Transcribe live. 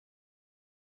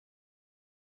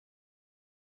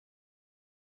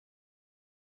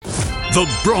the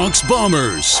Bronx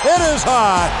Bombers. It is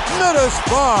high, it is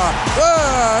far,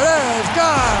 it is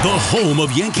gone. The home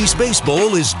of Yankees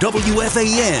baseball is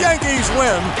WFAN. Yankees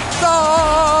win. The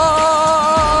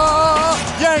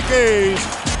Yankees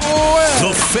win.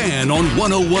 The Fan on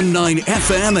 101.9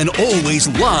 FM and always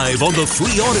live on the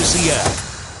free Odyssey app.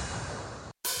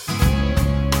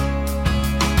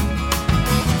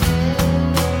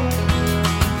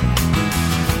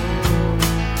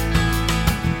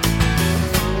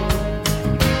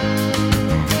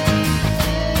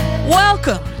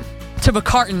 Welcome to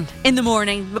McCartan in the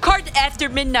morning, McCartan after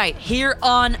midnight here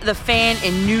on The Fan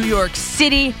in New York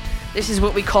City. This is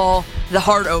what we call the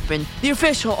hard open, the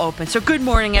official open. So good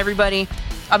morning, everybody.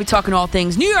 I'll be talking all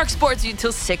things New York sports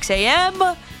until 6 a.m.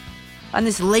 on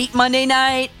this late Monday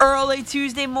night, early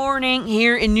Tuesday morning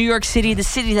here in New York City, the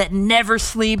city that never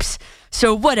sleeps.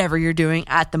 So whatever you're doing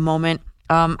at the moment,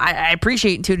 I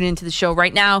appreciate you tuning into the show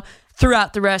right now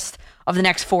throughout the rest of the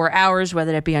next 4 hours,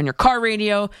 whether that be on your car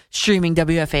radio, streaming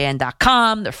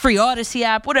WFAN.com, the free Odyssey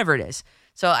app, whatever it is.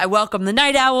 So I welcome the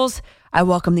night owls. I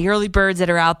welcome the early birds that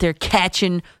are out there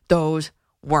catching those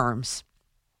worms.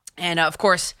 And, of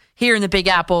course, here in the Big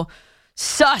Apple,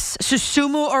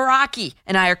 Susumu Araki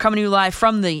and I are coming to you live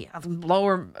from the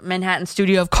lower Manhattan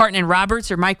studio of Carton and Roberts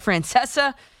or Mike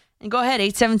Francesa. And go ahead,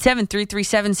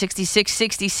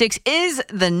 877-337-6666 is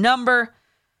the number.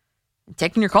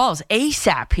 Taking your calls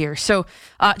ASAP here. So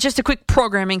just a quick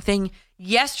programming thing.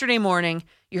 Yesterday morning,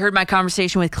 you heard my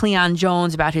conversation with Cleon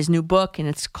Jones about his new book, and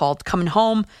it's called Coming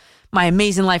Home, My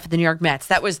Amazing Life at the New York Mets.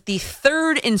 That was the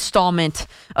third installment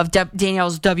of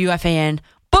Danielle's WFAN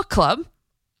book club.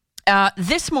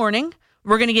 This morning,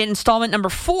 we're going to get installment number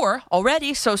 4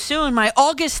 already, so soon. My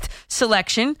August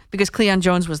selection, because Cleon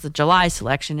Jones was the July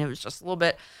selection. It was just a little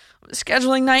bit of a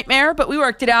scheduling nightmare, but we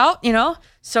worked it out, you know.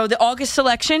 So the August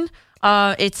selection,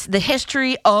 it's the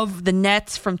history of the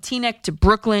Nets from Teaneck to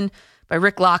Brooklyn by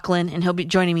Rick Lachlan, and he'll be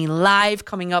joining me live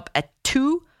coming up at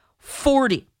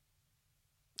 2:40.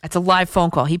 That's a live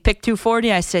phone call. He picked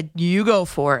 2:40. I said, you go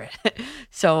for it.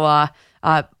 So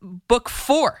book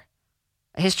 4,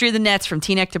 a history of the Nets from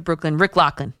Teaneck to Brooklyn, Rick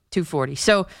Lachlan, 2:40.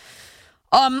 So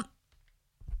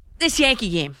this Yankee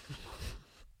game,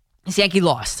 this Yankee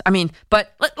lost. I mean,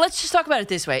 but let's just talk about it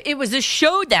this way. It was a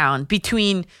showdown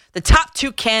between the top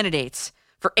 2 candidates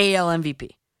for AL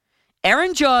MVP.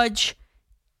 Aaron Judge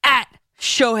at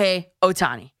Shohei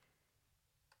Ohtani.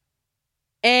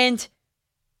 And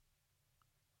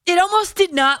it almost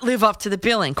did not live up to the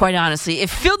billing, quite honestly. If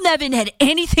Phil Nevin had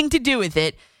anything to do with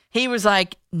it, he was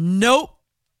like, nope.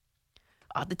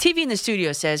 The TV in the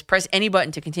studio says, press any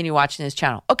button to continue watching this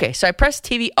channel. Okay, so I pressed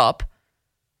TV up.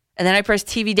 And then I press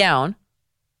TV down,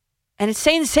 and it's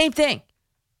saying the same thing.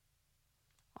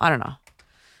 I don't know.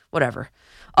 Whatever.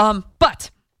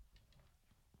 But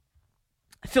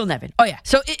Phil Nevin. Oh, yeah.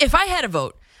 So if I had a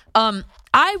vote,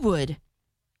 I would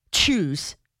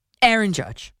choose Aaron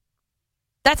Judge.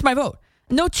 That's my vote.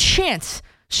 No chance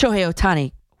Shohei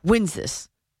Ohtani wins this,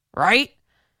 right?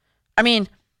 I mean,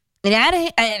 in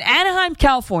Anaheim,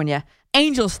 California,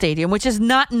 Angel Stadium, which is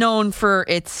not known for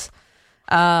its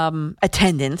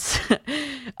attendance.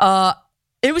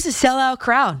 It was a sellout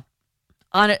crowd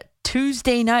on a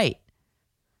Tuesday night.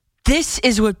 This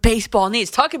is what baseball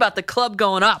needs. Talk about the club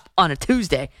going up on a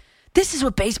Tuesday. This is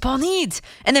what baseball needs.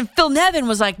 And then Phil Nevin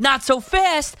was like, not so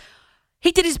fast.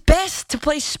 He did his best to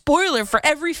play spoiler for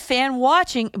every fan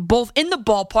watching, both in the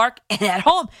ballpark and at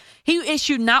home. He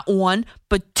issued not 1,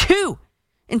 but 2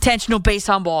 intentional base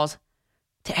on balls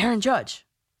to Aaron Judge,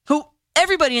 who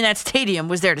everybody in that stadium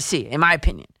was there to see, in my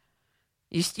opinion.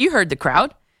 You heard the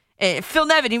crowd. Phil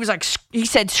Nevin, he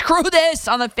said, screw this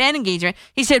on the fan engagement.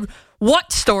 He said, what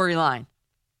storyline?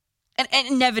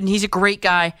 And Nevin, he's a great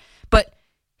guy, but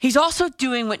he's also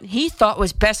doing what he thought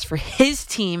was best for his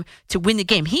team to win the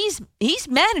game. He's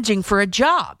managing for a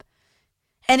job.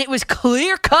 And it was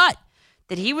clear cut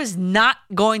that he was not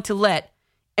going to let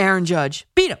Aaron Judge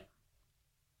beat him.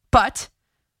 But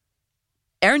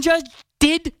Aaron Judge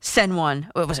did send one.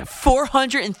 What was it?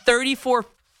 434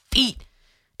 feet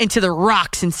into the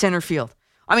rocks in center field.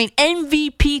 I mean,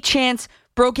 MVP chants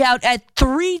broke out at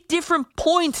 3 different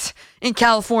points in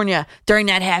California during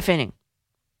that half inning.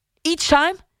 Each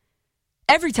time,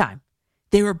 every time,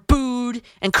 they were booed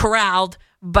and corralled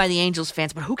by the Angels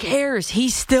fans. But who cares?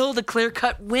 He's still the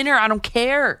clear-cut winner. I don't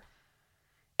care.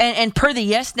 And per the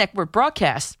Yes Network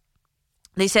broadcast,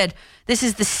 they said this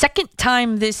is the second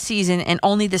time this season and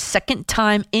only the second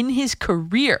time in his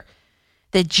career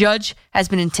that Judge has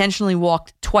been intentionally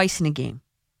walked twice in a game.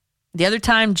 The other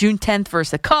time, June 10th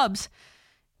versus the Cubs,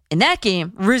 in that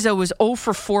game, Rizzo was 0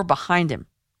 for 4 behind him.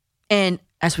 And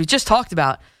as we just talked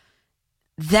about,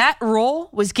 that role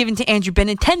was given to Andrew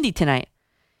Benintendi tonight.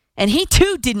 And he,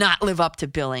 too, did not live up to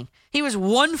billing. He was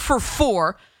 1 for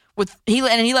 4, and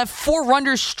he left 4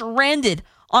 runners stranded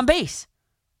on base.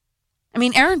 I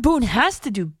mean, Aaron Boone has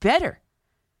to do better.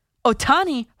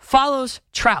 Ohtani follows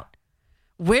Trout.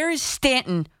 Where is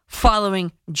Stanton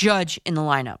following Judge in the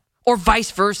lineup? Or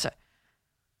vice versa?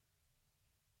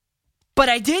 But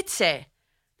I did say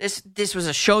this was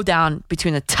a showdown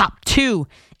between the top 2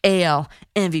 AL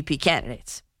MVP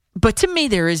candidates. But to me,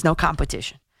 there is no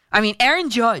competition. I mean, Aaron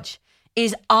Judge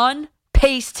is on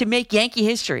pace to make Yankee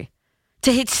history,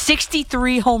 to hit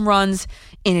 63 home runs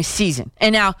in a season.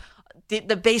 And now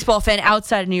the baseball fan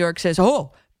outside of New York says,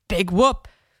 oh, big whoop.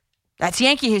 That's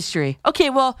Yankee history. Okay,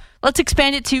 well, let's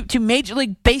expand it to Major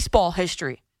League Baseball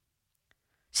history.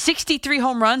 63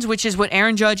 home runs, which is what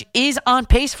Aaron Judge is on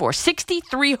pace for.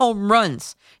 63 home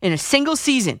runs in a single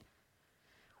season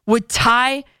would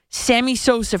tie Sammy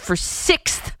Sosa for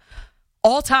 6th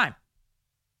all time.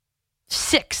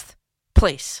 6th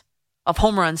place of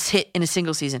home runs hit in a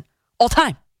single season all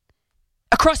time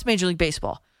across Major League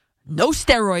Baseball. No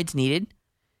steroids needed.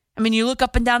 I mean, you look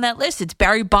up and down that list. It's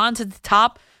Barry Bonds at the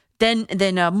top, then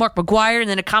Mark McGwire, and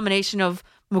then a combination of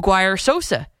McGwire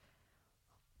Sosa.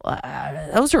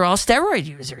 Those are all steroid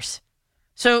users.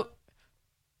 So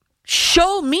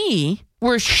show me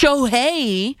where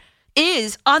Shohei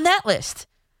is on that list.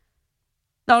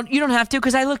 No, you don't have to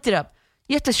because I looked it up.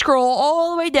 You have to scroll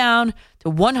all the way down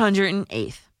to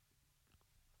 108th.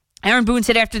 Aaron Boone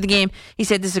said after the game, he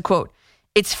said, this is a quote,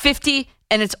 "It's 50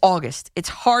 and it's August. It's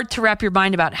hard to wrap your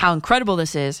mind about how incredible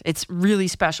this is. It's really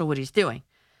special what he's doing."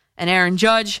 And Aaron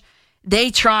Judge,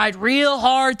 they tried real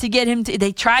hard to get him to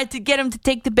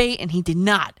take the bait, and he did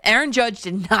not. Aaron Judge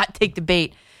did not take the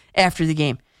bait after the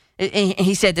game. And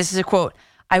he said, this is a quote,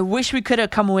 "I wish we could have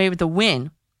come away with a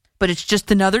win, but it's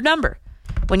just another number.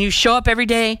 When you show up every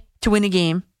day to win a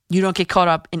game, you don't get caught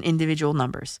up in individual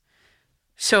numbers."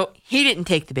 So he didn't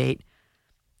take the bait.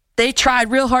 They tried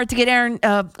real hard to get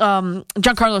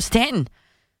Giancarlo Stanton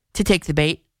to take the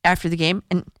bait after the game,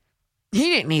 and he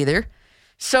didn't either.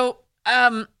 So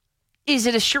is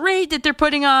it a charade that they're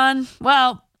putting on?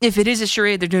 Well, if it is a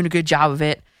charade, they're doing a good job of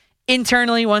it.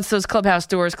 Internally, once those clubhouse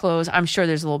doors close, I'm sure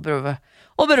there's a little bit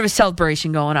of a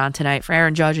celebration going on tonight for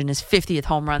Aaron Judge and his 50th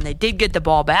home run. They did get the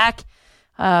ball back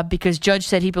because Judge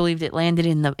said he believed it landed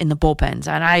in the bullpens,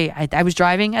 and I was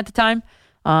driving at the time.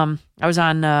 I was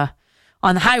on the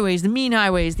highways, the mean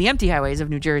highways, the empty highways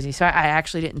of New Jersey, so I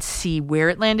actually didn't see where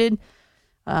it landed.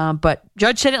 But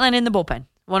Judge said it landed in the bullpen,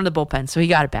 one of the bullpens, so he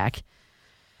got it back.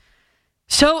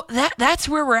 So that's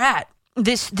where we're at.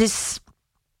 This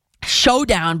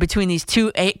showdown between these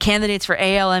 2 candidates for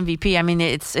AL MVP. I mean,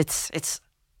 it's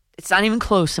not even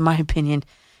close in my opinion.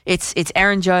 It's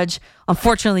Aaron Judge.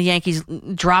 Unfortunately, the Yankees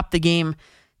dropped the game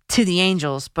to the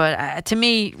Angels, but to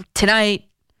me tonight,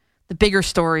 the bigger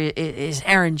story is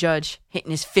Aaron Judge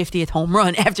hitting his 50th home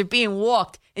run after being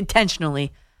walked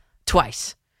intentionally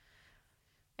twice.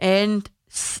 And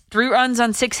 3 runs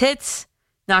on 6 hits,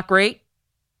 not great.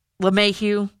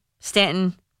 LeMahieu,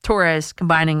 Stanton, Torres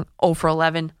combining 0 for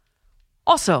 11.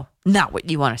 Also, not what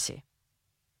you want to see.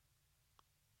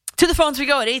 To the phones we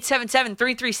go at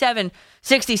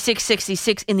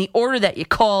 877-337-6666 in the order that you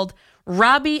called.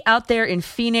 Robbie out there in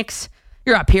Phoenix,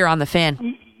 you're up here on the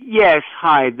Fan. Yes,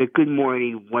 hi. Good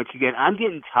morning once again. I'm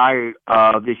getting tired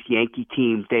of this Yankee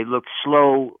team. They look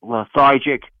slow,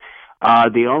 lethargic.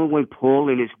 The only one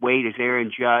pulling his weight is Aaron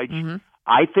Judge. Mm-hmm.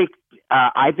 I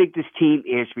think this team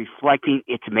is reflecting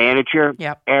its manager.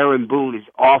 Yep. Aaron Boone is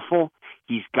awful.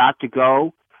 He's got to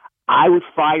go. I would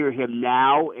fire him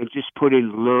now and just put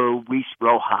in Luis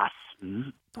Rojas. Mm-hmm.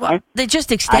 Well, they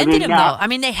just extended him, though. I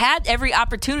mean, they had every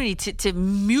opportunity to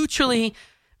mutually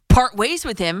part ways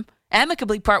with him,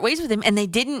 amicably part ways with him, and they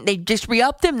didn't. They just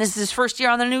re-upped him. This is his first year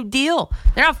on the new deal.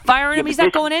 They're not firing him. He's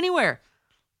not going anywhere.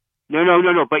 No.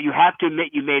 But you have to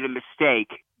admit you made a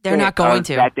mistake. They're not going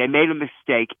to. That they made a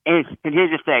mistake. And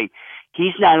here's the thing.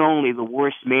 He's not only the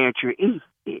worst manager in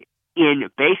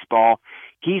baseball,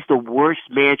 he's the worst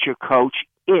manager coach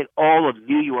in all of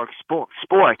New York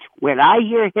sports. When I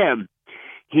hear him,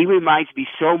 he reminds me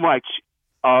so much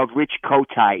of Rich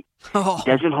Kotite. Oh.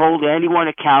 Doesn't hold anyone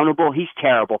accountable. He's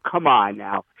terrible. Come on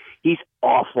now. He's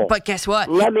awful. But guess what?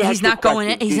 He's not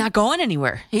going. He's not going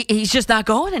anywhere. He's just not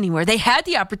going anywhere. They had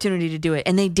the opportunity to do it,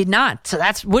 and they did not. So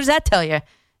what does that tell you?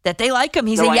 That they like him.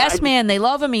 He's a yes man. They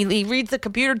love him. He reads the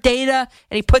computer data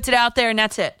and he puts it out there, and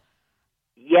that's it.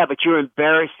 Yeah, but you're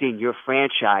embarrassing your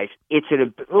franchise.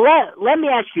 Let me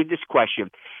ask you this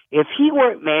question: if he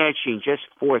weren't managing just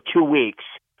for 2 weeks,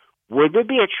 would there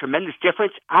be a tremendous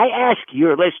difference? I ask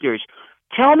your listeners,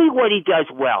 Tell me what he does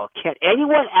well. Can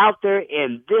anyone out there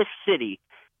in this city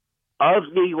of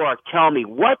New York tell me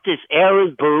what does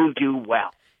Aaron Boone do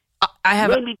well? I have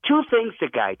maybe two things the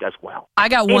guy does well. I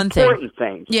got one thing. Important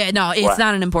things. Yeah, no, it's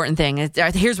not an important thing.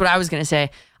 Here's what I was going to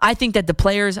say. I think that the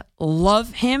players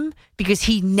love him because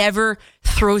he never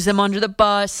throws them under the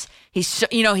bus. He's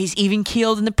even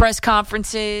keeled in the press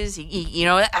conferences.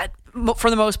 For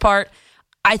the most part,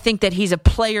 I think that he's a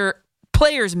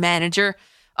player's manager.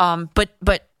 But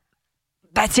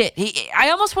that's it. I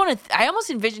almost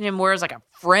envision him more as like a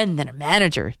friend than a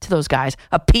manager to those guys,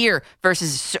 a peer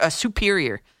versus a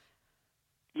superior.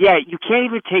 Yeah, you can't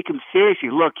even take him seriously.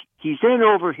 Look, he's in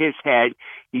over his head.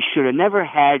 He should have never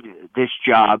had this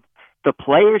job. The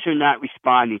players are not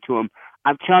responding to him.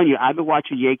 I'm telling you, I've been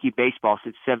watching Yankee baseball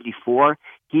since '74.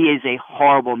 He is a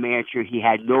horrible manager. He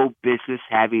had no business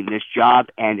having this job,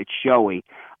 and it's showing.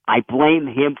 I blame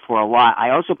him for a lot. I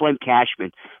also blame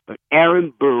Cashman. But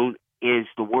Aaron Boone is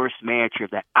the worst manager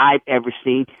that I've ever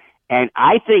seen, and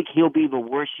I think he'll be the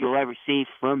worst you'll ever see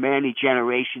for many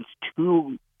generations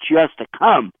to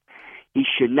come. He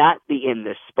should not be in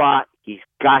this spot. He's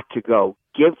got to go.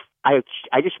 I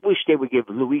just wish they would give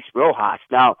Luis Rojas.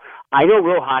 Now, I know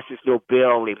Rojas is no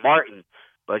Billy Martin,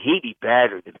 but he'd be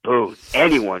better than Boone.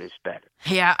 Anyone is better.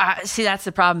 Yeah, see, that's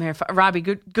the problem here. Robbie,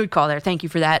 good call there. Thank you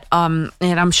for that. And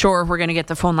I'm sure we're going to get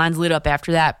the phone lines lit up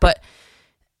after that. But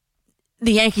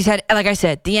the Yankees had, like I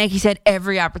said,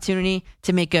 every opportunity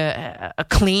to make a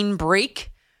clean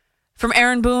break from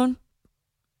Aaron Boone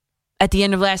at the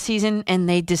end of last season, and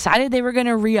they decided they were going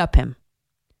to re-up him.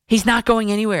 He's not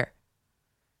going anywhere.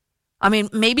 I mean,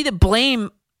 maybe the blame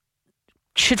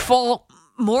should fall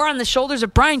more on the shoulders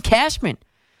of Brian Cashman.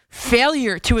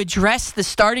 Failure to address the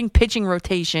starting pitching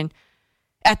rotation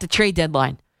at the trade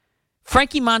deadline.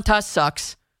 Frankie Montas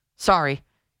sucks. Sorry.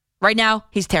 Right now,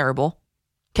 he's terrible.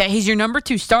 Okay, he's your number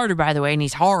 2 starter, by the way, and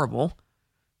he's horrible.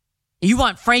 You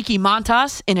want Frankie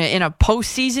Montas in a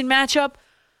postseason matchup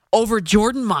over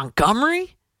Jordan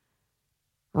Montgomery?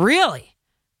 Really?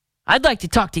 I'd like to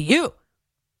talk to you.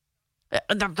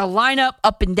 The lineup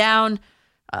up and down.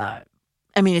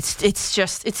 It's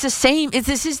the same.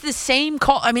 This is the same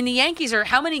call. I mean, the Yankees are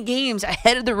how many games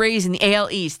ahead of the Rays in the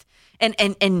AL East,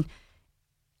 and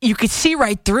you could see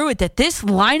right through it that this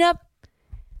lineup,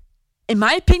 in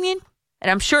my opinion, and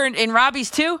I'm sure in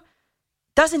Robbie's too,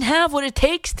 doesn't have what it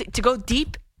takes to go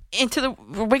deep into the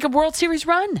Wake Up World Series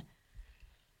run.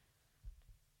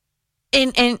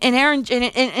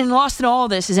 And lost in all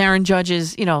this is Aaron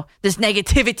Judge's, this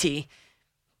negativity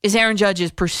is Aaron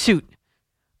Judge's pursuit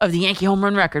of the Yankee home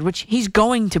run record, which he's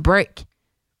going to break.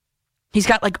 He's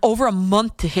got like over a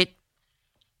month to hit,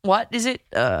 what is it?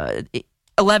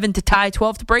 11 to tie,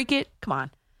 12 to break it? Come on.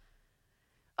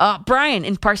 Brian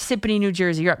in Parsippany, New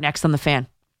Jersey, you're up next on The Fan.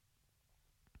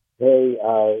 Hey,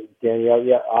 Danielle.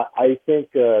 Yeah, I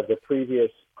think the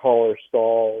previous caller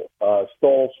stole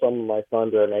some of my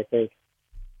thunder, and I think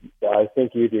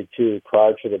you did too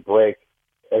prior to the break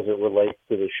as it relates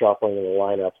to the shuffling of the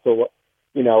lineup. So,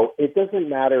 it doesn't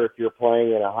matter if you're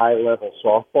playing in a high-level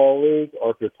softball league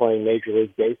or if you're playing Major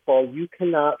League Baseball. You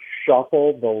cannot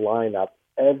shuffle the lineup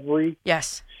every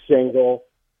single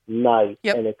night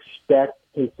and expect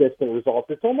consistent results.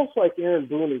 It's almost like Aaron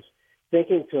Boone is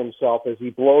thinking to himself as he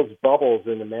blows bubbles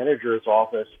in the manager's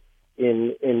office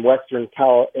in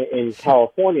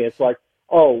California. It's like,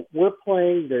 oh, we're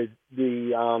playing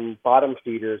the bottom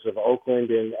feeders of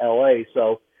Oakland and L.A.,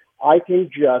 so I can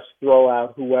just throw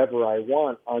out whoever I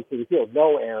want onto the field.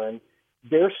 No, Aaron,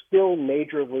 they're still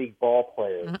major league ball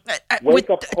players. With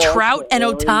Trout and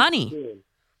Ohtani.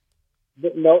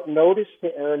 Notice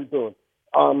to Aaron Boone.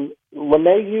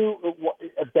 LeMahieu,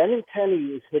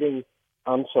 Benintendi is hitting,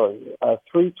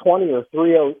 320 or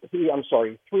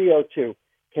 302.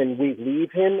 Can we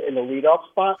leave him in the leadoff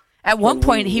spot? At one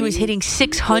point, he was hitting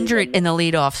 600 in the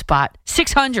leadoff spot.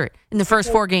 600 in the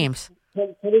first 4 games.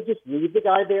 Can they just leave the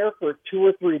guy there for 2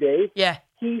 or 3 days? Yeah.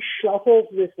 He shuffles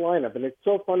this lineup, and it's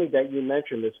so funny that you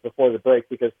mentioned this before the break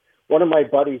because one of my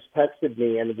buddies texted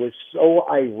me and was so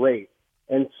irate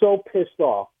and so pissed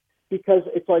off because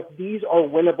it's like these are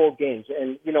winnable games.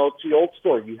 And, it's the old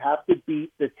story. You have to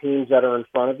beat the teams that are in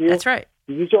front of you. That's right.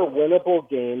 These are winnable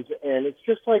games, and it's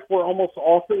just like we're almost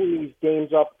offering these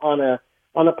games up on a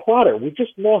platter. We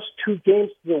just lost 2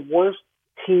 games to the worst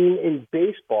team in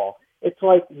baseball. It's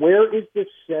like, where is the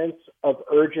sense of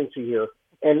urgency here?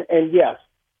 And yes,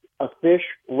 a fish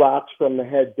rots from the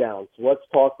head down. So let's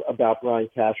talk about Brian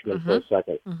Cashman for a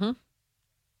second. Mm-hmm.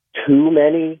 Too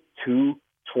many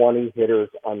 220 hitters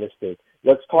on this team.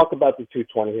 Let's talk about the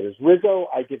 220 hitters. Rizzo,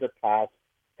 I give a pass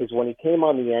because when he came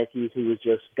on the Yankees, he was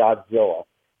just Godzilla.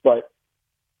 But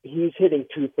he's hitting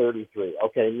 233.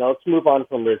 Okay, now let's move on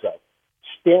from Rizzo.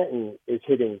 Stanton is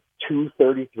hitting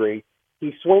 233.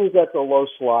 He swings at the low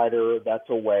slider. That's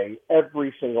away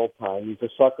every single time. He's a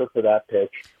sucker for that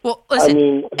pitch. Well,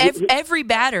 listen, every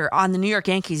batter on the New York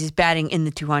Yankees is batting in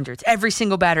the 200s. Every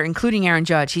single batter, including Aaron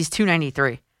Judge. He's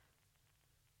 293.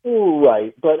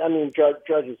 Right, but I mean,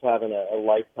 Judge is having a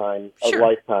lifetime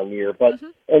year. But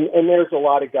and there's a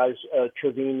lot of guys.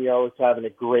 Trevino is having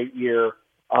a great year.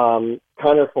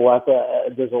 Connor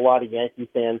Falefa, there's a lot of Yankee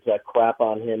fans that crap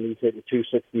on him. He's hitting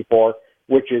 264,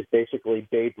 which is basically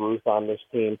Babe Ruth on this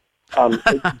team.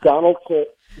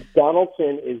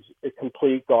 Donaldson is a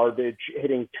complete garbage,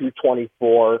 hitting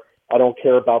 224. I don't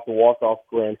care about the walk-off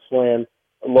grand slam.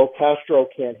 Locastro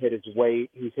can't hit his weight.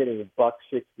 He's hitting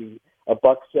 $160,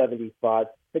 $175.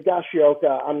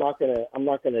 Higashioka, I'm not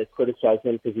gonna criticize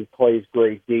him because he plays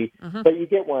great D, but you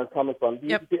get where I'm coming from.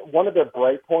 Yep. One of their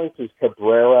bright points is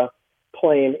Cabrera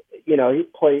playing. You know, he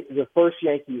played the first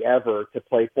Yankee ever to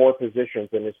play 4 positions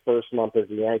in his first month as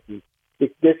a Yankee.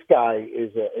 This guy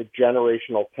is a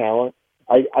generational talent.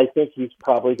 I think he's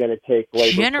probably going to take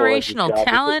labor. Generational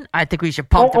talent? I think we should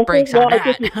pump the brakes on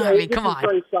that. I mean, come on.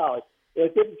 Very solid.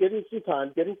 Give him some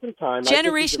time.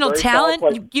 Generational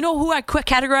talent? You know who I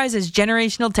categorize as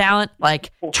generational talent?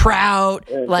 Like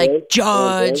Trout, like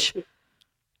Judge.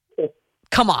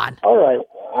 Come on. All right.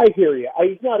 I hear you.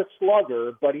 He's not a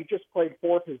slugger, but he just played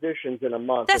 4 positions in a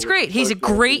month. That's great. He's a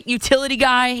great utility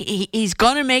guy. He's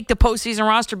going to make the postseason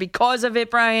roster because of it,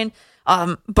 Brian.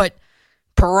 But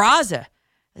Peraza,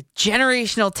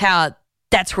 generational talent,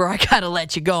 that's where I got to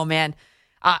let you go, man.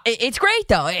 It's great,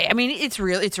 though. I mean, it's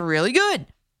really good.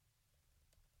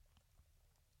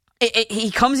 He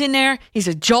comes in there. He's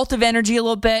a jolt of energy a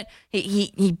little bit.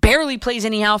 He barely plays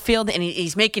any outfield, and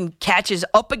he's making catches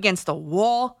up against the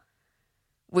wall,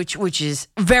 which is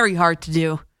very hard to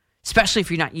do, especially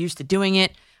if you're not used to doing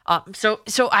it. So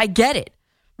I get it,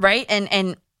 right?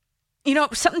 And you know,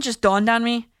 something just dawned on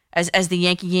me as the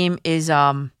Yankee game is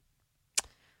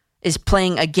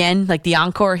playing again, like the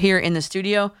encore here in the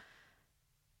studio.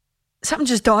 Something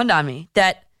just dawned on me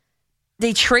that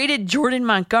they traded Jordan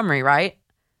Montgomery, right?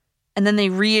 And then they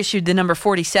reissued the number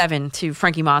 47 to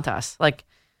Frankie Montas. Like,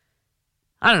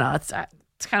 I don't know. It's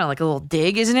kind of like a little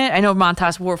dig, isn't it? I know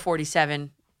Montas wore 47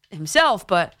 himself,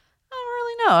 but I don't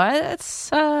really know.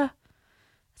 It's a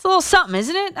little something,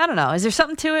 isn't it? I don't know. Is there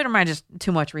something to it, or am I just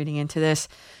too much reading into this?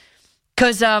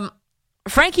 Because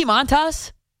Frankie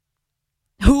Montas,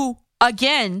 who,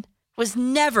 again, was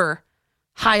never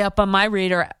high up on my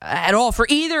radar at all for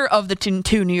either of the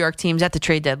two New York teams at the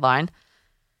trade deadline,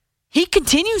 he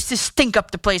continues to stink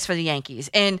up the place for the Yankees.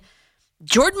 And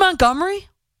Jordan Montgomery,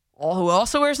 who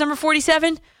also wears number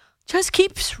 47, just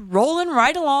keeps rolling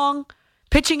right along,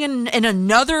 pitching in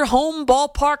another home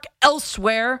ballpark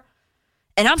elsewhere.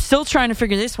 And I'm still trying to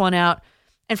figure this one out.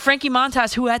 And Frankie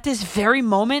Montas, who at this very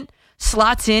moment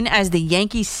slots in as the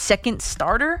Yankees' second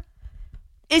starter,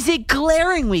 is a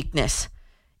glaring weakness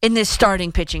in this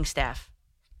starting pitching staff.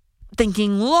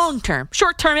 Thinking long-term,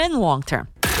 short-term and long-term.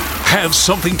 Have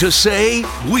something to say?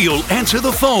 We'll answer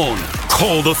the phone.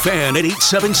 Call the Fan at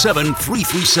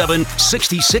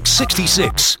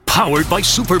 877-337-6666. Powered by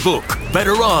Superbook.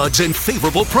 Better odds and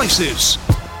favorable prices.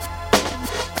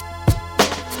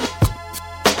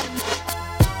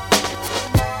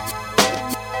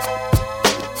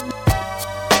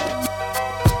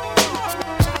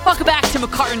 Welcome back to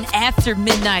McCartan After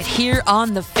Midnight here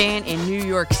on The Fan in New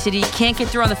York City. Can't get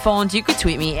through on the phones. You could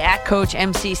tweet me at Coach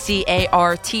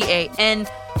MCCARTAN.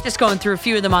 Just going through a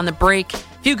few of them on the break. A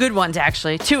few good ones,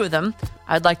 actually. 2 of them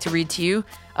I'd like to read to you.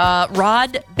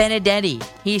 Rod Benedetti,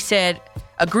 he said,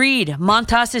 agreed,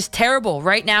 Montas is terrible.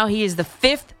 Right now he is the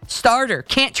 5th starter.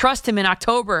 Can't trust him in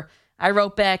October. I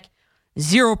wrote back,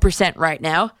 0% right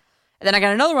now. And then I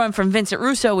got another one from Vincent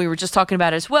Russo. We were just talking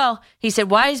about it as well. He said,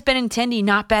 why is Benintendi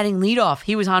not batting leadoff?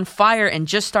 He was on fire and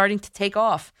just starting to take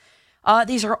off.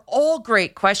 These are all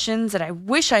great questions that I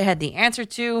wish I had the answer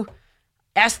to.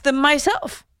 Ask them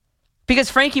myself.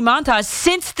 Because Frankie Montas,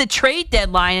 since the trade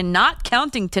deadline and not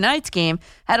counting tonight's game,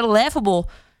 had a laughable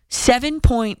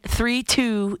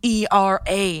 7.32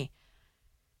 ERA.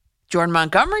 Jordan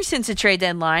Montgomery, since the trade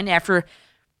deadline, after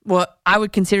what I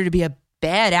would consider to be a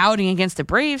bad outing against the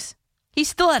Braves, he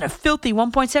still had a filthy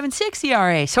 1.76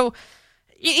 ERA. So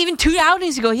even 2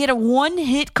 outings ago, he had a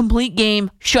 1-hit complete game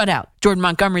shutout. Jordan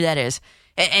Montgomery, that is.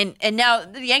 And now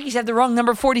the Yankees have the wrong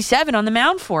number 47 on the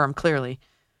mound for him, clearly.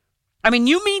 I mean,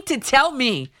 you mean to tell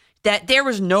me that there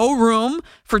was no room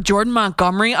for Jordan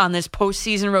Montgomery on this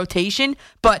postseason rotation,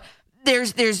 but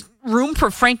there's room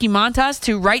for Frankie Montas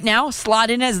to right now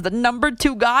slot in as the number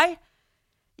 2 guy?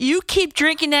 You keep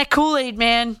drinking that Kool-Aid,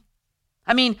 man.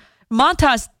 I mean,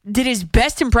 Montas did his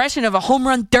best impression of a home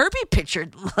run derby pitcher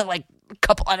like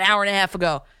an hour and a half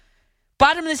ago.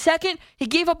 Bottom of the second, he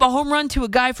gave up a home run to a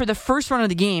guy for the first run of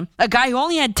the game, a guy who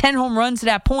only had 10 home runs at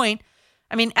that point.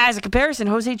 I mean, as a comparison,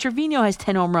 Jose Trevino has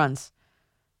 10 home runs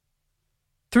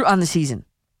on the season.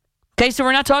 Okay, so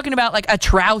we're not talking about like a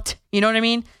Trout, you know what I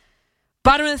mean?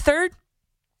 Bottom of the third,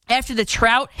 after the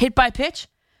Trout hit by pitch,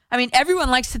 I mean, everyone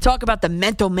likes to talk about the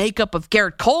mental makeup of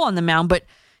Garrett Cole on the mound, but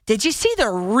did you see the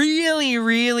really,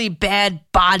 really bad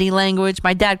body language?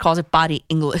 My dad calls it body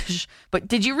English. But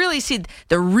did you really see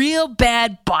the real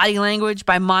bad body language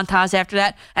by Montas after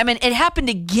that? I mean, it happened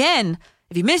again.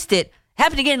 If you missed it,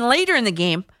 happened again later in the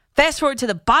game. Fast forward to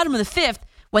the bottom of the fifth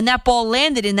when that ball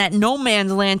landed in that no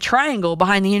man's land triangle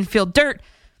behind the infield dirt.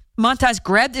 Montas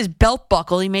grabbed his belt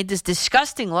buckle. He made this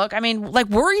disgusting look. I mean, like,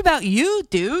 worry about you,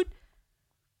 dude.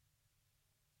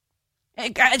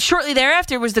 Shortly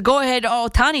thereafter was the go-ahead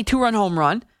Ohtani 2-run home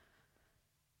run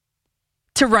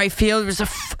to right field. It was a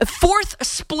fourth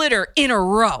splitter in a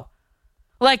row.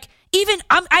 Like,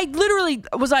 I literally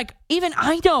was like, even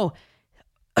I know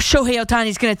Shohei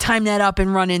Ohtani's going to time that up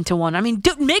and run into one. I mean,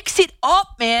 dude, mix it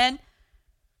up, man.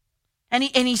 And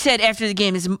he said after the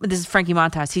game, this is Frankie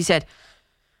Montas, he said,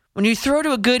 when you throw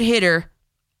to a good hitter,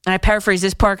 and I paraphrase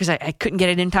this part because I couldn't get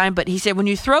it in time, but he said, when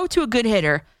you throw to a good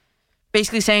hitter,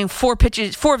 basically saying four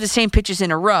of the same pitches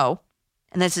in a row,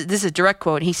 and this is a direct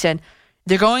quote, he said,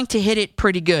 they're going to hit it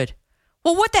pretty good.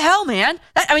 Well, what the hell, man?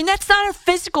 That's not a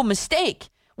physical mistake,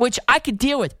 which I could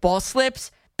deal with. Ball slips,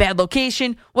 bad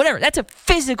location, whatever. That's a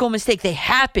physical mistake. They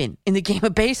happen in the game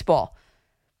of baseball.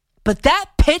 But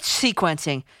that pitch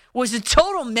sequencing was a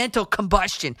total mental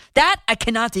combustion. That I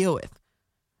cannot deal with.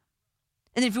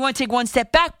 And if you want to take one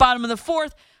step back, bottom of the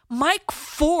fourth, Mike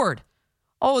Ford.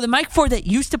 Oh, the Mike Ford that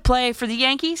used to play for the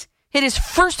Yankees hit his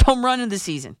first home run of the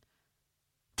season.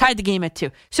 Tied the game at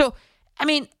 2. So, I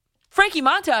mean, Frankie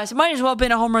Montas might as well have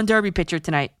been a home run derby pitcher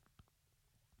tonight.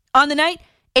 On the night,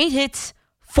 8 hits,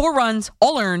 4 runs,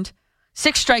 all earned,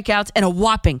 6 strikeouts, and a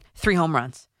whopping 3 home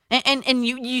runs. And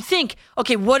you think,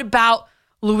 okay, what about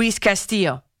Luis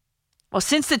Castillo? Well,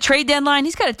 since the trade deadline,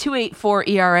 he's got a 2.84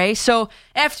 ERA. So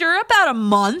after about a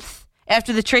month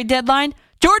after the trade deadline,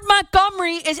 Jordan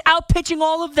Montgomery is outpitching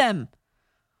all of them.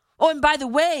 Oh, and by the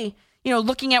way,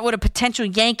 looking at what a potential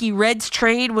Yankee-Reds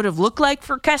trade would have looked like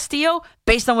for Castillo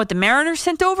based on what the Mariners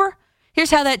sent over,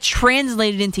 here's how that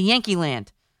translated into Yankee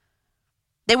land.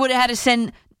 They would have had to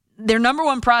send their number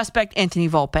 1 prospect, Anthony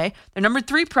Volpe, their number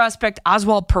 3 prospect,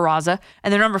 Oswald Peraza,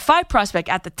 and their number 5 prospect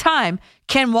at the time,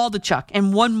 Ken Waldichuk,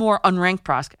 and 1 more unranked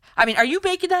prospect. I mean, are you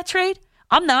making that trade?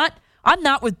 I'm not. I'm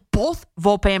not with both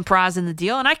Volpe and Peraza in the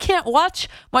deal, and I can't watch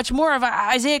much more of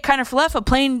Isaiah Kiner-Falefa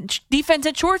playing defense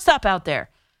at shortstop out there.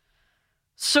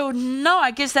 So, no, I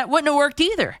guess that wouldn't have worked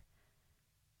either.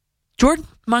 Jordan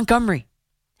Montgomery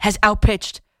has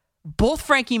outpitched both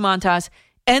Frankie Montas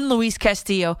and Luis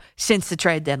Castillo since the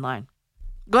trade deadline.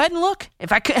 Go ahead and look.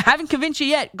 If I haven't convinced you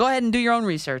yet, go ahead and do your own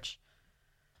research.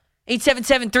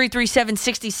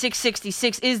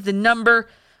 877-337-6666 is the number.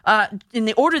 In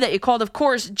the order that you called, of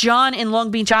course, John in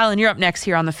Long Beach Island. You're up next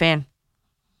here on The Fan.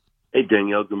 Hey,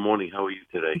 Danielle. Good morning. How are you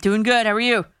today? Doing good. How are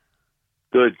you?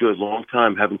 Good. Long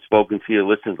time. Haven't spoken to you.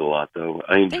 Listened a lot, though.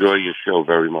 I enjoy your show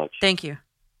very much. Thank you.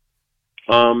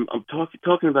 I'm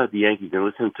talking about the Yankees and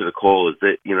listening to the call is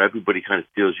that, everybody kind of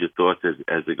steals your thoughts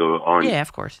as they go on. Yeah,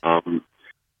 of course. But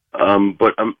I'm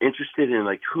interested in,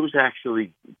 like, who's the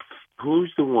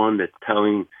one that's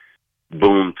telling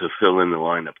Boone to fill in the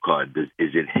lineup card?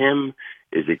 Is it him?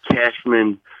 Is it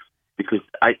Cashman? Because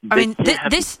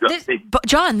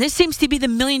John, this seems to be the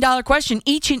 $1 million question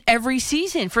each and every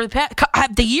season for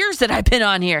the years that I've been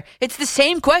on here. It's the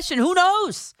same question. Who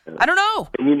knows? I don't know.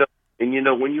 And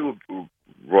when you were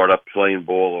brought up playing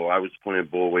ball, or I was playing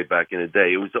ball way back in the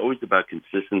day, it was always about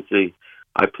consistency.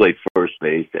 I played first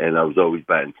base, and I was always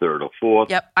batting third or fourth.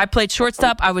 Yep, I played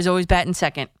shortstop. I was always batting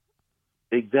second.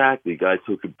 Exactly, guys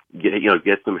who could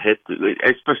get some hits,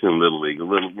 especially in Little League.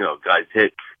 Guys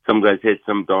hit, some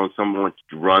don't, some want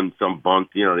to run, some bunt.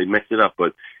 They mix it up,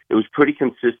 but it was pretty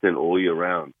consistent all year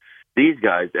round. These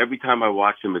guys, every time I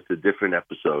watch them, it's a different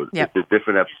episode. Yep. It's a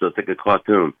different episode. It's like a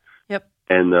cartoon. Yep.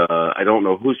 And I don't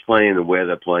know who's playing and where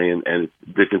they're playing, and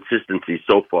the consistency is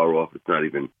so far off. It's not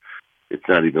even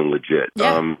legit.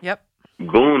 Yeah. Yep.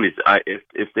 Boone is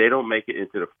if they don't make it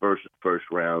into the first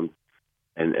round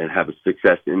and have a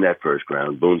success in that first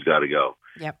round, Boone's got to go.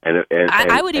 Yep.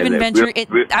 I would even venture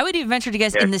to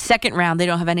guess in the second round they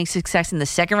don't have any success in the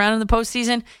second round of the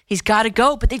postseason. He's got to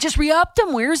go, but they just re-upped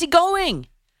him. Where is he going?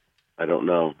 I don't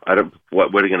know.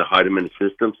 What are they going to hide him in the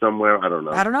system somewhere? I don't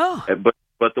know. I don't know.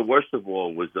 But the worst of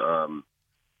all was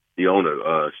the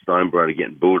owner, Steinbrenner,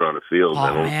 getting booed on the field.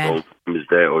 Oh, man. His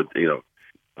day, or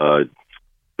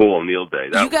Paul O'Neill Day.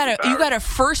 You got a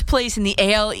first place in the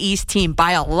AL East team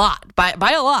by a lot, by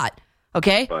a lot.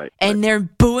 Okay, and they're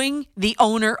booing the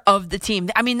owner of the team.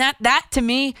 I mean, that to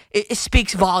me it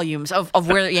speaks volumes of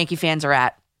where Yankee fans are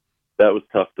at. That was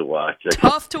tough to watch.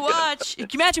 Tough to watch. Can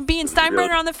you imagine being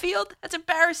Steinbrenner on the field? That's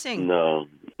embarrassing. No.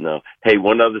 Hey,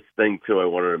 one other thing, too, I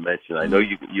wanted to mention. I know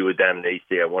you were down in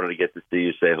AC. I wanted to get to see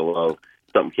you, say hello.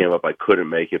 Something came up. I couldn't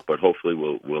make it, but hopefully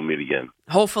we'll meet again.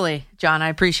 Hopefully, John. I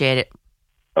appreciate it.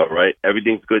 All right.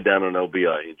 Everything's good down on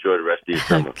LBI. Enjoy the rest of your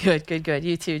summer. Good.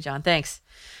 You too, John. Thanks.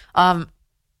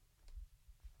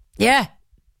 Yeah.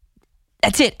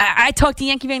 That's it. I talk to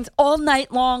Yankee fans all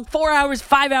night long, 4 hours,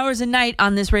 5 hours a night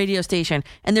on this radio station.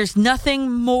 And there's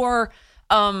nothing more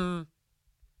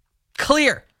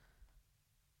clear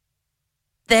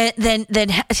than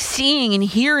seeing and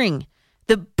hearing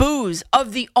the boos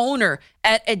of the owner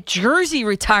at a jersey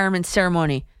retirement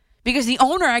ceremony. Because the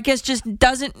owner, I guess, just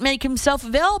doesn't make himself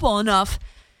available enough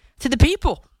to the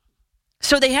people.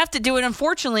 So they have to do it,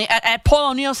 unfortunately, at Paul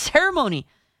O'Neill's ceremony.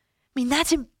 I mean,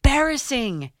 that's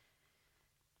embarrassing.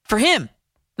 For him,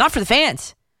 not for the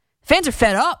fans. Fans are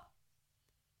fed up.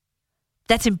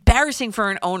 That's embarrassing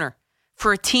for an owner,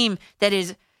 for a team that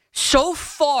is so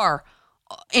far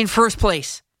in first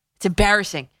place. It's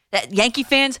embarrassing. That Yankee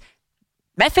fans,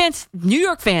 Met fans, New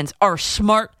York fans are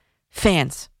smart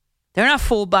fans. They're not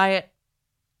fooled by it.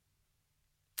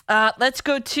 Let's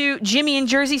go to Jimmy in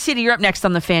Jersey City. You're up next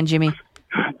on the Fan, Jimmy.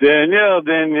 Danielle,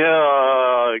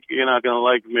 you're not going to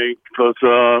like me because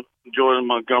Jordan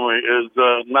Montgomery is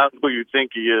not who you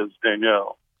think he is,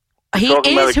 Danielle. He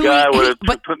talking is about who a guy he with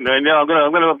Danielle,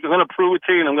 I'm gonna prove it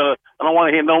to you, and I don't want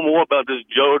to hear no more about this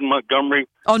Jordan Montgomery.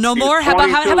 Oh, no more? How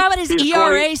about his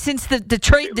ERA since the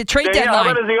trade deadline? How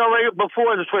about his ERA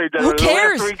before the trade deadline? Who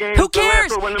cares? Who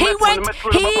cares? He went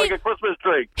like a Christmas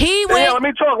tree. He went. Let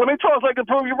me talk so I can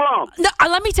prove you wrong. No,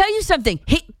 let me tell you something.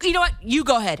 You know what? You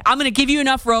go ahead. I'm going to give you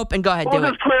enough rope and go ahead. What was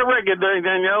his career record,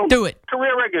 Danielle? Do it.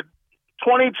 Career record.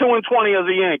 22-20 as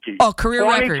a Yankee. Oh, career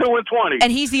record. 22-20.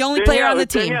 And he's the only player on the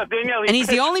team. Danielle, and he's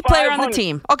the only player on the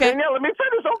team. Okay. Danielle, let me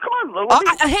finish. Oh, come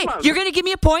on. Hey, you're going to give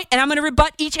me a point, and I'm going to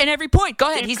rebut each and every point.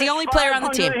 Go ahead. He's the only player on the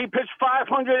team. He pitched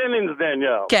 500 innings,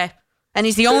 Danielle. Okay. And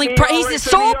he's the only. He's the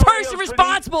sole person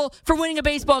responsible for winning a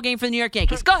baseball game for the New York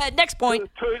Yankees. Go ahead. Next point.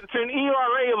 To an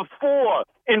ERA of 4.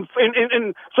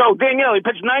 So Danielle, he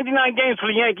pitched 99 games for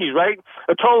the Yankees, right?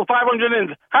 A total of 500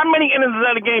 innings. How many innings is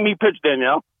that a game he pitched,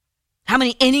 Danielle? How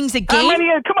many innings a game? Come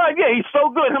on, yeah, he's so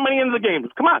good. How many innings a game?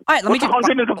 Come on. All right, let me do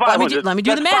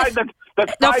the math.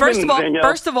 That's five first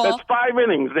innings, of all, that's 5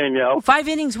 innings, Danielle. 5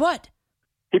 innings what?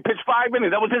 He pitched 5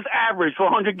 innings. That was his average for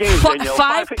 100 games, Danielle.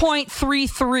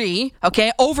 5.33,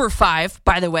 okay, over 5,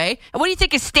 by the way. And what do you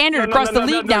think is standard across the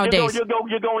league nowadays? You're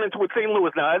going into St.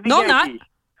 Louis now. No, I'm not.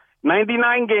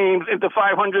 99 games into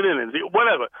 500 innings,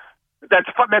 whatever. That's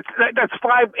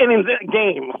 5 innings a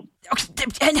game.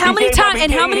 And how many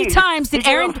times did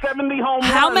Aaron? 70 home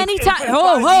how runs many times?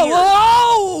 Whoa!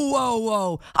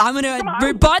 I'm going to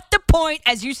rebut the point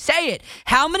as you say it.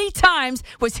 How many times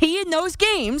was he in those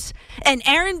games? And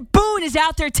Aaron Boone is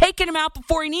out there taking him out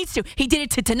before he needs to. He did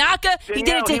it to Tanaka. He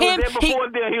did it to him. He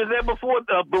was there before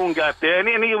Boone got there,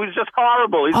 and he was just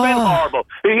horrible. He's been horrible.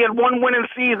 He had one winning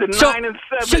season, 9-7.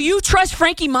 So you trust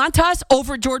Frankie Montas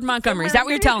over Jordan Montgomery? Is that what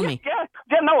you're telling me?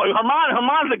 Yeah, no,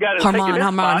 Herman's the guy that's taking his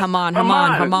spot.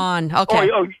 Herman. Okay.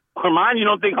 Oh, Herman, you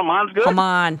don't think Herman's good?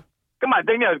 Herman. Come on,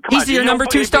 Danielle. He's your number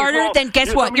 2 starter? Then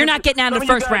guess what? You're not getting out of the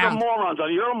first round.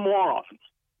 You're a moron.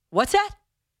 What's that?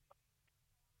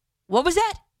 What was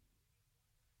that?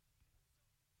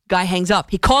 Guy hangs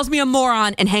up. He calls me a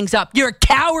moron and hangs up. You're a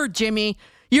coward, Jimmy.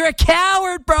 You're a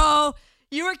coward, bro.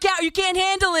 You're a coward. You can't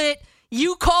handle it.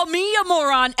 You call me a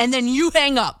moron and then you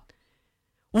hang up.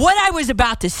 What I was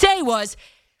about to say was,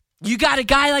 you got a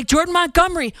guy like Jordan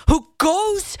Montgomery who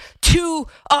goes to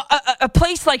a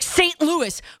place like St.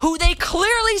 Louis, who they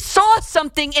clearly saw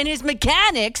something in his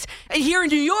mechanics here in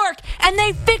New York, and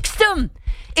they fixed him.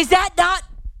 Is that not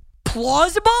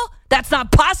plausible? That's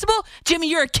not possible? Jimmy,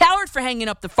 you're a coward for hanging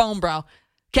up the phone, bro.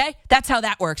 Okay? That's how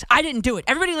that works. I didn't do it.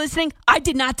 Everybody listening, I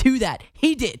did not do that.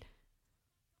 He did.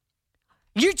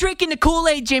 You're drinking the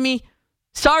Kool-Aid, Jimmy.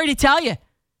 Sorry to tell you.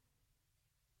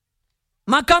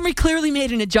 Montgomery clearly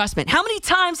made an adjustment. How many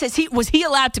times was he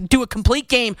allowed to do a complete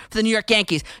game for the New York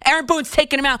Yankees? Aaron Boone's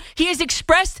taken him out. He has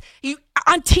expressed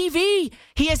on TV.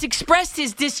 He has expressed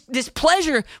his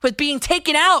displeasure with being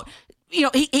taken out. You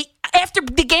know, After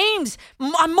the games,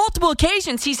 on multiple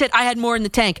occasions, he said, I had more in the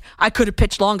tank. I could have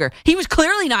pitched longer. He was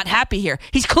clearly not happy here.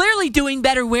 He's clearly doing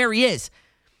better where he is.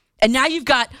 And now you've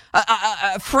got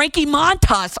Frankie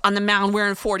Montas on the mound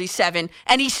wearing 47,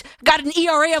 and he's got an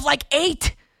ERA of like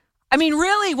 8. I mean,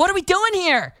 really, what are we doing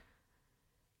here?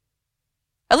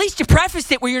 At least you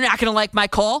prefaced it where you're not going to like my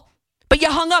call. But you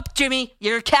hung up, Jimmy.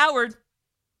 You're a coward.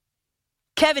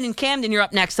 Kevin in Camden, you're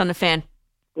up next on The Fan.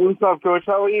 What's up, Coach?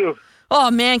 How are you? Oh,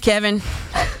 man, Kevin.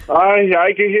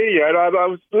 I can hear you. I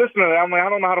was listening. I'm like, I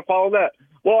don't know how to follow that.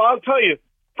 Well, I'll tell you,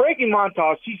 Frankie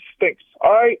Montas, he stinks.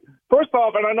 All right? First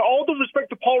off, and I know all due respect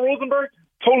to Paul Rosenberg,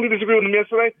 totally disagree with him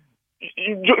yesterday.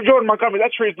 Jordan Montgomery,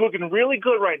 that trade's looking really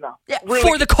good right now. Yeah, really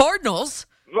for the Cardinals.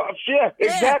 Yeah,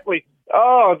 exactly.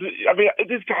 Oh, I mean,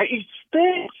 this guy, he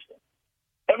stinks.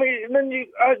 I mean, and then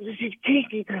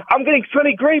I'm getting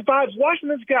Sonny Gray vibes watching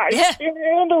this guy. Yeah. He can't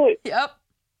handle it. Yep.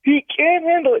 He can't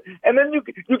handle it. And then you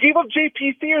gave up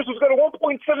J.P. Sears, who's got a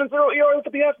 1.70 ERA for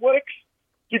the Athletics.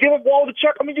 You gave up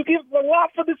Waldichuk. I mean, you gave up a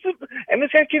lot for this. And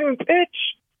this guy can't even pitch.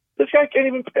 This guy can't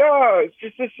even pitch. Oh,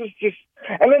 it's just.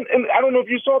 And I don't know if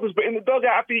you saw this, but in the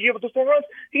dugout after he gave up the 4 runs,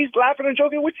 he's laughing and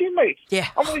joking with teammates. Yeah.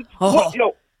 I'm like, what?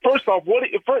 First off,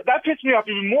 that pissed me off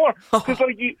even more. Because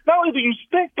not only do you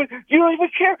stink, but you don't even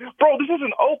care. Bro, this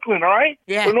isn't Oakland, all right?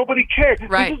 Yeah. Where nobody cares.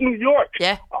 Right. This is New York.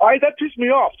 Yeah. All right, that pissed me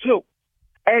off, too.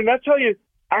 And I tell you,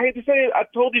 I hate to say it, I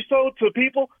told you so to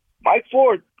people. Mike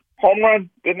Ford, home run,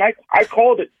 good night. I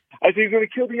called it. I said he's going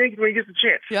to kill the Yankees when he gets a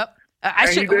chance. Yep.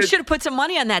 We should have put some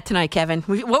money on that tonight, Kevin.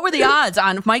 What were the odds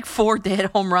on Mike Ford to hit a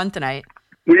home run tonight?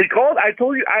 When he called, I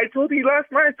told you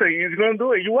last night that he's going to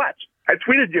do it. You watch. I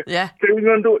tweeted you. Yeah. Said he was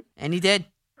going to do it. And he did.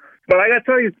 But I got to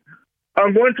tell you,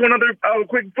 I'm going to another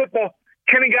quick football.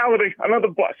 Kenny Galladay, another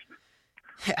bust.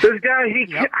 Yeah. This guy,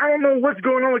 I don't know what's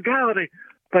going on with Galladay,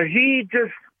 but he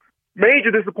just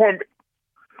major disappointment.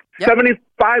 Yep.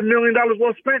 $75 million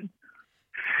well spent.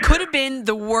 Could have been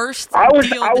the worst deal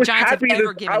the Giants have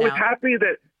ever given out. I was happy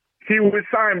that he was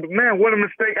signed, but man, what a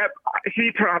mistake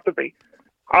he turned out to be.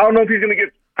 I don't know if he's going to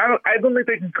get. I don't think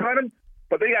they can cut him,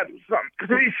 but they got something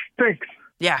because he stinks.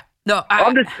 Yeah. No,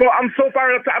 I'm so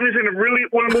fired up. I'm just in really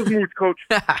one of those moods, Coach.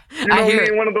 I hear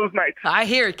it. One of those nights. I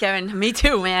hear it, Kevin. Me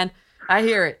too, man. I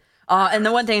hear it. And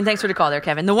the one thing, thanks for the call there,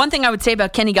 Kevin. The one thing I would say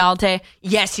about Kenny Galladay,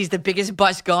 yes, he's the biggest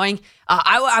bust going.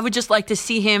 I would just like to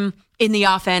see him in the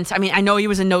offense. I mean, I know he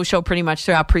was a no-show pretty much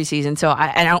throughout preseason, so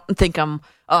I don't think I'm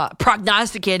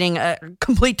prognosticating a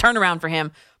complete turnaround for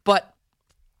him. But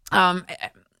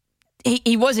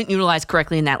he wasn't utilized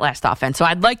correctly in that last offense. So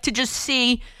I'd like to just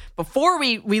see, before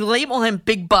we label him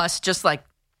big bust, just like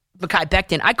Mekhi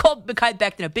Becton. I called Mekhi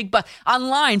Becton a big bust.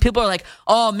 Online, people are like,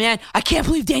 oh, man, I can't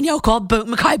believe Danielle called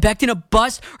Mekhi Becton a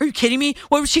bust. Are you kidding me?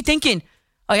 What was she thinking?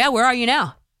 Oh, yeah, where are you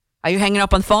now? Are you hanging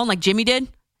up on the phone like Jimmy did?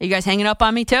 Are you guys hanging up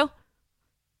on me too?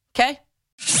 Okay.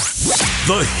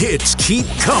 The hits keep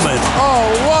coming.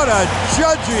 Oh, what a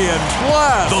judgy and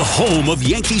blast. The home of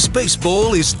Yankees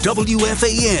baseball is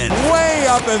WFAN. Way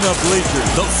up in the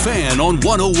bleachers. The Fan on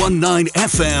 101.9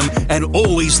 FM and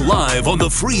always live on the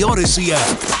free Odyssey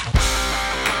app.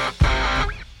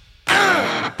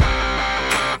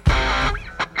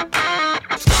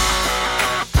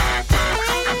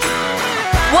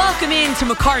 Welcome into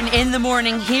McCartan in the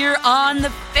morning here on The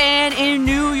Fan in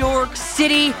New York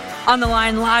City. On the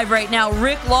line live right now,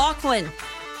 Rick Laughlin,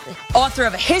 author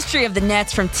of A History of the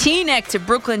Nets from Teaneck to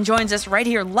Brooklyn, joins us right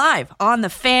here live on The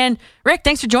Fan. Rick,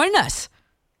 thanks for joining us.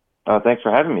 Thanks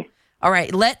for having me. All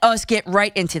right, let us get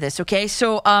right into this, okay?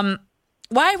 So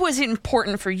why was it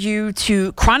important for you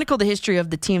to chronicle the history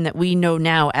of the team that we know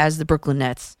now as the Brooklyn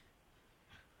Nets?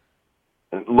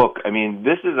 Look, I mean,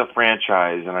 this is a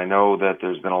franchise, and I know that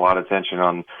there's been a lot of tension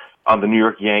on the New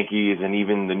York Yankees and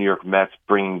even the New York Mets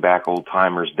bringing back Old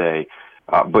Timers Day.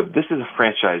 But this is a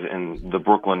franchise in the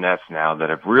Brooklyn Nets now that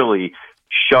have really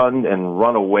shunned and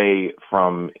run away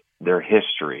from their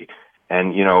history.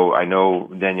 And, you know, I know,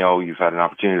 Danielle, you've had an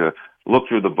opportunity to look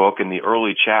through the book in the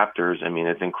early chapters. I mean,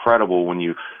 it's incredible when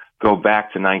you go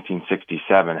back to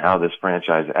 1967, how this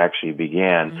franchise actually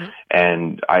began. Mm-hmm.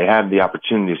 And I had the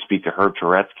opportunity to speak to Herb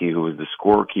Turetsky, who was the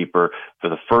scorekeeper for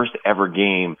the first ever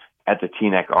game at the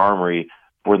Teaneck Armory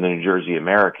for the New Jersey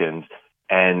Americans.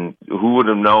 And who would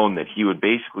have known that he would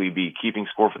basically be keeping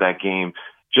score for that game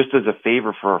just as a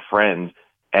favor for a friend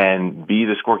and be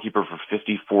the scorekeeper for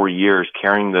 54 years,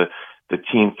 carrying the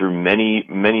team through many,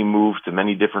 many moves to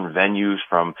many different venues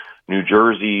from New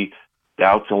Jersey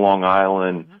out to Long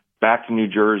Island, back to New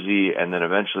Jersey, and then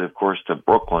eventually, of course, to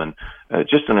Brooklyn.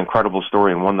 Just an incredible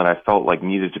story and one that I felt like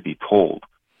needed to be told.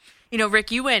 You know,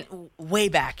 Rick, you went way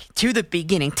back to the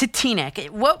beginning, to Teaneck.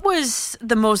 What was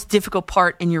the most difficult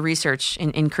part in your research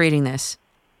in creating this?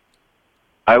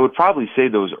 I would probably say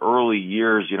those early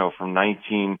years, from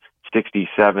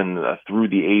 1967 through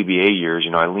the ABA years.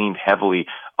 I leaned heavily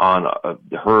on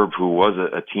Herb, who was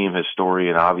a team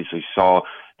historian, obviously saw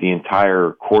the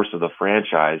entire course of the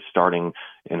franchise, starting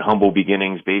in humble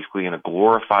beginnings, basically in a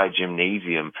glorified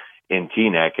gymnasium in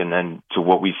Teaneck, and then to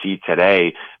what we see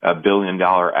today, a $1 billion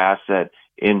asset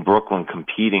in Brooklyn,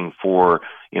 competing for,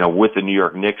 with the New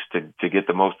York Knicks to get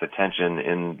the most attention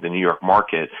in the New York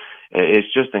market. It's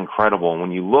just incredible.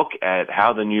 When you look at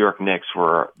how the New York Knicks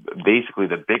were basically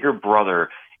the bigger brother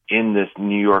in this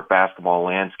New York basketball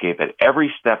landscape at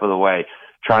every step of the way,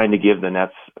 trying to give the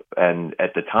Nets, and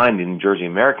at the time the New Jersey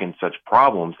Americans, such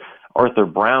problems. Arthur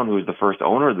Brown, who was the first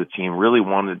owner of the team, really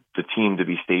wanted the team to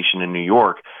be stationed in New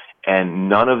York, and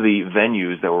none of the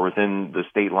venues that were within the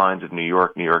state lines of New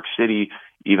York City,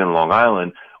 even Long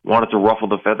Island, wanted to ruffle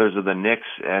the feathers of the Knicks.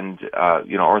 And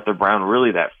Arthur Brown,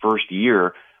 really that first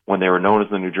year when they were known as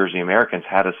the New Jersey Americans,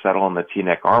 had to settle in the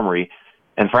Teaneck Armory.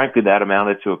 And frankly, that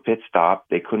amounted to a pit stop.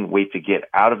 They couldn't wait to get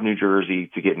out of New Jersey,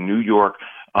 to get New York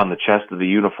on the chest of the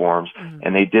uniforms. Mm-hmm.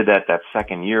 And they did that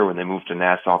second year when they moved to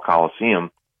Nassau Coliseum.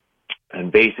 And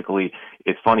basically,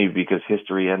 it's funny because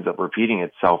history ends up repeating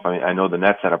itself. I mean, I know the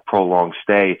Nets had a prolonged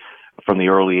stay from the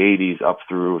early 80s up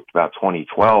through about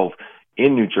 2012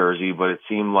 in New Jersey, but it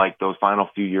seemed like those final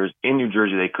few years in New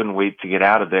Jersey, they couldn't wait to get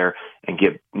out of there and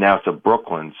get now to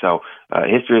Brooklyn. So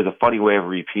history is a funny way of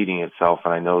repeating itself.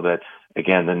 And I know that,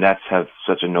 again, the Nets have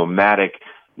such a nomadic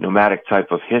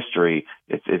type of history.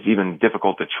 It's even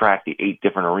difficult to track the 8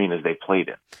 different arenas they played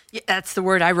in. Yeah, that's the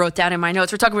word I wrote down in my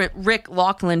notes. We're talking with Rick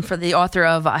Laughlin, for the author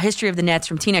of History of the Nets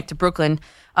from Teaneck to Brooklyn.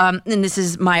 And this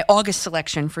is my August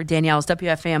selection for Danielle's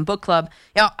WFAN book club.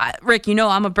 Rick,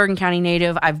 I'm a Bergen County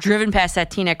native. I've driven past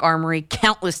that Teaneck Armory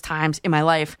countless times in my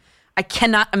life. I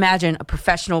cannot imagine a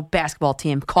professional basketball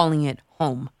team calling it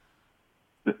home.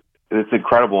 It's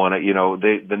incredible, and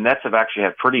the Nets have actually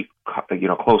had pretty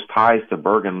close ties to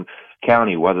Bergen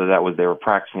County. Whether that was they were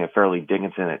practicing at Fairleigh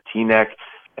Dickinson at Teaneck,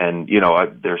 and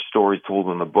there's stories told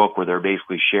in the book where they're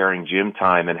basically sharing gym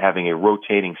time and having a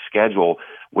rotating schedule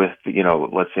with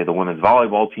let's say the women's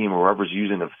volleyball team or whoever's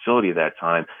using the facility at that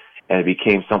time, and it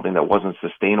became something that wasn't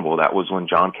sustainable. That was when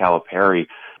John Calipari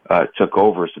took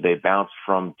over, so they bounced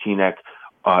from Teaneck,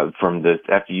 from the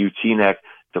FU Teaneck,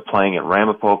 to playing at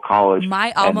Ramapo College.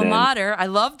 My alma mater. I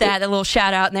love that. A little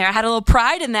shout out in there. I had a little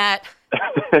pride in that.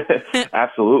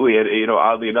 Absolutely. And,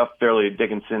 oddly enough, Fairleigh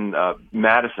Dickinson,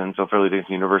 Madison, so Fairleigh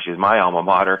Dickinson University is my alma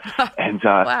mater. And,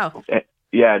 wow.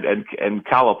 And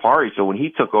Calipari, so when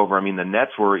he took over, the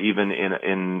Nets were even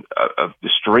in a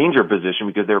stranger position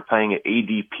because they were playing at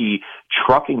ADP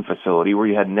trucking facility where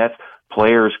you had Nets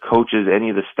players, coaches, any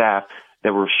of the staff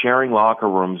that were sharing locker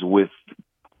rooms with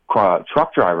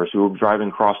truck drivers who were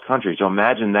driving cross country. So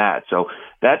imagine that. So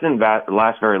that didn't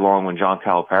last very long when John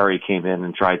Calipari came in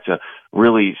and tried to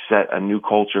really set a new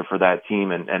culture for that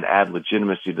team and add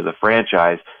legitimacy to the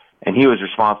franchise. And he was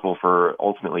responsible for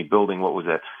ultimately building what was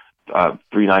a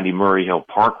 390 Murray Hill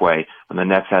Parkway when the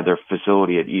Nets had their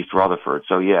facility at East Rutherford.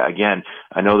 So yeah, again,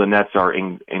 I know the Nets are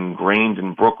ingrained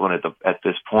in Brooklyn at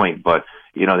this point, but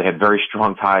they had very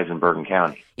strong ties in Bergen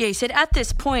County. Yeah, you said at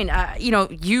this point,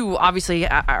 you obviously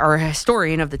are a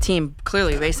historian of the team,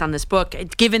 clearly based on this book.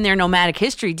 Given their nomadic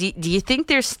history, do you think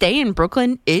their stay in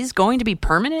Brooklyn is going to be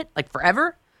permanent, like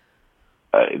forever?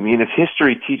 If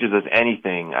history teaches us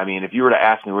anything, if you were to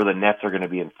ask me where the Nets are going to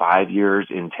be in 5 years,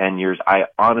 in 10 years, I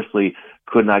honestly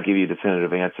could not give you a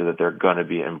definitive answer that they're going to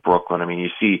be in Brooklyn. You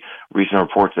see recent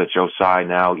reports that Joe Tsai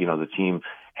now, the team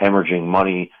hemorrhaging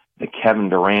money, the Kevin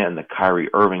Durant and the Kyrie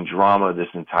Irving drama this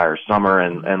entire summer,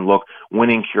 and look,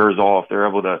 winning cures all. If they're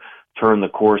able to turn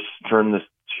the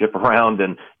ship around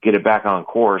and get it back on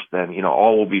course, then,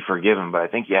 all will be forgiven. But I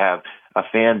think you have a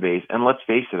fan base, and let's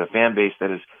face it, a fan base that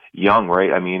is young,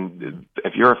 right?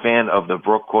 If you're a fan of the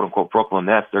quote-unquote Brooklyn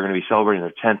Nets, they're going to be celebrating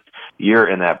their 10th year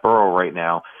in that borough right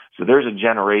now. So there's a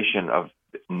generation of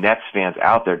Nets fans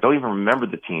out there don't even remember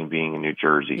the team being in New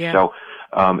Jersey. Yeah. So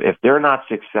if they're not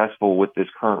successful with this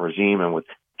current regime and with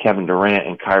Kevin Durant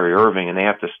and Kyrie Irving, and they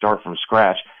have to start from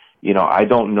scratch, I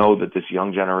don't know that this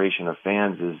young generation of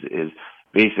fans is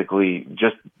basically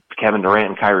just Kevin Durant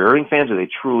and Kyrie Irving fans, or they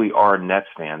truly are Nets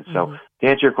fans. Mm-hmm. So to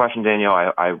answer your question,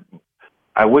 Danielle,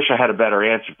 I wish I had a better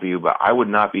answer for you, but I would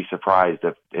not be surprised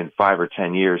if in 5 or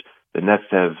 10 years the Nets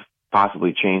have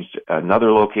possibly changed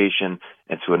another location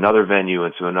and to another venue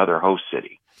and to another host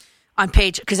city. On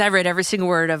page, because I read every single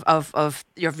word of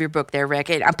your book there, Rick.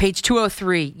 And on page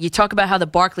 203, you talk about how the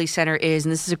Barclays Center is,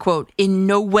 and this is a quote, in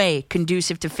no way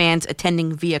conducive to fans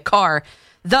attending via car,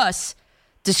 thus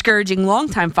discouraging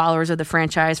longtime followers of the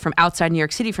franchise from outside New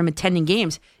York City from attending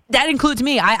games. That includes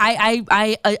me.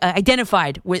 I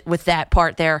identified with that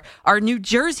part there. Are New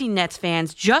Jersey Nets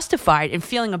fans justified in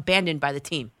feeling abandoned by the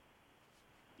team?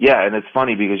 Yeah, and it's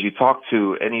funny because you talk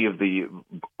to any of the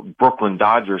Brooklyn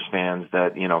Dodgers fans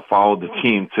that, followed the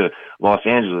team to Los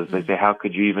Angeles. They say, how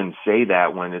could you even say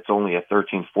that when it's only a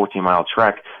 13, 14-mile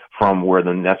trek from where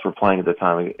the Nets were playing at the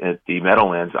time at the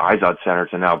Meadowlands, Izod Center,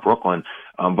 to now Brooklyn.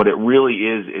 But it really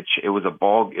is, it was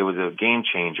a game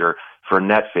changer for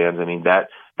Net fans. I mean, that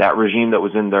regime that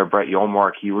was in there, Brett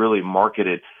Yormark, he really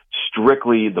marketed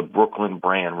strictly the Brooklyn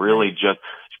brand, really just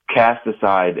cast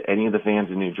aside any of the fans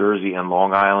in New Jersey and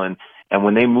Long Island. And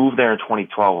when they moved there in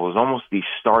 2012, it was almost the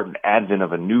start and advent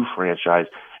of a new franchise,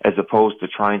 as opposed to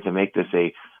trying to make this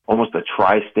almost a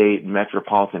tri-state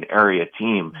metropolitan area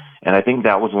team. And I think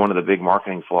that was one of the big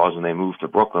marketing flaws when they moved to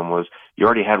Brooklyn, was you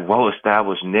already had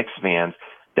well-established Knicks fans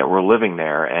that were living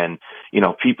there. And,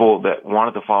 people that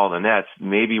wanted to follow the Nets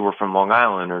maybe were from Long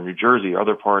Island or New Jersey,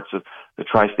 other parts of the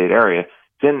tri-state area,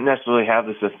 didn't necessarily have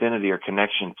this affinity or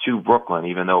connection to Brooklyn,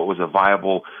 even though it was a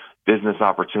viable business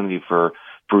opportunity for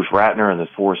Bruce Ratner and the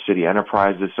Forest City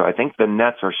Enterprises. So I think the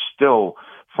Nets are still,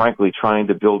 frankly, trying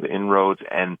to build inroads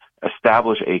and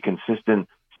establish a consistent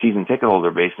season ticket holder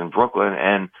base in Brooklyn,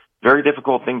 and very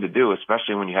difficult thing to do,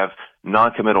 especially when you have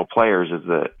non-committal players as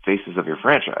the faces of your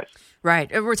franchise.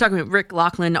 Right. We're talking with Rick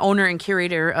Loughlin, owner and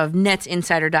curator of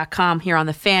NetsInsider.com here on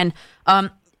The Fan.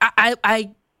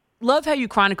 I love how you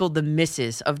chronicled the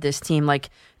misses of this team. Like,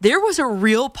 there was a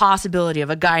real possibility of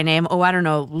a guy named,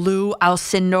 Lou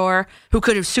Alcindor, who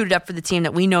could have suited up for the team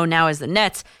that we know now as the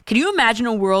Nets. Can you imagine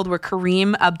a world where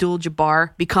Kareem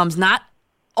Abdul-Jabbar becomes not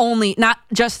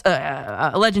just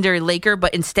a legendary Laker,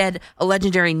 but instead a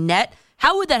legendary Net?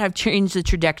 How would that have changed the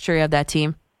trajectory of that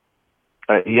team?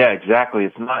 Yeah, exactly.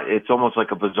 It's almost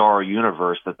like a bizarre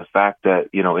universe that the fact that,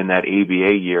 in that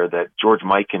ABA year that George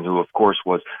Mikan, who of course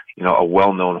was, a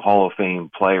well-known Hall of Fame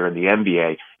player in the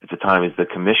NBA at the time, is the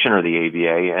commissioner of the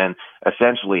ABA, and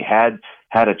essentially had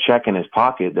a check in his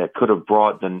pocket that could have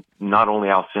brought not only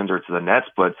Alcindor to the Nets,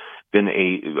 but been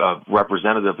a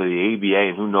representative of the ABA,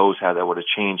 and who knows how that would have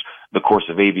changed the course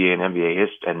of ABA and NBA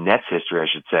and Nets history, I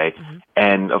should say. Mm-hmm.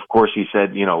 And of course he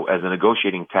said, as a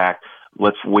negotiating tack,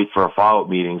 let's wait for a follow-up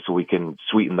meeting so we can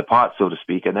sweeten the pot, so to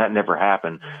speak. And that never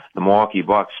happened. The Milwaukee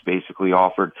Bucks basically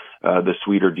offered the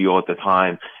sweeter deal at the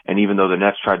time. And even though the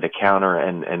Nets tried to counter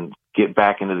and get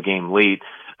back into the game late,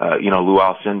 Lou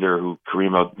Alcindor, who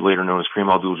later known as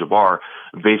Kareem Abdul-Jabbar,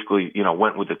 basically,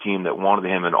 went with the team that wanted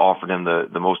him and offered him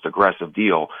the most aggressive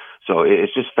deal. So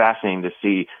it's just fascinating to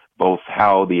see both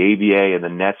how the ABA and the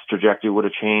Nets trajectory would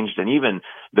have changed, and even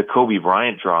the Kobe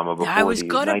Bryant drama before I was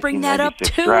going to bring that up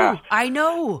too. Draft. I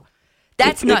know.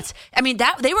 That's nuts. I mean,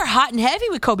 they were hot and heavy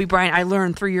with Kobe Bryant, I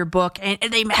learned through your book. And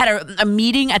they had a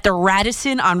meeting at the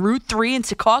Radisson on Route 3 in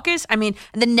Secaucus. I mean,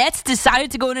 the Nets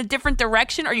decided to go in a different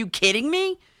direction. Are you kidding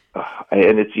me?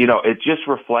 And it's, it just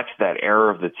reflects that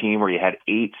era of the team where you had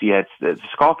eight. The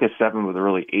Secaucus 7 was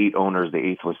really 8 owners. The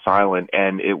 8th was silent,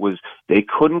 and they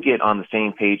couldn't get on the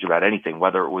same page about anything,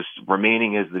 whether it was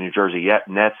remaining as the New Jersey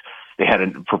Nets. They had a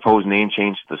proposed name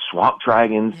change to the Swamp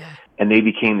Dragons, and they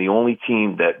became the only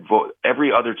team that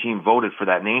every other team voted for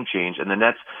that name change, and the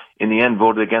Nets in the end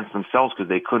voted against themselves because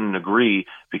they couldn't agree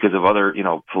because of other,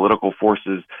 political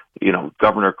forces.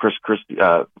 Governor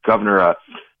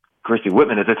Christy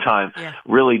Whitman at the time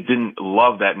really didn't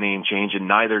love that name change, and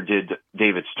neither did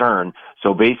David Stern.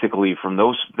 So basically, from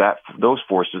those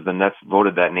forces, the Nets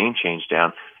voted that name change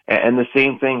down, and the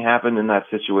same thing happened in that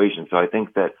situation. So I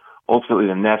think that ultimately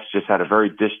the Nets just had a very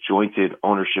disjointed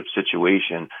ownership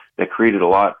situation that created a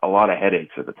lot of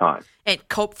headaches at the time. And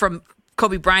from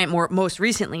Kobe Bryant most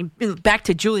recently, back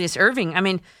to Julius Erving. I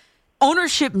mean,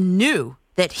 ownership knew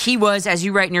that he was, as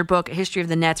you write in your book, A History of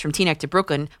the Nets from Teaneck to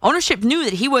Brooklyn, ownership knew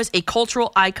that he was a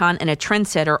cultural icon and a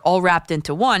trendsetter all wrapped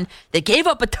into one. They gave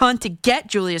up a ton to get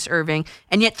Julius Erving,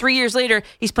 and yet 3 years later,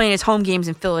 he's playing his home games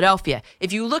in Philadelphia.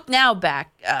 If you look now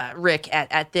back, Rick,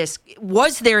 at this,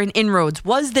 was there an inroads?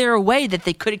 Was there a way that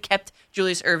they could have kept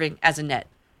Julius Erving as a Net?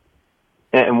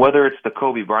 And whether it's the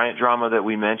Kobe Bryant drama that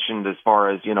we mentioned as far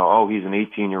as, he's an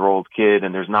 18-year-old kid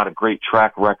and there's not a great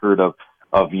track record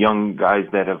of young guys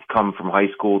that have come from high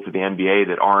school to the NBA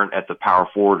that aren't at the power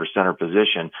forward or center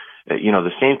position.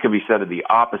 The same could be said of the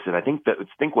opposite. I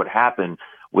think what happened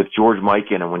with George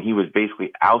Mikan, and when he was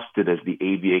basically ousted as the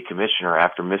ABA commissioner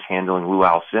after mishandling Lou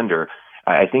Alcindor,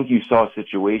 I think you saw a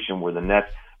situation where the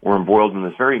Nets were embroiled in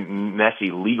this very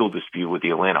messy legal dispute with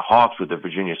the Atlanta Hawks, with the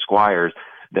Virginia Squires,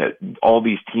 that all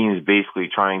these teams basically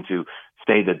trying to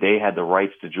say that they had the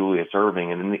rights to Julius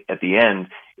Erving. And at the end,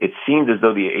 it seemed as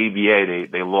though the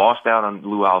ABA, they lost out on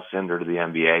Lou Alcindor to the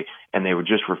NBA, and they would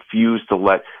just refuse to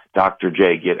let Dr.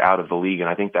 J get out of the league. And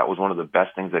I think that was one of the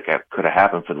best things that could have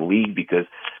happened for the league, because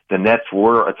the Nets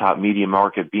were a top media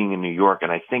market being in New York.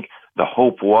 And I think the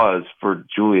hope was for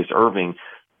Julius Erving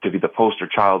to be the poster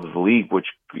child of the league, which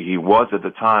he was at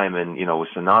the time, and, was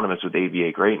synonymous with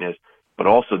ABA greatness, but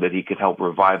also that he could help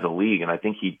revive the league. And I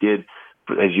think he did,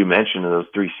 as you mentioned, in those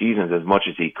 3 seasons, as much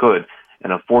as he could.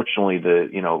 And unfortunately,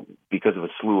 because of a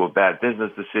slew of bad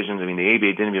business decisions, I mean, the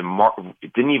ABA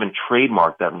didn't even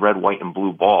trademark that red, white, and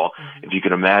blue ball, if you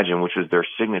could imagine, which was their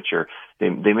signature. They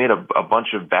made a bunch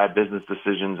of bad business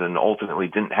decisions and ultimately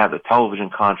didn't have the television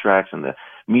contracts and the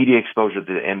media exposure that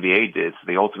the NBA did, so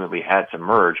they ultimately had to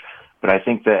merge. But I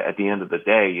think that at the end of the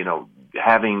day,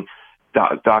 having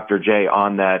Dr. J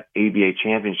on that ABA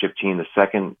championship team, the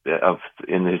second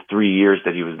in his 3 years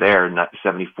that he was there,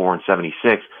 74 and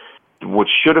 76, which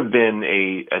should have been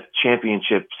a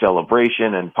championship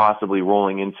celebration and possibly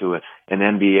rolling into an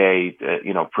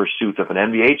NBA, pursuit of an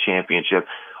NBA championship,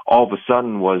 all of a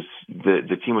sudden was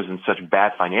the team was in such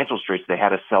bad financial straits they had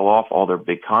to sell off all their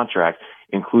big contracts,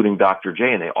 including Dr.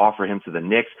 J, and they offered him to the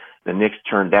Knicks. The Knicks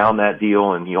turned down that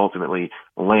deal, and he ultimately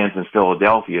lands in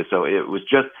Philadelphia. So it was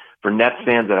just, for Nets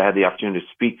fans that I had the opportunity to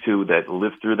speak to that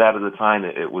lived through that at the time,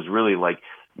 it was really like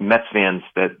Mets fans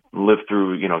that lived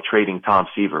through, trading Tom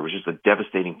Seaver. It was just a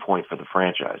devastating point for the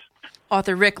franchise.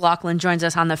 Author Rick Laughlin joins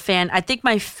us on The Fan. I think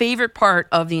my favorite part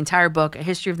of the entire book, A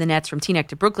History of the Nets from Teaneck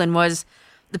to Brooklyn, was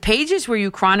the pages where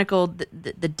you chronicled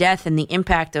the death and the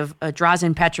impact of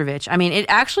Drazen Petrovic. I mean, it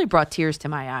actually brought tears to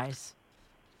my eyes.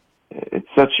 It's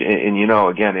such, and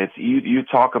again, it's you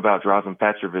talk about Drazen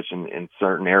Petrovic in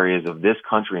certain areas of this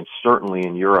country and certainly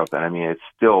in Europe, and I mean, it's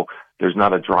still, there's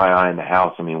not a dry eye in the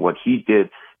house. I mean, what he did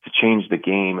to change the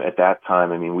game at that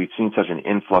time, I mean, we've seen such an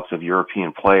influx of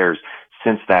European players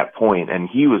since that point, and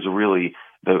he was really,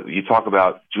 you talk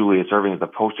about Julius Erving as the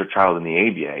poster child in the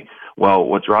ABA. Well,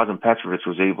 what Drazen Petrovic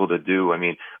was able to do, I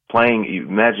mean, playing, you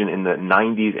imagine in the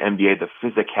 90s NBA, the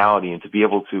physicality, and to be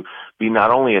able to be not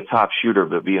only a top shooter,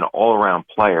 but be an all-around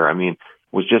player, I mean,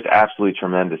 was just absolutely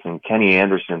tremendous. And Kenny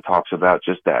Anderson talks about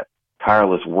just that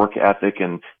tireless work ethic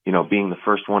and, being the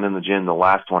first one in the gym, the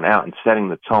last one out, and setting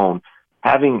the tone.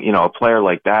 Having, a player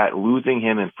like that, losing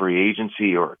him in free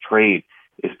agency or a trade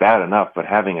is bad enough, but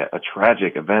having a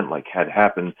tragic event like had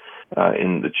happened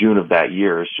in the June of that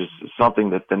year is just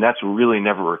something that the Nets really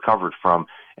never recovered from.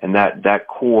 And that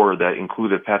core that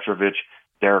included Petrovic,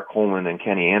 Derek Coleman, and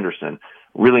Kenny Anderson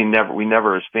really we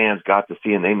never as fans got to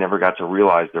see, and they never got to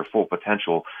realize their full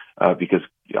potential because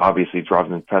obviously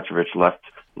Drazen Petrovic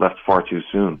left far too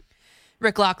soon.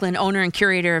 Rick Laughlin, owner and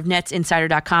curator of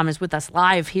NetsInsider.com, is with us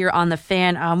live here on The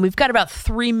Fan. We've got about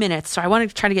 3 minutes, so I want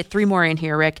to try to get 3 more in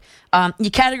here, Rick. You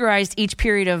categorized each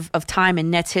period of time in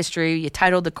Nets history. You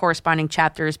titled the corresponding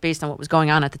chapters based on what was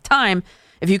going on at the time.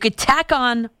 If you could tack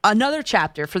on another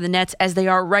chapter for the Nets as they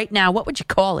are right now, what would you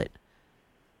call it?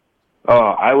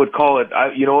 I would call it,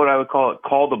 you know what I would call it?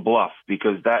 Call the bluff,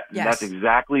 because that's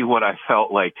exactly what I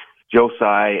felt like Joe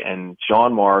Tsai and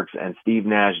Sean Marks and Steve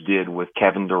Nash did with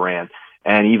Kevin Durant.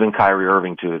 And even Kyrie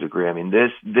Irving to a degree. I mean,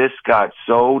 this got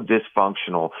so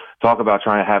dysfunctional. Talk about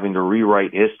having to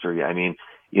rewrite history. I mean,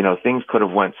 things could have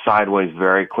went sideways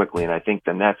very quickly. And I think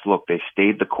the Nets, they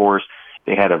stayed the course.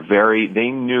 They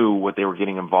knew what they were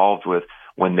getting involved with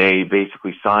when they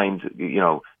basically signed,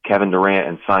 Kevin Durant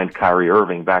and signed Kyrie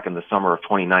Irving back in the summer of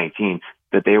 2019,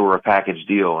 that they were a package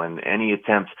deal. And any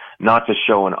attempt not to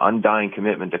show an undying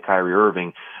commitment to Kyrie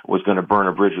Irving was going to burn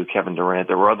a bridge with Kevin Durant.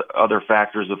 There were other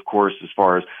factors, of course, as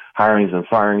far as hirings and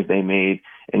firings they made.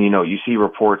 And, you see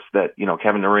reports that,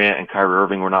 Kevin Durant and Kyrie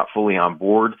Irving were not fully on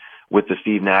board with the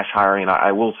Steve Nash hiring. And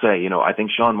I will say, I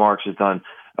think Sean Marks has done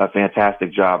a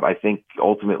fantastic job. I think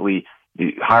ultimately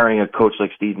hiring a coach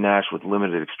like Steve Nash with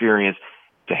limited experience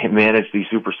to manage these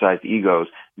supersized egos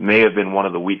may have been one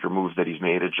of the weaker moves that he's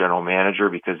made as general manager,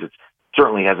 because it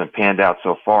certainly hasn't panned out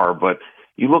so far. But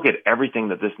you look at everything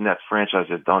that this Nets franchise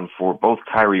has done for both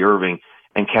Kyrie Irving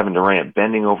and Kevin Durant,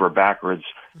 bending over backwards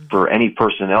for any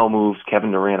personnel moves.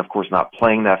 Kevin Durant, of course, not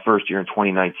playing that first year in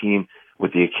 2019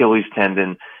 with the Achilles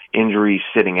tendon injury,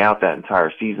 sitting out that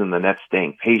entire season. The Nets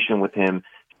staying patient with him,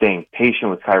 staying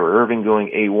patient with Kyrie Irving going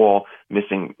AWOL,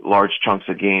 missing large chunks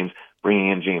of games,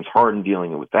 bringing in James Harden,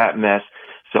 dealing with that mess.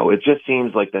 So it just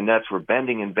seems like the Nets were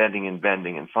bending and bending and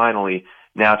bending, and finally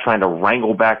now trying to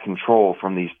wrangle back control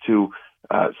from these two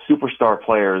superstar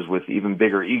players with even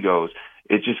bigger egos.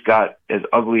 it just got as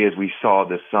ugly as we saw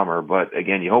this summer. But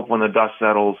again, you hope when the dust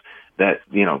settles that,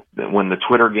 that when the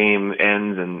Twitter game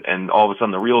ends and all of a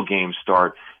sudden the real games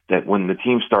start, that when the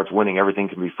team starts winning, everything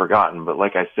can be forgotten. But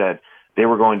like I said, they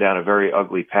were going down a very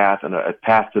ugly path and a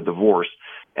path to divorce.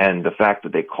 And the fact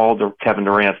that they called Kevin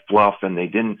Durant's bluff and they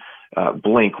didn't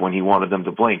blink when he wanted them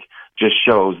to blink just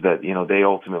shows that, they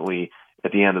ultimately,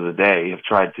 at the end of the day, have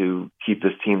tried to keep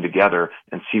this team together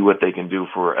and see what they can do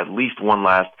for at least one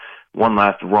last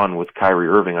run with Kyrie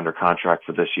Irving under contract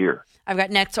for this year. I've got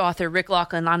Nets author Rick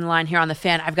Laughlin on the line here on The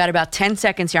Fan. I've got about 10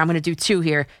 seconds here. I'm going to do two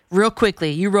here. Real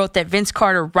quickly, you wrote that Vince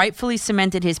Carter rightfully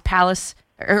cemented his place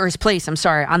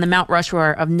on the Mount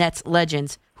Rushmore of Nets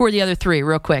legends. Who are the other three,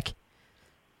 real quick?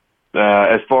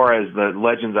 As far as the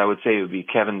legends, I would say it would be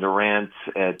Kevin Durant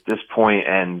at this point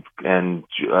and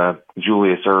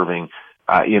Julius Irving.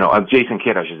 Jason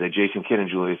Kidd, I should say. Jason Kidd and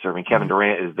Julius Irving. Kevin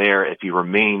Durant is there. If he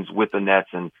remains with the Nets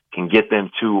and can get them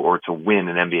to win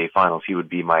an NBA Finals, he would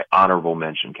be my honorable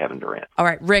mention, Kevin Durant. All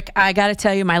right, Rick, I got to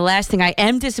tell you my last thing. I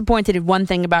am disappointed in one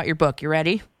thing about your book. You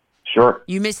ready? Sure.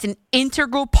 You missed an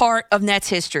integral part of Nets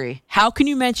history. How can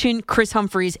you mention Chris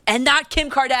Humphries and not Kim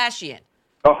Kardashian?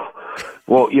 Oh,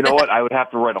 well, you know what? I would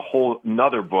have to write a whole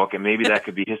another book, and maybe that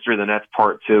could be History of the Nets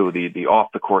Part 2, the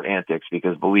off-the-court antics,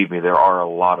 because believe me, there are a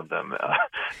lot of them.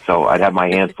 So I'd have my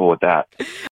hands full with that.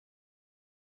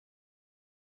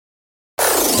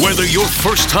 Whether you're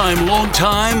first time, long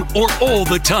time, or all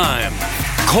the time,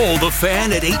 call the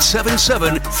Fan at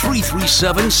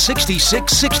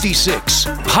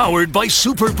 877-337-6666. Powered by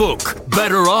Superbook.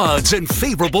 Better odds and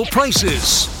favorable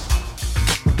prices.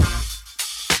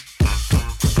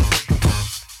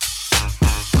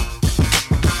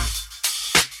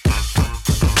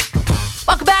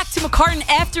 Welcome back to McCartan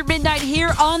After Midnight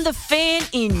here on The Fan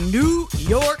in New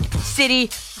York City.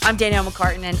 I'm Danielle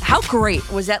McCartan, and how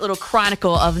great was that little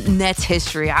chronicle of Nets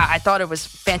history? I thought it was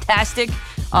fantastic.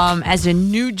 As a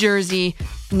New Jersey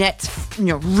Nets,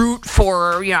 root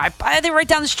for, they were right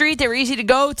down the street. They were easy to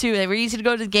go to. They were easy to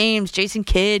go to the games. Jason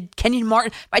Kidd, Kenyon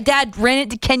Martin. My dad ran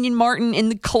into Kenyon Martin in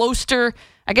the Cloister.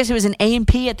 I guess it was an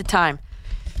A&P at the time.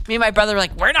 Me and my brother were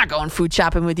like, we're not going food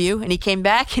shopping with you. And he came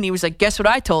back and he was like, guess what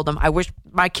I told him? I wish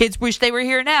my kids wish they were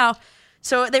here now.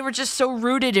 So they were just so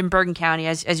rooted in Bergen County,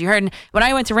 as you heard. And when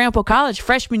I went to Ramapo College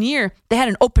freshman year, they had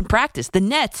an open practice. The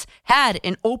Nets had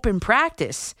an open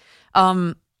practice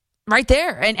right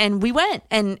there. And we went.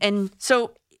 And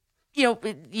so, you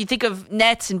think of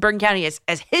Nets and Bergen County as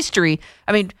history.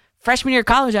 I mean, freshman year of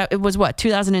college, it was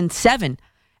 2007.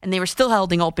 And they were still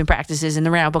holding open practices in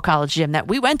the Ramapo College gym that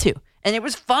we went to. And it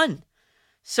was fun.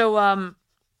 So,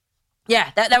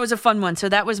 that was a fun one. So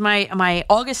that was my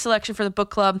August selection for the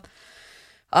book club.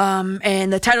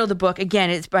 And the title of the book, again,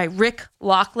 it's by Rick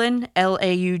Laughlin,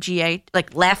 Lauga,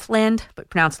 like Laughland, but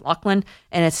pronounced Laughlin.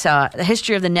 And it's the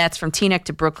history of the Nets from Teaneck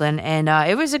to Brooklyn. And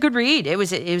it was a good read. It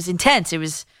was intense. I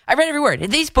read every word.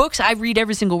 In these books, I read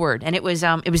every single word. And it was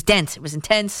dense. It was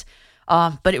intense,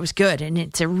 but it was good. And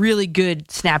it's a really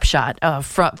good snapshot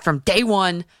from day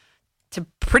one to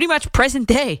pretty much present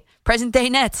day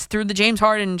Nets through the James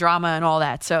Harden drama and all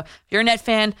that. So if you're a Net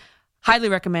fan, highly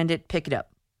recommend it. Pick it up.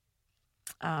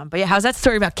 But yeah, how's that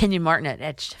story about Kenyon Martin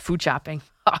at food shopping?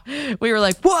 We were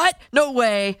like, what? No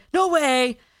way.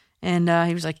 And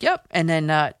he was like, yep. And then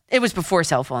it was before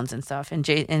cell phones and stuff. And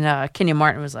Kenyon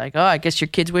Martin was like, oh, I guess your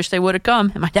kids wish they would have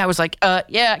come. And my dad was like,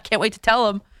 yeah, I can't wait to tell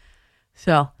them.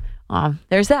 So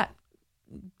there's that.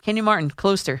 Kenyon Martin,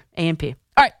 Cloister, A&P.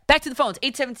 All right, back to the phones.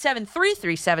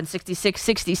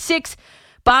 877-337-6666.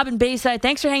 Bob in Bayside.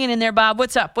 Thanks for hanging in there, Bob.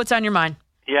 What's up? What's on your mind?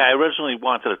 Yeah, I originally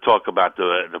wanted to talk about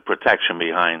the protection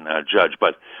behind Judge,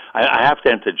 but I have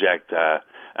to interject.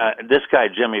 This guy,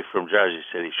 Jimmy from Jersey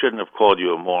City, shouldn't have called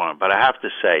you a moron, but I have to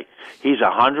say, he's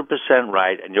 100%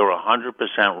 right, and you're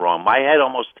 100% wrong. My head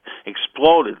almost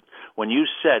exploded when you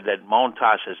said that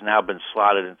Montas has now been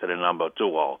slotted into the number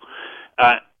 2 hole.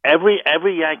 Every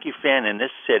Yankee fan in this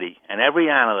city and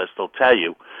every analyst will tell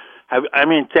you.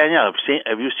 Danielle,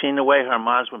 have you seen the way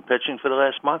Herman's been pitching for the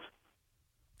last month?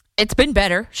 It's been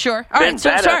better, sure. All right,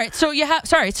 so sorry. So you have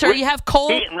you have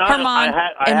Cole, Herman,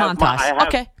 and Montas.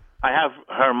 Okay. I have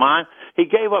Herman. He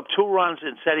gave up 2 runs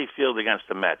in Citi Field against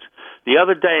the Mets. The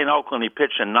other day in Oakland, he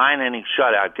pitched a 9-inning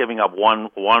shutout, giving up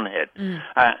one hit.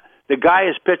 The guy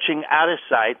is pitching out of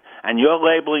sight, and you're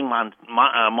labeling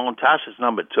Montas as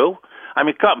number 2? I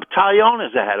mean, Taillon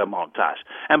is ahead of Montas.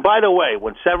 And by the way,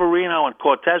 when Severino and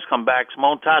Cortez come back,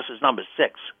 Montas is number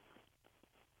 6.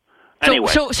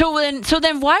 Anyway. So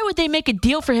then why would they make a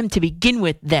deal for him to begin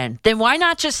with then? Then why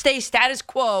not just stay status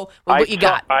quo with what you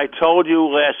got? I told you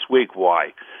last week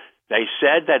why. They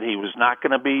said that he was not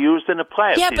going to be used in the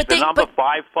playoffs. Yeah, He's but the number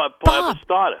 5 Bob,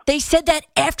 starter. They said that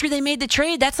after they made the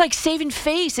trade. That's like saving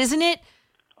face, isn't it?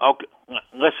 Okay,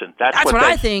 listen, that's what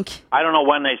I think. I don't know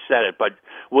when they said it, but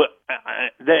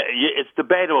it's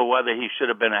debatable whether he should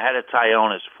have been ahead of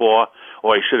Tyone as 4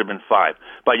 or he should have been 5.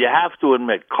 But you have to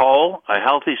admit, Cole, a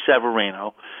healthy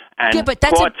Severino, and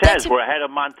Cortez were ahead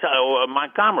of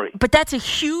Montgomery. But that's a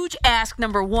huge ask,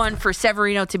 number one, for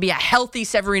Severino to be a healthy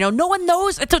Severino. No one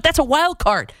knows. That's a wild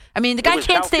card. I mean, the guy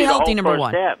can't stay healthy, number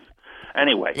one. Half.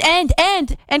 Anyway.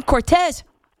 And Cortez,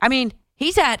 I mean,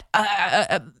 he's at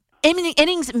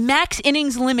max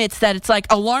innings limits that it's like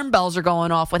alarm bells are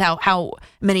going off with how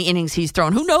many innings he's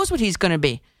thrown. Who knows what he's going to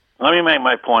be? Let me make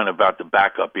my point about the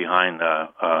backup behind.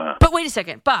 But wait a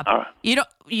second, Bob. You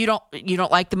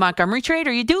don't like the Montgomery trade,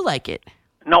 or you do like it?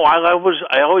 No, I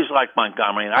always liked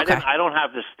Montgomery. And Okay. I don't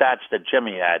have the stats that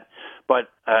Jimmy had, but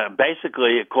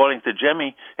basically, according to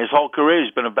Jimmy, his whole career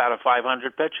he's been about a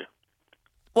 500 pitcher.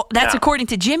 Well, that's according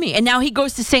to Jimmy. And now he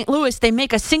goes to St. Louis. They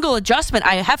make a single adjustment,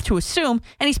 I have to assume,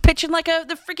 and he's pitching like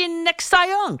the freaking next Cy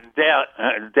Young.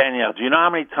 Danielle, do you know how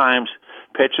many times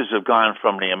pitchers have gone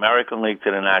from the American League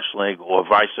to the National League or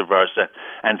vice versa,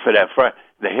 and for that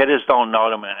the hitters don't know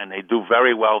them, and they do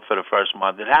very well for the first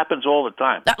month? It happens all the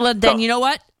time. Then you know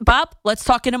what, Bob? Let's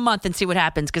talk in a month and see what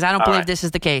happens, because I don't believe this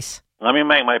is the case. Let me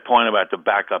make my point about the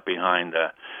backup behind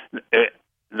the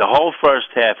whole first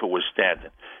half. It was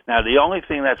Stanton. Now, the only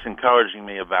thing that's encouraging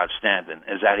me about Stanton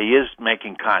is that he is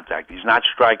making contact. He's not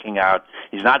striking out.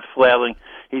 He's not flailing.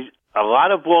 A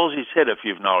lot of balls he's hit, if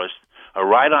you've noticed, are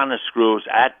right on the screws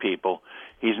at people.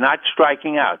 He's not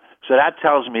striking out. So that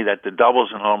tells me that the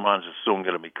doubles and home runs are soon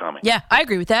going to be coming. Yeah, I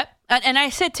agree with that. And I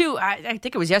said, too, I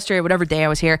think it was yesterday, whatever day I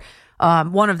was here,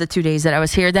 one of the 2 days that I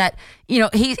was here, that,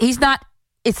 he's not.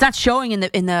 It's not showing in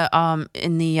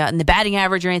the batting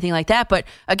average or anything like that. But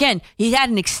again, he had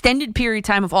an extended period of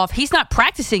time of off. He's not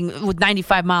practicing with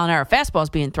 95-mile-an-hour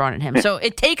fastballs being thrown at him. So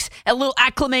it takes a little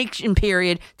acclimation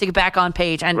period to get back on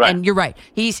page. And you're right.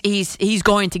 He's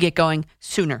going to get going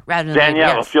sooner rather than later.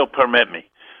 Danielle, if you'll permit me,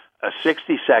 a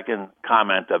 60-second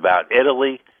comment about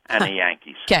Italy and the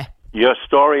Yankees. Okay. Your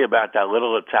story about that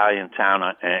little Italian town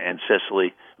in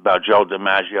Sicily, about Joe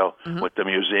DiMaggio with the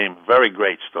museum, very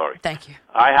great story. Thank you.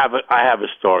 I have a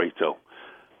story, too.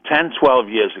 10, 12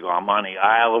 years ago, I'm on the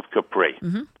Isle of Capri,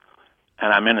 and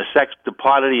I'm in the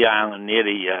part of the island near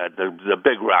the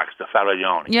big rocks, the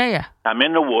Faraglioni. Yeah. I'm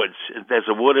in the woods. There's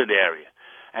a wooded area,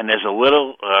 and there's a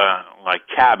little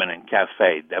cabin and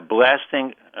cafe. They're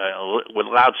blasting with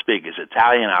loudspeakers,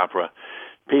 Italian opera.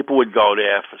 People would go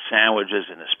there for sandwiches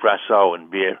and espresso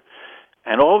and beer.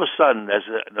 And all of a sudden, there's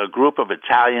a group of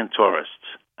Italian tourists.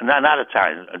 Not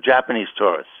Italian, Japanese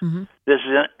tourists. This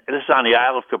is on the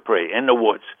Isle of Capri, in the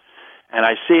woods. And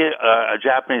I see a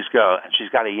Japanese girl, and she's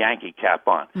got a Yankee cap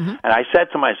on. And I said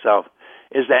to myself,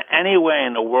 is there any way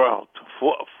in the world,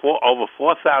 over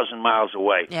 4,000 miles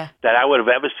away, that I would have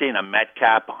ever seen a Met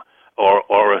cap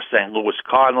or a St. Louis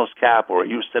Cardinals cap or a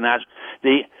Houston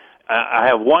Astros? I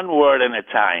have one word in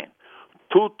Italian.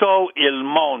 Tutto il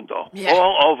mondo.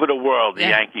 All over the world, the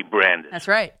Yankee brand is. That's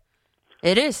right.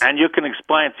 It is. And you can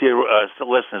explain to your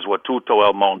listeners what tutto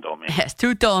il mondo means. Yes,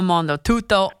 tutto il mondo.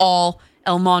 Tutto all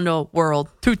el mondo world.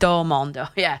 Tutto il mondo.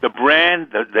 Yeah. The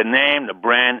brand, the name, the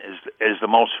brand is the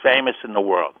most famous in the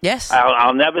world. Yes.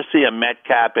 I'll never see a Met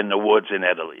cap in the woods in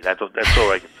Italy. That's all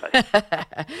I can say.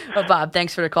 Well, Bob,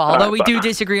 thanks for the call. Although we do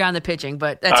disagree on the pitching,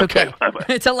 but that's okay.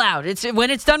 It's allowed. When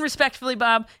it's done respectfully,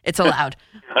 Bob, it's allowed.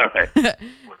 All right.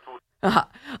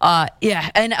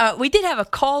 And we did have a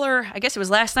caller, I guess it was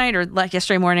last night or like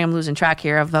yesterday morning, I'm losing track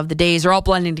here of the days, they're all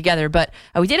blending together, but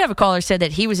we did have a caller said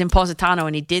that he was in Positano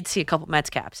and he did see a couple Mets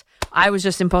caps. I was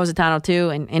just in Positano too,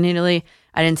 and in Italy,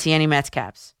 I didn't see any Mets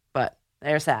caps, but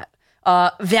there's that.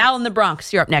 Val in the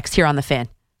Bronx, you're up next here on The Fan.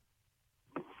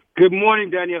 Good morning,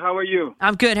 Daniel. How are you?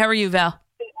 I'm good. How are you, Val?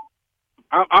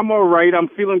 I'm all right. I'm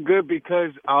feeling good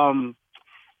because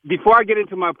before I get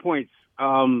into my points,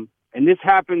 and this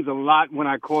happens a lot when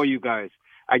I call you guys,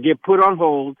 I get put on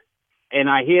hold and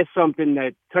I hear something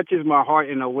that touches my heart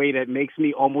in a way that makes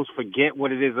me almost forget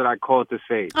what it is that I called to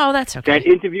say. Oh, that's okay. That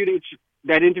interview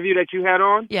that you had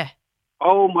on? Yeah.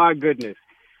 Oh, my goodness.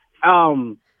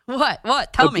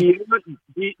 What? Tell me.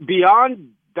 Beyond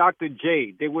Dr.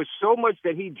 J, there was so much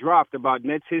that he dropped about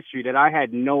Mets history that I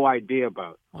had no idea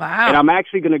about. Wow. And I'm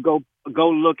actually going to go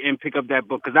look and pick up that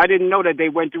book because I didn't know that they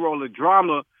went through all the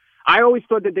drama. I always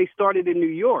thought that they started in New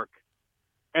York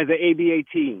as an ABA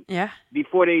team. Yeah.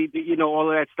 Before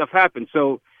all of that stuff happened.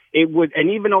 So it was,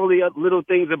 and even all the little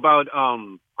things about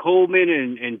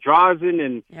Coleman and Drazen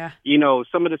and,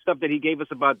 some of the stuff that he gave us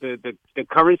about the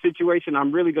current situation,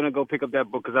 I'm really going to go pick up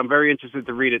that book because I'm very interested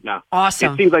to read it now.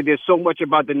 Awesome. It seems like there's so much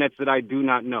about the Nets that I do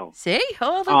not know. See?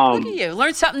 Oh, look at you.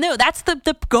 Learn something new. That's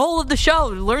the goal of the show.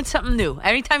 Learn something new.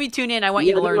 Anytime you tune in, I want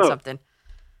you to learn something.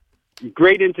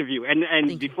 Great interview.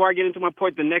 And before I get into my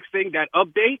point, the next thing, that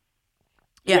update,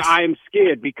 yes. I am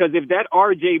scared because if that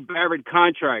R.J. Barrett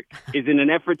contract is in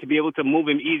an effort to be able to move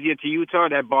him easier to Utah,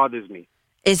 that bothers me.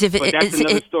 Is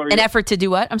an effort to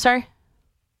do what? I'm sorry?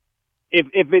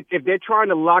 If they're trying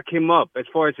to lock him up as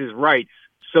far as his rights,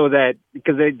 so that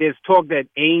because there's talk that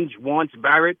Ainge wants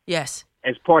Barrett, yes,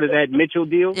 as part of that Mitchell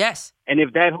deal, yes, and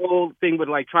if that whole thing with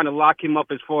like trying to lock him up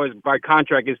as far as by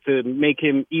contract is to make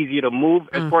him easier to move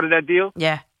as part of that deal,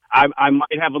 I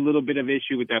might have a little bit of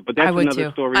issue with that. But that's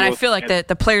another story. And I feel like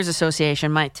the Players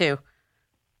Association might too.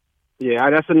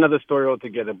 Yeah, that's another story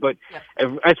altogether. But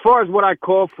as far as what I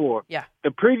called for,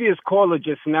 the previous caller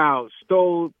just now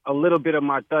stole a little bit of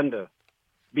my thunder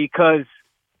because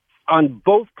on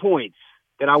both points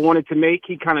that I wanted to make,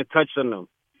 he kind of touched on them.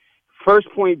 First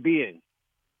point being,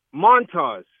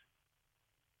 Montas,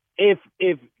 if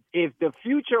the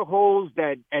future holds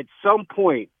that at some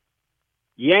point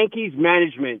Yankees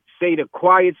management say the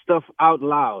quiet stuff out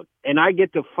loud, and I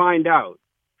get to find out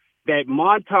that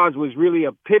Montas was really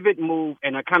a pivot move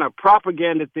and a kind of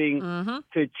propaganda thing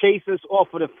to chase us off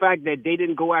of the fact that they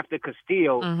didn't go after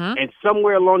Castillo. And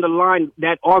somewhere along the line,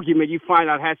 that argument you find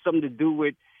out has something to do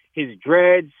with his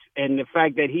dreads and the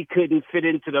fact that he couldn't fit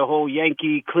into the whole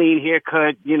Yankee clean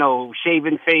haircut,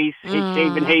 shaven face,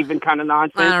 shaven haven kind of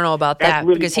nonsense. I don't know about that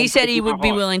really because he said he would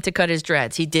be willing to cut his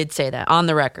dreads. He did say that on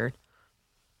the record.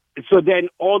 So then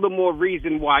all the more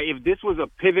reason why, if this was a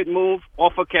pivot move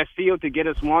off of Castillo to get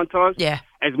us Montas,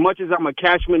 as much as I'm a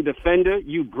Cashman defender,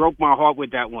 you broke my heart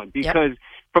with that one. Because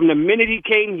from the minute he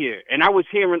came here, and I was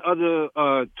hearing other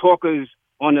talkers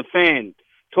on the fan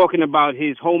talking about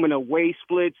his home and away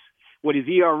splits, what his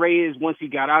ERA is once he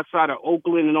got outside of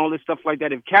Oakland and all this stuff like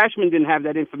that. If Cashman didn't have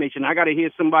that information, I got to hear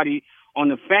somebody on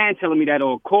the fan telling me that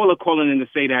or a caller calling in to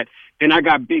say that, then I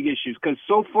got big issues. Because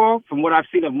so far, from what I've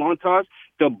seen of Montas,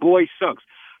 the boy sucks.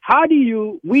 How do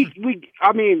you,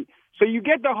 so you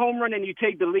get the home run and you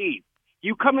take the lead.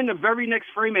 You come in the very next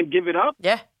frame and give it up?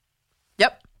 Yeah.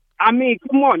 Yep. I mean,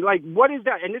 come on. Like, what is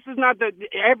that? And this is not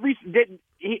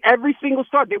every single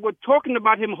start. They were talking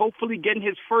about him hopefully getting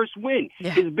his first win.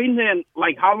 Yeah. He's been there,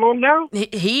 like, how long now?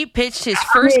 He pitched his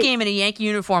first game in a Yankee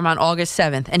uniform on August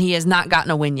 7th, and he has not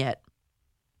gotten a win yet.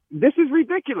 This is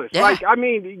ridiculous. Yeah. Like,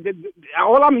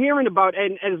 all I'm hearing about,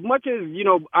 and as much as,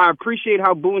 I appreciate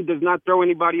how Boone does not throw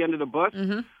anybody under the bus,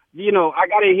 I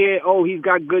got to hear, he's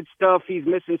got good stuff, he's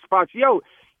missing spots. Yo,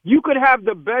 you could have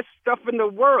the best stuff in the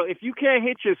world. If you can't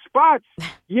hit your spots,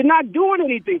 you're not doing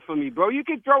anything for me, bro. You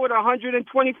can throw it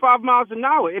 125 miles an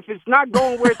hour. If it's not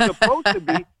going where it's supposed to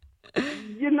be,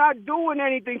 you're not doing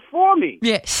anything for me.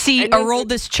 Yeah, see,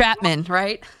 Aroldis Chapman,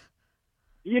 right?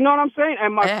 You know what I'm saying?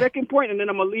 And my second point, and then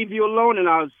I'm going to leave you alone, and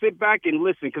I'll sit back and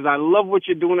listen, because I love what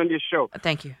you're doing on your show.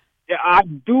 Thank you. I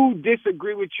do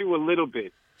disagree with you a little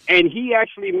bit. And he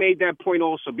actually made that point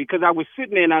also, because I was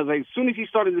sitting there, and I was like, as soon as he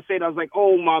started to say it, I was like,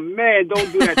 oh, my man,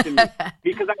 don't do that to me.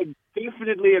 Because I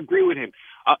definitely agree with him.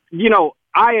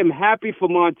 I am happy for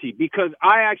Monty, because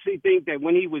I actually think that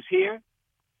when he was here,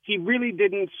 he really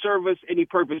didn't serve us any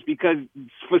purpose, because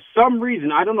for some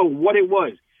reason, I don't know what it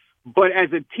was, but as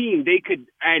a team, they could,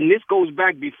 and this goes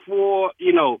back before,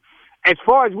 as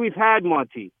far as we've had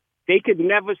Monty, they could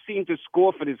never seem to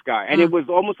score for this guy. And it was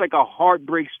almost like a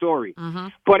heartbreak story.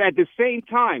 But at the same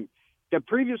time, the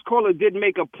previous caller did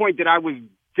make a point that I was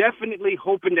definitely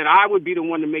hoping that I would be the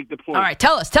one to make the point. All right,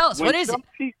 tell us. What is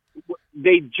it?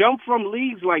 They jump from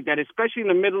leagues like that, especially in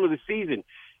the middle of the season.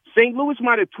 St. Louis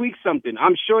might have tweaked something.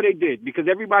 I'm sure they did, because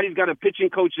everybody's got a pitching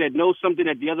coach that knows something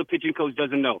that the other pitching coach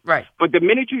doesn't know. Right. But the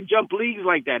minute you jump leagues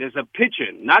like that as a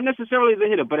pitcher, not necessarily as a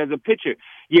hitter, but as a pitcher,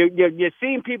 you're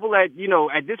seeing people that,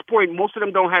 at this point, most of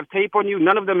them don't have tape on you.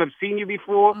 None of them have seen you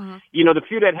before. The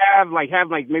few that have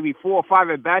maybe 4 or 5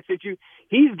 at-bats at you.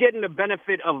 He's getting the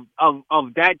benefit of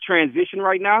that transition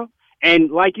right now.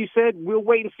 And like you said, we'll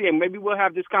wait and see. And maybe we'll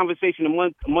have this conversation a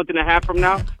month and a half from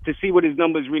now to see what his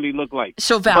numbers really look like.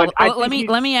 So Val, let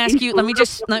me ask you. Let me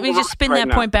just spin that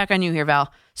point back on you here,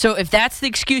 Val. So if that's the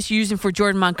excuse you're using for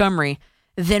Jordan Montgomery,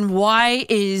 then why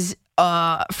is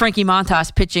Frankie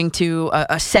Montas pitching to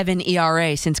a 7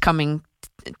 ERA since coming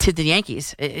to the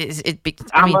Yankees?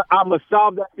 I'm gonna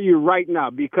solve that for you right now,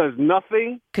 because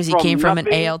nothing. Because he came from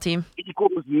an AL team.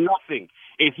 Equals nothing.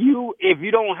 If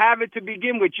you don't have it to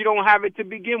begin with, you don't have it to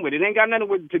begin with. It ain't got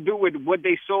nothing to do with what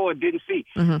they saw or didn't see.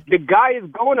 Mm-hmm. The guy is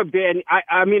going to bed.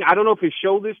 I mean, I don't know if his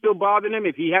shoulder's still bothering him,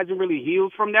 if he hasn't really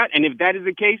healed from that. And if that is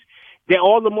the case, then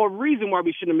all the more reason why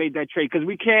we shouldn't have made that trade, because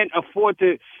we can't afford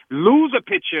to lose a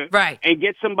pitcher and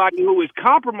get somebody who is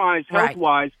compromised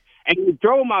health-wise and you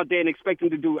throw him out there and expect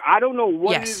him to do it. I don't know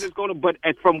what it is that's going to, but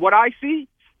from what I see,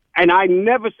 and I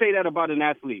never say that about an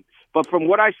athlete, but from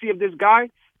what I see of this guy,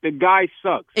 the guy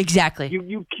sucks. Exactly.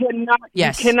 You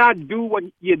cannot do what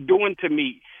you're doing to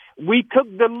me. We took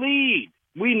the lead.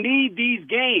 We need these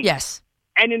games. Yes.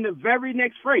 And in the very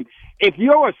next frame, if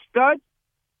you're a stud,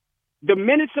 the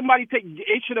minute somebody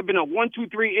it should have been a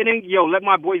 1-2-3 inning. Yo, let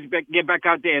my boys get back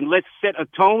out there and let's set a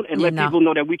tone and let people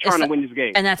know that we're trying to win this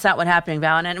game. And that's not what happened,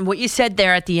 Val. And what you said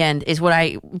there at the end is what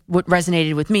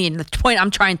resonated with me. And the point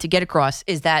I'm trying to get across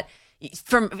is that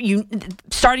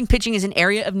starting pitching is an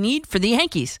area of need for the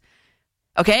Yankees.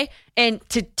 Okay? And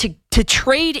to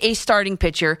trade a starting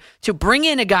pitcher, to bring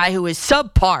in a guy who is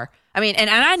subpar. I mean,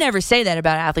 and I never say that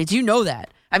about athletes. You know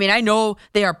that. I mean, I know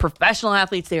they are professional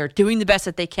athletes. They are doing the best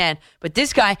that they can. But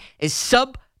this guy is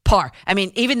subpar. I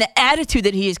mean, even the attitude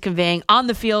that he is conveying on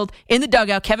the field, in the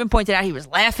dugout, Kevin pointed out he was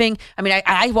laughing. I mean,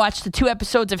 I watched the 2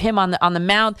 episodes of him on the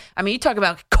mound. I mean, you talk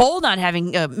about cold on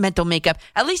having mental makeup.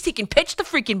 At least he can pitch the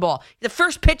freaking ball. The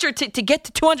first pitcher to get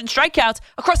to 200 strikeouts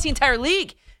across the entire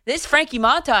league. This Frankie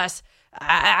Montas,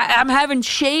 I'm having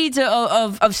shades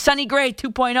of Sonny Gray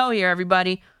 2.0 here,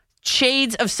 everybody.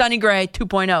 Shades of Sonny Gray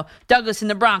 2.0. Douglas in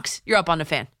the Bronx, you're up on the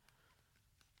Fan.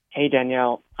 Hey,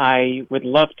 Danielle. I would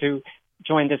love to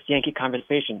join this Yankee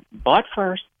conversation. But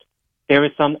first, there was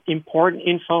some important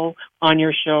info on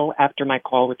your show after my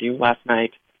call with you last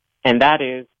night, and that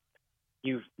is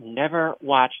you've never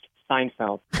watched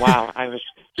Seinfeld. Wow, I was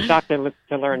shocked to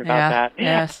learn about that.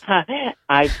 Yes.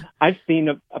 I've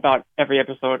seen about every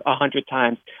episode 100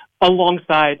 times,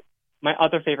 alongside my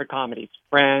other favorite comedies,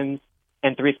 Friends,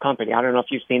 and Three's Company. I don't know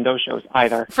if you've seen those shows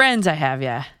either. Friends, I have,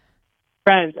 yeah.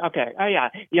 Friends, okay. Oh, yeah.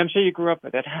 I'm sure you grew up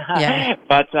with it. Yeah.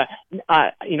 But,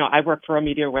 I work for a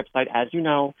media website, as you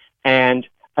know, and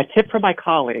a tip from my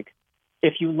colleague,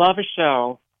 if you love a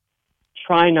show,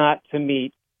 try not to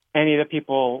meet any of the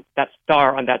people that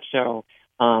star on that show.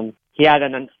 He had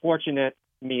an unfortunate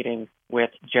meeting with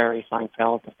Jerry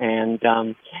Seinfeld,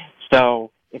 and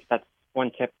so if that's one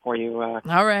tip for you. All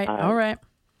right.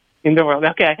 In the world,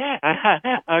 okay.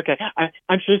 Okay.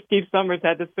 I'm sure Steve Summers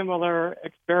had a similar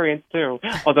experience too,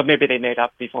 although maybe they made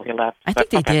up before he left. I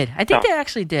think they did. I think they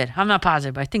actually did. I'm not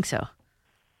positive, but I think so.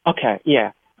 Okay,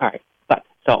 yeah. All right.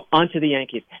 So on to the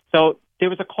Yankees. So there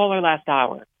was a caller last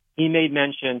hour. He made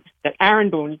mention that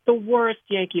Aaron Boone is the worst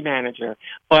Yankee manager,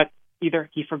 but either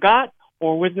he forgot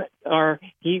or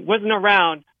he wasn't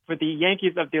around for the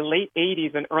Yankees of the late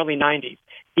 80s and early 90s,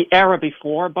 the era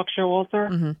before Buck Showalter.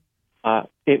 Mm-hmm.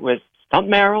 It was Stump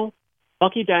Merrill,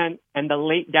 Bucky Dent, and the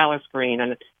late Dallas Green.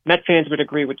 And Met fans would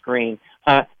agree with Green.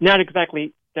 Not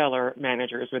exactly stellar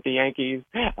managers with the Yankees,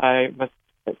 I must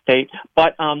state.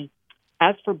 But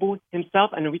as for Boone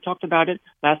himself, and we talked about it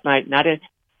last night, not an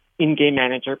in-game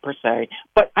manager per se,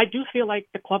 but I do feel like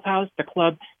the clubhouse, the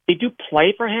club, they do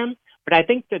play for him. But I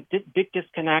think the big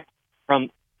disconnect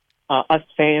from us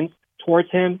fans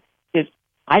towards him is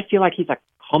I feel like he's a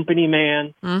company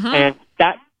man, and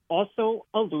that also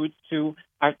alludes to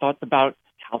our thoughts about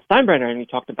Hal Steinbrenner, and we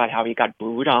talked about how he got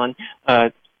booed on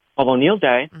Paul O'Neill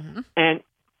Day, and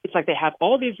it's like they have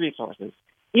all these resources.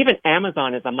 Even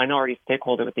Amazon is a minority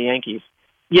stakeholder with the Yankees,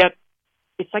 yet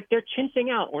it's like they're chincing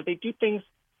out, or they do things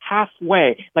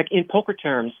halfway. Like in poker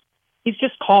terms, he's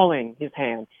just calling his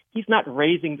hand. He's not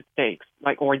raising the stakes,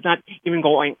 or he's not even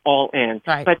going all in.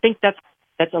 Right. So I think that's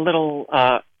a little.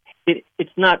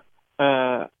 It's not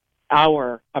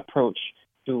our approach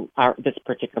to this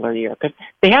particular year, because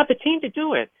they have the team to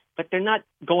do it, but they're not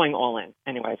going all in.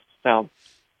 Anyways, so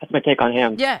that's my take on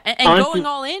him. Yeah, and going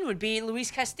all in would be Luis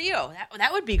Castillo.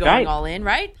 That would be going all in,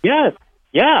 right? Yes,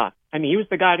 yeah. I mean, he was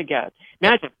the guy to get.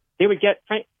 Imagine they would get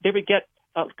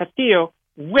Castillo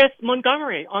with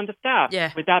Montgomery on the staff.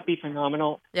 Yeah. Would that be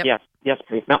phenomenal? Yep. Yes,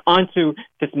 please. Now on to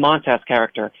this Montas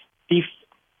character.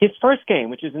 His first game,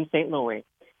 which is in St. Louis,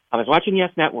 I was watching Yes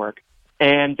Network,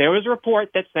 and there was a report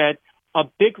that said a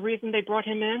big reason they brought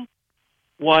him in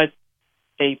was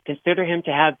they consider him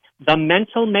to have the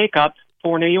mental makeup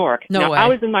for New York. No way. I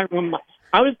was in my room.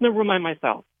 I was in the room by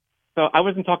myself, so I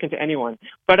wasn't talking to anyone.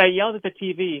 But I yelled at the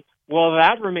TV, well,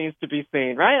 that remains to be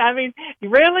seen, right? I mean,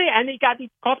 really? And he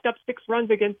coughed up 6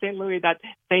 runs against St. Louis that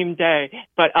same day.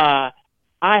 But I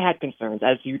had concerns,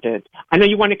 as you did. I know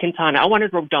you wanted Quintana. I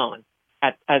wanted Rodon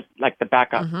as like the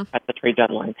backup at the trade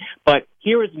deadline. But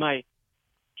here is my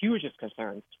hugest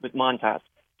concerns with Montas.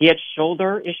 He had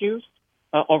shoulder issues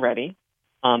already.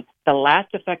 The last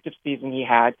effective season he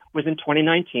had was in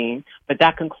 2019, but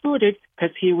that concluded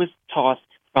because he was tossed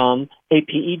from a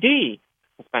PED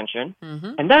suspension.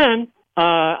 Mm-hmm. And then,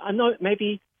 I know it may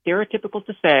be stereotypical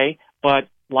to say, but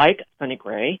like Sonny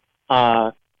Gray,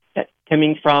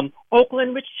 coming from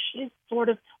Oakland, which is sort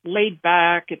of laid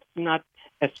back, it's not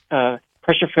as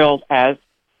pressure-filled as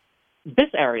this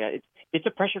area. It's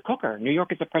a pressure cooker. New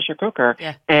York is a pressure cooker.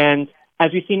 Yeah. And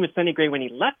as we've seen with Sonny Gray when he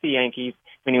left the Yankees,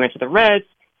 when he went to the Reds,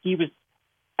 he was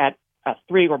at a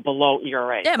 3 or below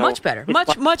ERA. Yeah, so much better.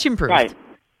 Much improved. Right.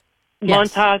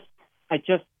 Yes. Montas, it's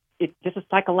just a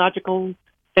psychological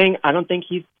thing. I don't think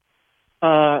he's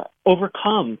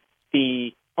overcome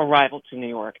the arrival to New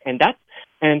York. And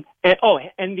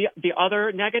the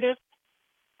other negative,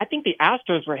 I think the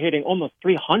Astros were hitting almost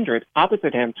 300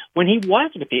 opposite him when he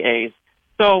was with the A's.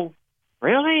 So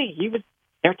really, he was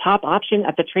their top option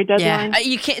at the trade deadline? Yeah,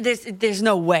 you can't. There's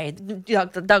no way.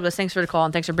 Douglas, thanks for the call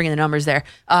and thanks for bringing the numbers there.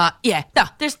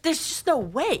 There's just no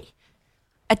way.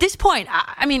 At this point,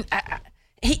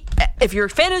 if you're a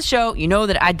fan of the show, you know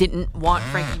that I didn't want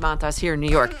Frankie Montas here in New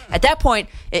York. At that point,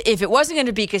 if it wasn't going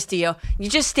to be Castillo, you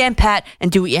just stand pat and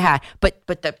do what you had. But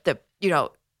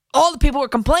all the people were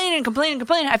complaining.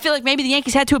 I feel like maybe the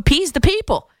Yankees had to appease the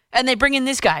people, and they bring in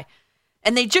this guy.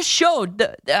 And they just showed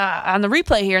on the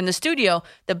replay here in the studio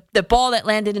the ball that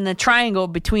landed in the triangle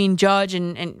between Judge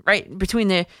and right between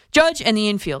the Judge and the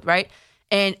infield, right?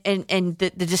 And the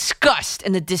disgust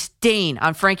and the disdain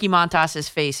on Frankie Montas's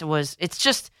face it's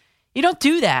just, you don't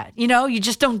do that. You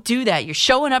just don't do that. You're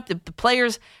showing up the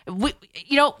players. We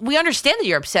understand that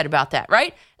you're upset about that,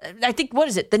 right? I think, what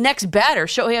is it? The next batter,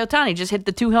 Shohei Ohtani, just hit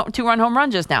the two-run home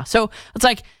run just now. So it's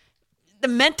like, the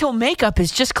mental makeup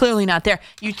is just clearly not there.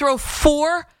 You throw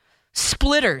 4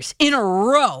 splitters in a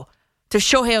row to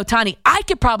Shohei Ohtani. I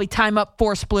could probably time up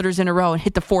 4 splitters in a row and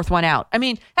hit the 4th one out. I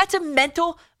mean, that's a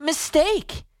mental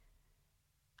mistake.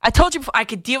 I told you before, I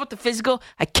could deal with the physical.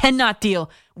 I cannot deal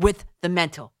with the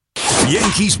mental.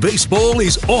 Yankees baseball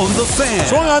is on the Fan.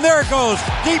 Swung on, there it goes.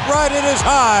 Deep right, it is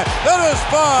high. It is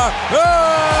far.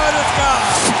 Good, it's gone.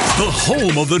 The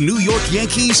home of the New York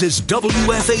Yankees is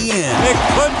WFAN. It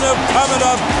couldn't have come at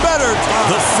a better time.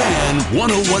 The Fan,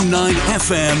 101.9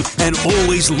 FM, and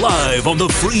always live on the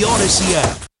free Odyssey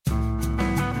app.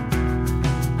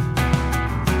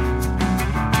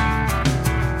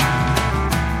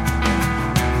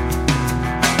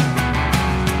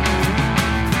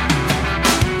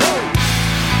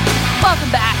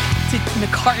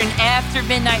 McCartan after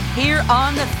midnight here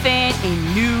on the Fan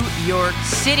in New York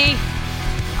City.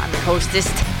 I'm your hostess,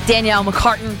 Danielle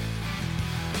McCartan.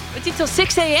 With you till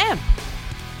 6 a.m.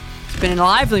 It's been a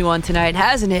lively one tonight,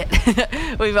 hasn't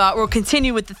it? We'll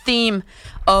continue with the theme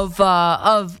of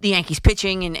the Yankees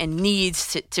pitching and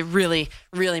needs to really,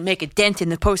 really make a dent in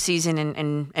the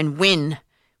postseason and win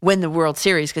the World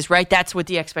Series. Because, right, that's what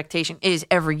the expectation is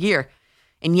every year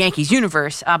in Yankees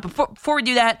universe. Before we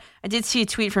do that, I did see a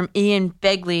tweet from Ian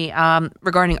Begley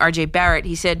regarding R.J. Barrett.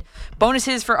 He said,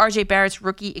 bonuses for R.J. Barrett's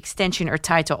rookie extension are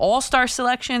tied to all-star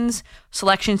selections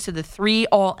to the 3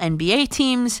 all-NBA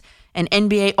teams, and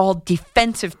NBA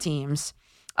all-defensive teams.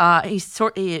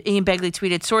 Ian Begley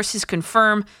tweeted, sources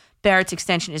confirm Barrett's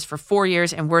extension is for 4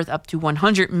 years and worth up to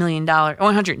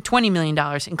 $120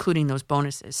 million, including those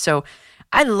bonuses. So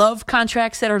I love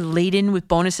contracts that are laden with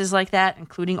bonuses like that,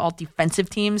 including all defensive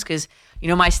teams, because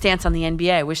my stance on the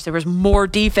NBA. I wish there was more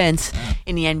defense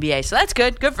in the NBA. So that's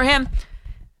good. Good for him.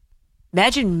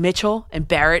 Imagine Mitchell and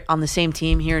Barrett on the same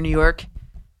team here in New York.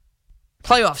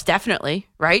 Playoffs, definitely,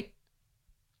 right?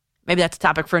 Maybe that's a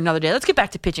topic for another day. Let's get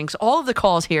back to pitching, because all of the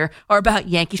calls here are about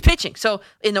Yankees pitching. So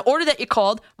in the order that you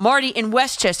called, Marty in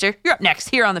Westchester, you're up next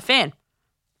here on The Fan.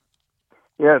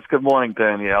 Yes, good morning,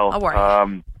 Danielle. How are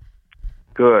you?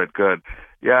 Good.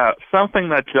 Yeah, something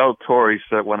that Joe Torre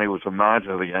said when he was a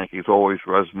manager of the Yankees always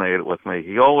resonated with me.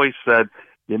 He always said,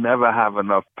 you never have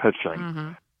enough pitching.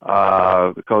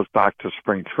 Mm-hmm. It goes back to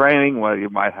spring training where you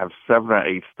might have 7 or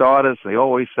 8 starters. They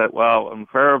always said, well,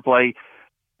 invariably,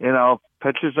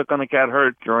 pitchers are going to get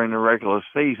hurt during the regular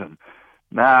season.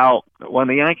 Now, when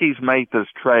the Yankees made this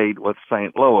trade with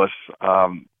St. Louis, I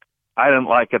didn't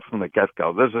like it from the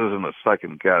get-go. This isn't a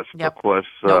second guess, because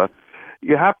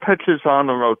you have pitchers on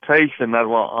the rotation that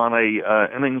were on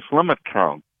a innings limit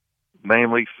count,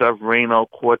 namely Severino,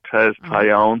 Cortez,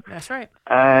 Tyone. That's right.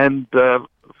 And for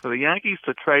the Yankees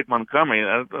to trade Montgomery,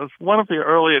 as one of the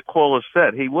earlier callers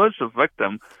said, he was a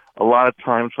victim a lot of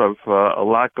times of a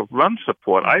lack of run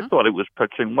support. I thought he was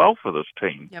pitching well for this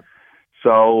team. Yep.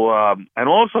 So, and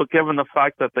also given the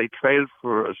fact that they traded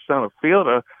for a center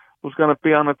fielder was going to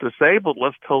be on a disabled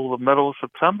list till the middle of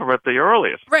September at the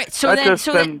earliest. Right. So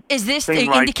then, is this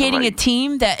indicating a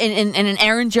team that in an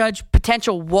Aaron Judge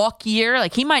potential walk year,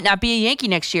 like he might not be a Yankee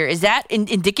next year? Is that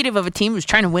indicative of a team who's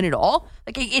trying to win it all?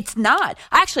 Like it's not.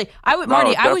 Actually,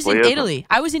 Marty, I was in Italy.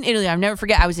 I'll never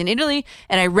forget. I was in Italy,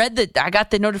 and I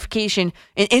got the notification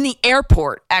in the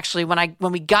airport. Actually,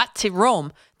 when we got to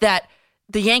Rome, that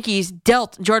the Yankees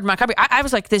dealt Jordan Montgomery. I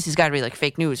was like, this has got to be like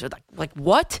fake news. Like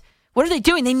what? What are they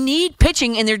doing? They need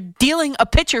pitching, and they're dealing a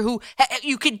pitcher who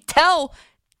you could tell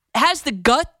has the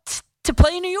guts to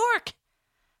play in New York.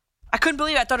 I couldn't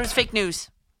believe it. I thought it was fake news.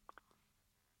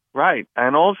 Right,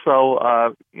 and also,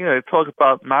 talk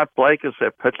about Matt Blake as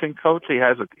their pitching coach. He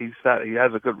has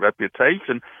a good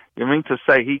reputation. You mean to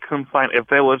say he couldn't find, if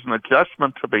there was an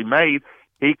adjustment to be made,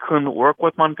 he couldn't work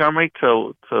with Montgomery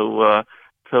to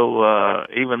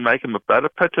even make him a better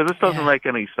pitcher? This doesn't make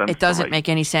any sense. It doesn't make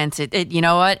any sense. You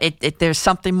know what? There's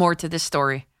something more to this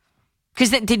story.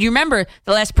 Because did you remember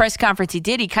the last press conference he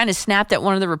did? He kind of snapped at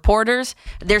one of the reporters.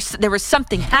 There was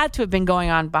something had to have been going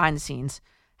on behind the scenes.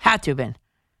 Had to have been.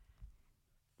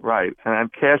 Right.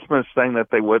 And Cashman is saying that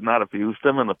they would not have used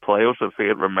him in the playoffs if he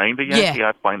had remained a Yankee. Yeah.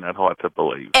 I find that hard to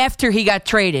believe. After he got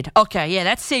traded. Okay, yeah,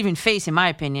 that's saving face in my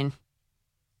opinion.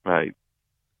 Right.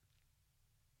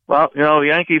 Well, the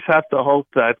Yankees have to hope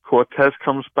that Cortez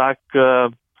comes back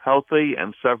healthy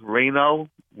and Severino,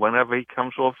 whenever he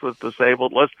comes off the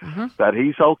disabled list, that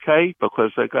he's okay,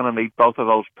 because they're going to need both of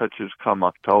those pitchers come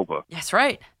October. That's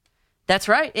right. That's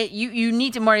right. You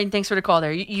need to, Martin, thanks for the call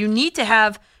there. You need to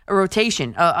have a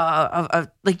rotation of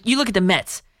like, you look at the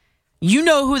Mets. You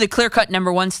know who the clear-cut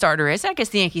number one starter is. I guess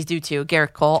the Yankees do too,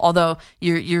 Garrett Cole, although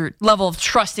your level of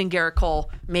trust in Garrett Cole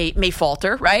may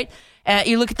falter, right?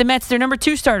 You look at the Mets, their number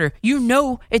two starter. You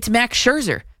know it's Max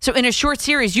Scherzer. So in a short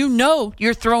series,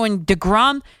 you're throwing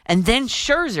DeGrom and then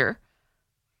Scherzer.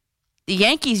 The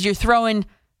Yankees, you're throwing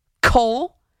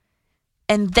Cole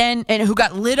and who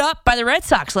got lit up by the Red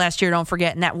Sox last year, don't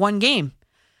forget, in that one game.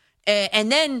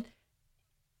 And then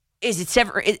it's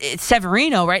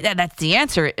Severino, right? That's the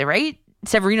answer, right?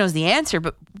 Severino's the answer,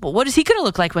 but what is he going to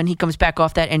look like when he comes back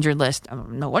off that injured list?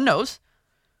 No one knows.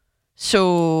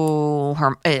 So,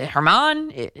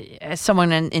 Herman, as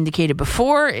someone indicated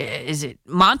before, is it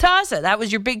Montas? That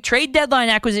was your big trade deadline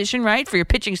acquisition, right? For your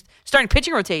starting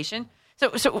pitching rotation.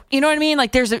 So you know what I mean?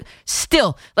 Like, there's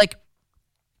still, like,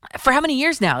 for how many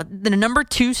years now? The number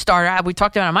two starter, we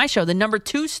talked about on my show, the number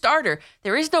two starter,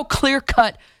 there is no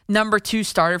clear-cut number two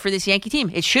starter for this Yankee team.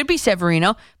 It should be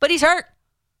Severino, but he's hurt.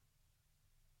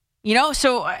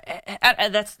 So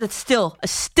that's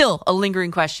still a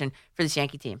lingering question for this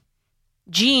Yankee team.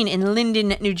 Gene in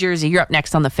Linden, New Jersey. You're up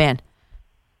next on The Fan.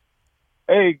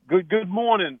 Hey, good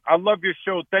morning. I love your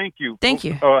show. Thank you. Thank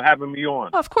you for having me on.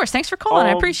 Oh, of course. Thanks for calling.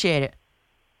 I appreciate it.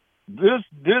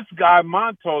 This guy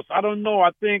Montos, I don't know.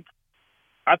 I think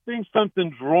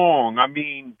something's wrong. I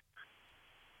mean,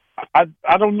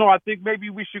 I don't know. I think maybe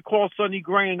we should call Sonny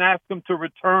Gray and ask him to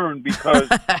return, because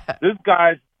this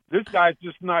guy's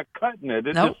just not cutting it.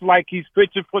 It's just like he's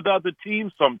pitching for the other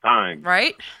team sometimes.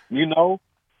 Right.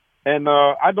 And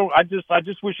I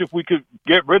just wish if we could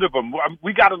get rid of him.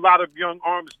 We got a lot of young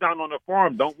arms down on the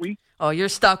farm, don't we? Oh, you're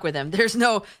stuck with him. There's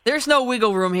no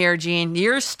wiggle room here, Gene.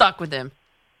 You're stuck with him.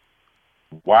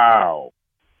 Wow.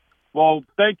 Well,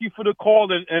 thank you for the call.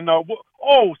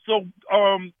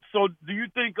 So do you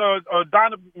think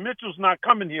Donovan Mitchell's not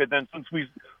coming here then, since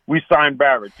we signed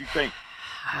Barrett? You think?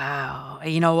 Oh,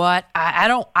 you know what? I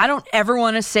don't ever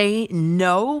want to say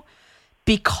no,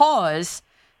 because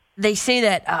they say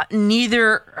that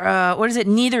neither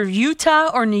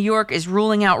Utah or New York is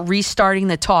ruling out restarting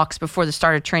the talks before the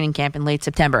start of training camp in late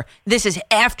September. This is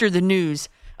after the news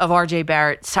of R.J.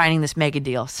 Barrett signing this mega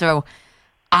deal. So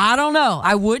I don't know.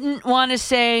 I wouldn't want to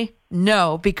say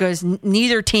no, because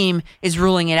neither team is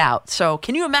ruling it out. So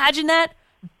can you imagine that?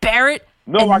 Barrett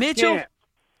and Mitchell? I can't.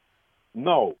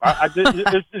 No,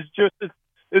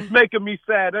 it's making me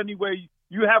sad. Anyway,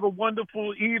 you have a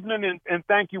wonderful evening, and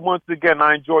thank you once again.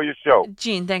 I enjoy your show.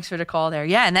 Gene, thanks for the call there.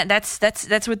 Yeah, and that's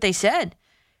what they said.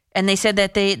 And they said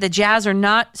that the Jazz are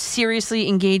not seriously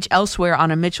engaged elsewhere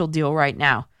on a Mitchell deal right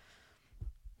now.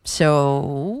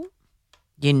 So,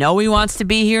 he wants to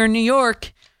be here in New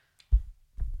York.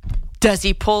 Does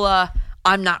he pull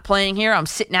I'm not playing here, I'm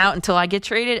sitting out until I get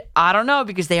traded? I don't know,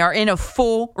 because they are in a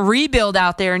full rebuild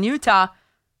out there in Utah.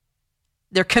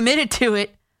 They're committed to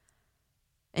it.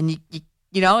 And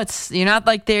it's you're not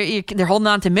like they're holding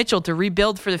on to Mitchell to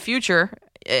rebuild for the future.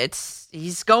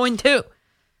 He's going to.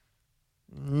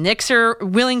 Knicks are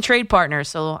willing trade partners,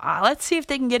 so let's see if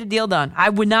they can get a deal done.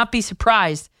 I would not be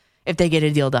surprised if they get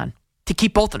a deal done to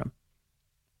keep both of them.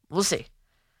 We'll see.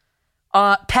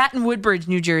 Pat in Woodbridge,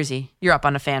 New Jersey. You're up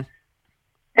on the fan.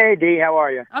 Hey, D, how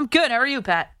are you? I'm good. How are you,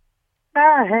 Pat?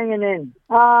 Hanging in.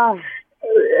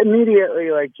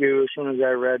 Immediately, like you, as soon as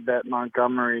I read that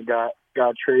Montgomery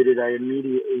got traded, I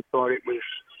immediately thought it was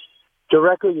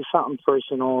directly to something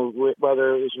personal,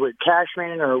 whether it was with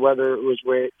Cashman or whether it was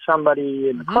with somebody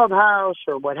in the clubhouse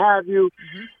or what have you.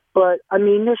 But, I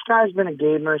mean, this guy's been a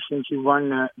gamer since he won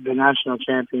the national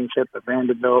championship at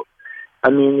Vanderbilt. I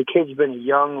mean, the kid's been a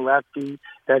young lefty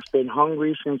that's been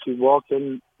hungry since he walked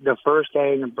in the first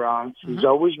day in the Bronx. He's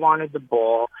always wanted the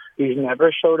ball. He's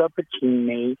never showed up a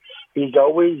teammate. He's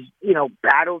always,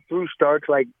 battled through starts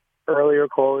like earlier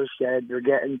callers said. They're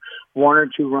getting 1 or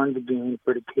 2 runs a game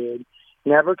for the kid.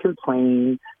 Never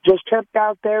complained. Just kept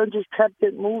out there and just kept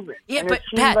it moving. Yeah, and but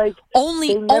Pat, like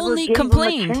only gave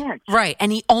complained. him a chance. Right,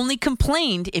 and he only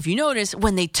complained, if you notice,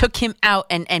 when they took him out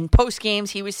and post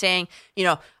games, he was saying,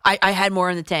 I had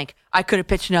more in the tank. I could have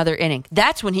pitched another inning.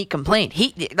 That's when he complained.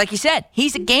 He, like you said,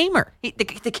 he's a gamer. The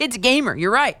kid's a gamer.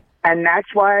 You're right. And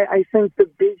that's why I think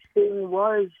the big thing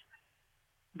was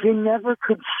you never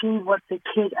could see what the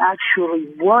kid actually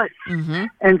was.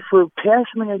 And for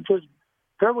Cashman to just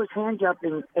throw his hands up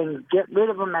and get rid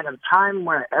of him at a time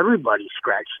where everybody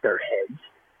scratched their heads.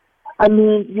 I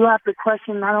mean, you have to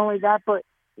question not only that, but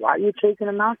why are you taking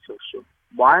him out so soon?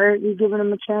 Why aren't you giving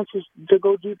him a chance to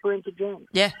go deeper into games?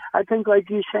 Yeah. I think,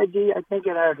 like you said, D, I think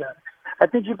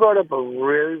you brought up a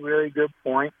really, really good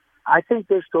point. I think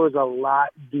this goes a lot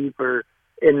deeper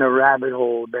in the rabbit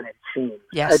hole than it seems.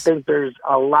 Yes. I think there's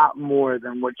a lot more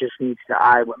than what just meets the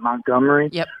eye with Montgomery.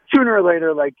 Yep. Sooner or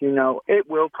later, it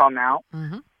will come out.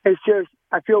 It's just,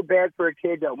 I feel bad for a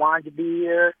kid that wanted to be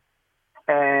here,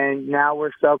 and now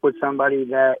we're stuck with somebody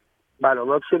that, by the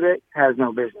looks of it, has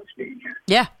no business being here.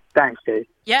 Yeah. Thanks, Dave.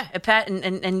 Yeah, Pat,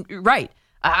 and you're right.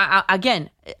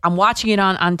 Again, I'm watching it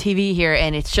on TV here,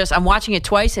 and it's just, I'm watching it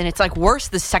twice, and it's like worse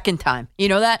the second time. You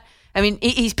know that? I mean,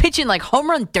 he's pitching like home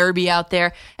run derby out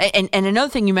there. And another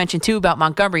thing you mentioned too about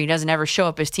Montgomery, he doesn't ever show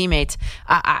up his teammates.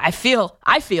 I feel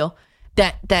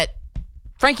that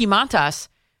Frankie Montas,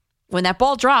 when that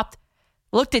ball dropped,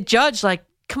 looked at Judge like,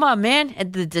 "Come on, man!"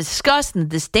 And the disgust and the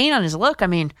disdain on his look. I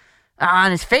mean,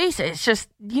 on his face, it's just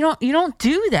you don't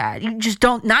do that. You just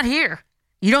don't. Not here.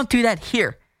 You don't do that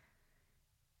here.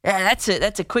 Yeah,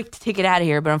 that's a quick ticket out of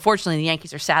here. But unfortunately, the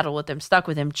Yankees are saddled with him, stuck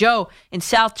with him. Joe in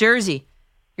South Jersey.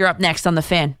 You're up next on The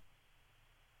Fan.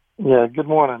 Yeah, good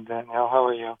morning, Danielle. How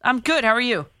are you? I'm good. How are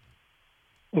you?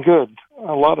 Good.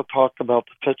 A lot of talk about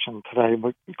the pitching today,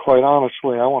 but quite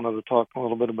honestly, I wanted to talk a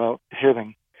little bit about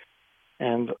hitting.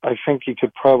 And I think you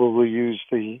could probably use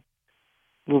the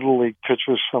Little League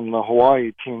pitchers from the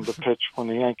Hawaii team to pitch when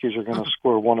the Yankees are going to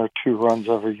score 1 or 2 runs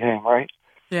every game, right?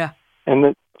 Yeah. And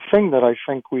the thing that I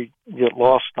think we get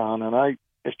lost on, and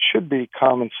it should be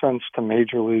common sense to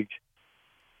Major League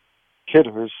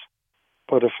hitters,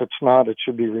 but if it's not, it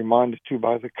should be reminded to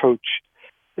by the coach.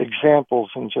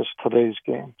 Examples in just today's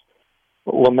game.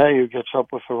 LeMahieu gets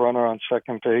up with a runner on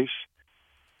second base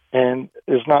and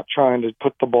is not trying to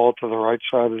put the ball to the right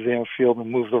side of the infield and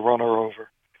move the runner over.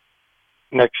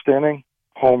 Next inning,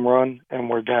 home run, and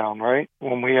we're down, right?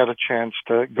 When we had a chance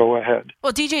to go ahead.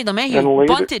 Well, DJ LeMahieu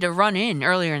bunted a run in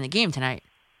earlier in the game tonight.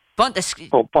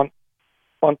 Bunting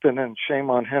in, shame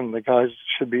on him. The guy is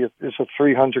a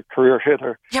 300 career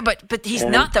hitter. Yeah, but he's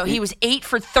not, though. He was 8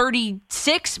 for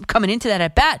 36 coming into that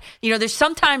at bat. There's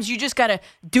sometimes you just got to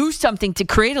do something to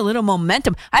create a little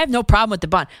momentum. I have no problem with the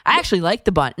bunt. I actually like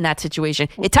the bunt in that situation.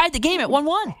 It tied the game at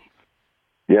 1-1.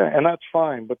 Yeah, and that's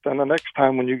fine. But then the next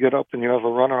time when you get up and you have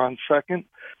a runner on second,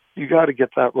 you got to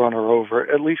get that runner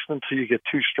over, at least until you get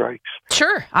 2 strikes.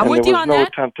 Sure, I'm with you on that. There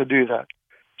was no attempt to do that.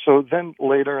 So then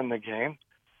later in the game,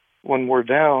 when we're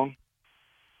down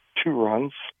 2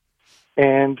 runs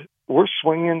and we're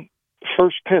swinging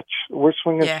first pitch, we're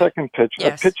swinging second pitch,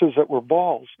 pitches that were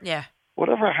balls. Yeah.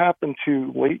 Whatever happened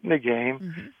to late in the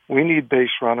game, we need base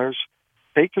runners,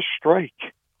 take a strike.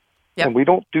 Yep. And we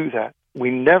don't do that. We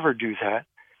never do that.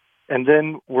 And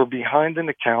then we're behind in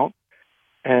the count,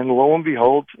 and lo and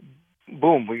behold,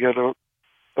 boom, we get a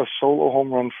solo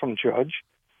home run from Judge.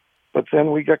 But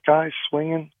then we got guys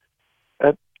swinging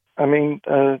at,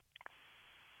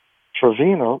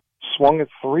 Trevino swung at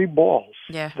 3 balls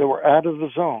that were out of the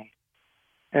zone.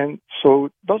 And so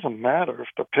it doesn't matter if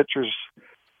the pitchers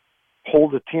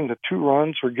hold the team to 2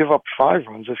 runs or give up 5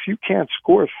 runs. If you can't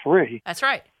score 3, that's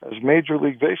right. As Major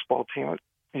League Baseball team,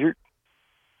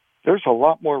 there's a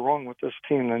lot more wrong with this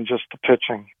team than just the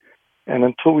pitching. And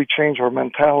until we change our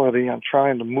mentality on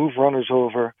trying to move runners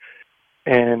over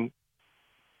and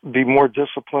be more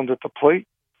disciplined at the plate,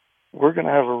 we're going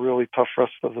to have a really tough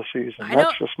rest of the season. I know.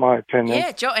 That's just my opinion.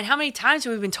 Yeah, Joe, and how many times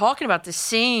have we been talking about the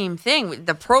same thing?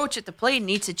 The approach at the plate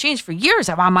needs to change. For years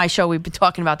on my show, we've been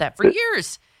talking about that for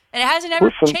years, and it hasn't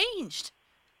ever changed.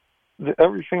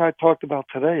 Everything I talked about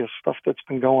today is stuff that's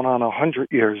been going on 100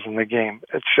 years in the game.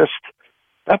 It's just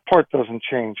that part doesn't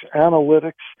change.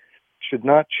 Analytics should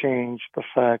not change the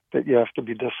fact that you have to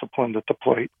be disciplined at the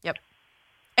plate. Yep.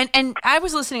 And I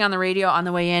was listening on the radio on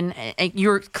the way in, and you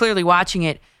were clearly watching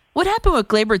it. What happened with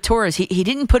Gleyber Torres? He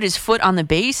didn't put his foot on the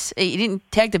base? He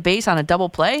didn't tag the base on a double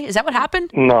play? Is that what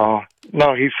happened? No,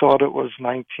 he thought it was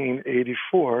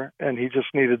 1984, and he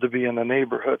just needed to be in the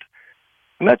neighborhood.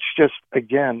 And that's just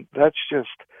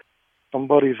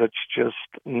somebody that's just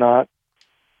not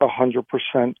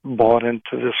 100% bought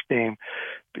into this game.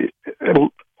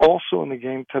 Also in the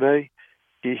game today,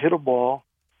 he hit a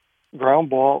ground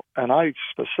ball, and I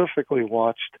specifically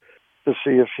watched to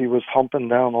see if he was humping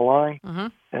down the line. Mm-hmm.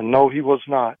 And no, he was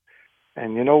not.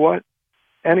 And you know what?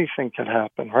 Anything can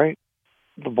happen, right?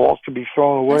 The ball could be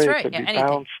thrown away. That's right. It could be anything.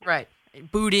 bounced. Right.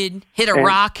 Booted, hit a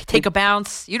rock, take a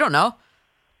bounce. You don't know.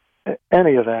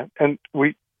 Any of that. And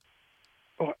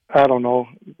I don't know,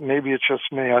 maybe it's just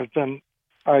me.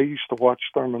 I used to watch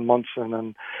Thurman Munson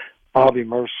and Bobby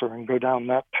Mercer and go down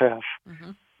that path.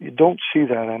 Mm-hmm. You don't see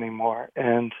that anymore.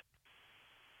 And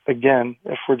again,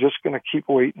 if we're just going to keep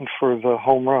waiting for the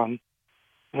home run,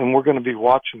 then we're going to be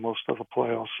watching most of the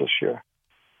playoffs this year.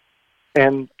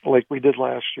 And like we did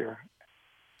last year,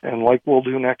 and like we'll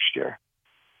do next year,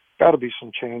 got to be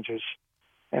some changes.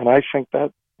 And I think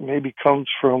that maybe comes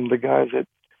from the guy that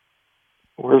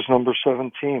wears number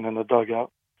 17 in the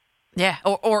dugout. Yeah,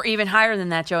 or even higher than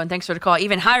that, Joe, and thanks for the call.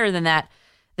 Even higher than that,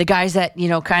 the guys that,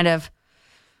 kind of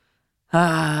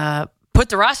put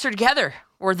the roster together,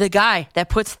 or the guy that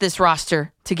puts this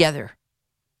roster together.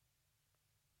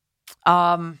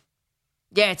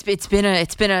 It's been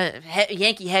a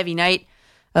Yankee heavy night,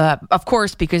 of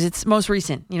course, because it's most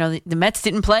recent. The Mets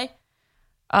didn't play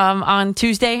on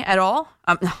Tuesday at all.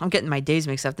 I'm getting my days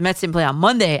mixed up. The Mets didn't play on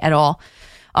Monday at all,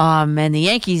 and the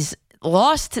Yankees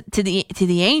lost to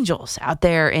the Angels out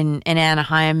there in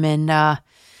Anaheim, and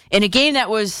in a game that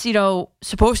was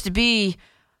supposed to be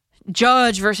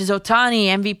Judge versus Ohtani,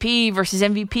 MVP versus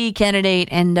MVP candidate,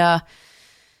 and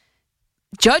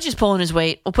Judge is pulling his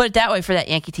weight. We'll put it that way for that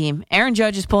Yankee team. Aaron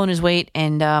Judge is pulling his weight,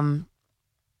 and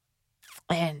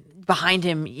behind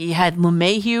him you had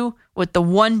LeMahieu with the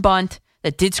one bunt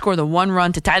that did score the one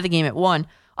run to tie the game at 1.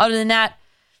 Other than that,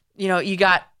 you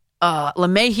got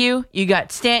LeMahieu, you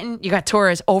got Stanton, you got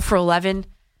Torres 0 for 11.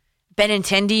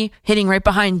 Benintendi hitting right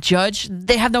behind Judge.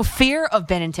 They have no fear of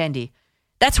Benintendi.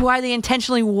 That's why they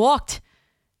intentionally walked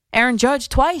Aaron Judge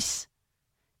twice,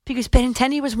 because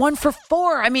Benintendi was 1 for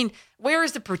 4. I mean, where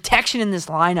is the protection in this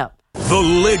lineup? The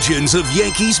legends of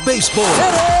Yankees baseball.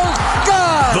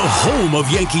 The home of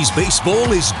Yankees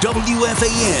baseball is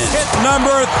WFAN. Hit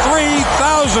number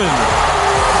 3,000.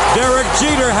 Derek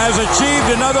Jeter has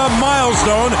achieved another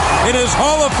milestone in his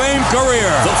Hall of Fame career.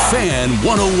 The Fan,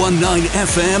 101.9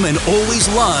 FM, and always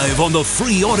live on the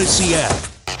free Odyssey app.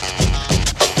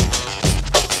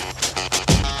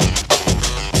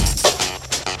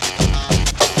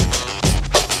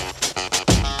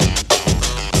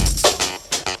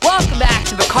 Welcome back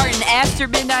to McCartan After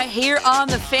Midnight here on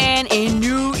The Fan in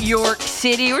New York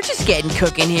City. We're just getting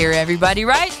cooking here, everybody,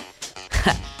 right?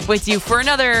 With you for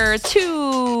another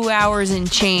 2 hours and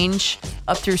change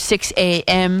up through 6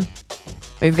 a.m.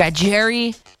 We've got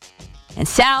Jerry and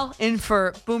Sal in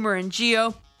for Boomer and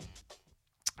Gio.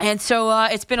 And so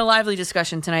it's been a lively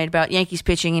discussion tonight about Yankees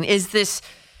pitching. And is this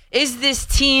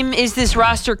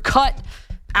roster cut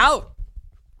out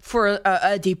for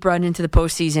a deep run into the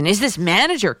postseason? Is this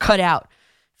manager cut out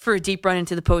for a deep run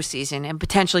into the postseason and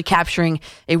potentially capturing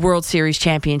a World Series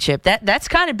championship? That's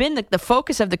kind of been the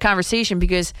focus of the conversation,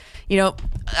 because,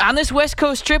 on this West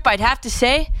Coast trip, I'd have to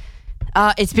say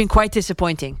it's been quite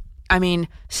disappointing. I mean,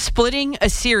 splitting a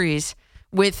series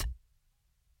with,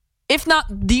 if not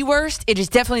the worst, it is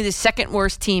definitely the second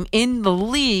worst team in the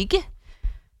league,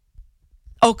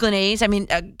 Oakland A's. I mean,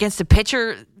 against a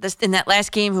pitcher in that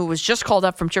last game who was just called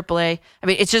up from AAA. I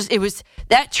mean,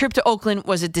 that trip to Oakland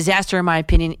was a disaster in my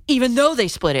opinion, even though they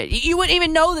split it. You wouldn't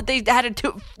even know that they had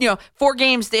 4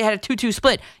 games, they had a 2-2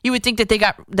 split. You would think that they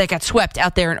got swept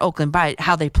out there in Oakland by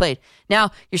how they played. Now,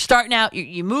 you're starting out,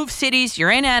 you move cities,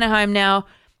 you're in Anaheim now,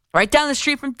 right down the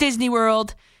street from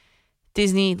Disneyland,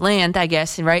 I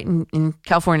guess, right? In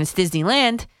California, it's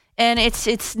Disneyland. And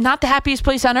it's not the happiest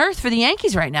place on earth for the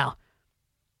Yankees right now.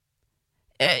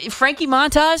 Frankie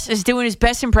Montas is doing his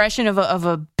best impression of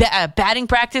a batting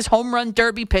practice home run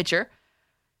derby pitcher.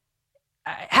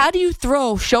 How do you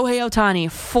throw Shohei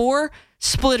Ohtani 4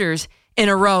 splitters in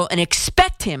a row and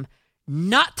expect him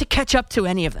not to catch up to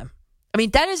any of them? I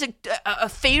mean, that is a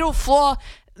fatal flaw,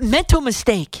 mental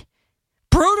mistake.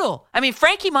 Brutal. I mean,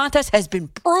 Frankie Montas has been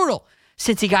brutal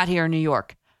since he got here in New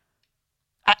York.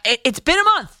 It's been a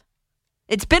month.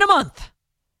 It's been a month.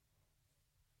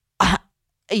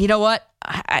 You know what?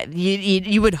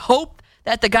 You would hope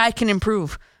that the guy can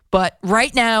improve. But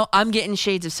right now, I'm getting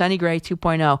shades of Sonny Gray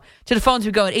 2.0. To the phones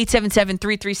we go at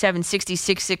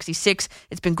 877-337-6666.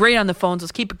 It's been great on the phones.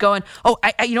 Let's keep it going. Oh,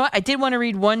 you know what? I did want to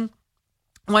read one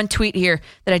tweet here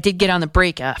that I did get on the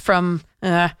break from, I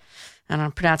don't know how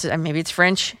to pronounce it. Maybe it's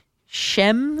French.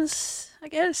 Shems, I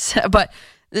guess. But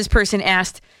this person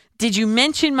asked, did you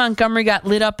mention Montgomery got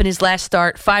lit up in his last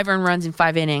start, 5 earned runs in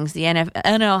 5 innings? The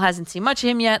NL hasn't seen much of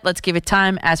him yet. Let's give it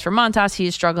time. As for Montas, he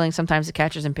is struggling. Sometimes the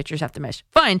catchers and pitchers have to mesh.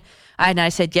 Fine. And I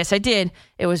said, yes, I did.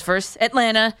 It was versus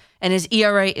Atlanta, and his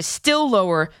ERA is still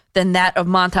lower than that of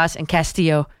Montas and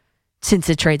Castillo since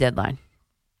the trade deadline.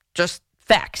 Just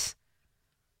facts.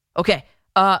 Okay.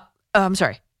 I'm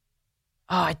sorry.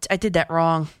 Oh, I did that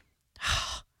wrong.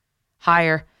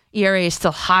 Higher. ERA is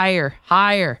still higher.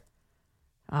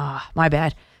 My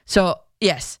bad. So,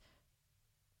 yes.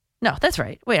 No, that's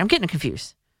right. Wait, I'm getting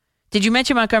confused. Did you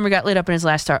mention Montgomery got lit up in his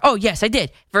last start? Oh, yes, I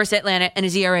did. Versus Atlanta, and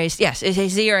his ERA is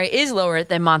lower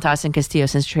than Montas and Castillo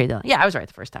since trade deadline. Yeah, I was right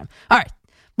the first time. All right.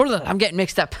 I'm getting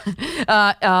mixed up.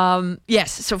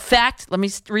 Yes, so fact, let me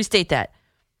restate that.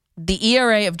 The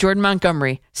ERA of Jordan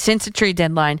Montgomery since the trade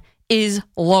deadline is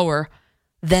lower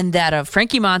than that of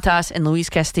Frankie Montas and Luis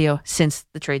Castillo since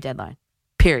the trade deadline.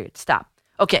 Period. Stop.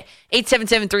 Okay,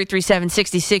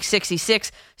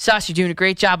 877-337-6666. Sauce, you're doing a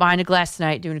great job behind the glass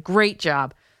tonight. Doing a great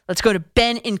job. Let's go to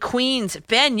Ben in Queens.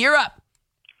 Ben, you're up.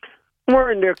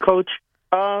 Morning there, Coach.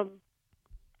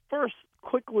 First,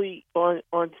 quickly on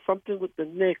something with the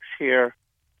Knicks here.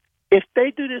 If they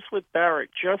do this with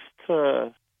Barrett just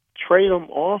to trade him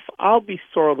off, I'll be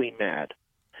sorely mad.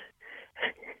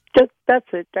 That's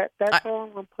it. That's all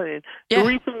I'm playing. Yeah. The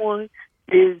reason why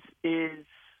is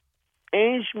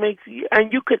Ainge makes you,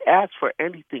 and you could ask for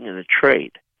anything in a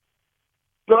trade.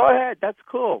 Go ahead, that's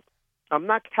cool. I'm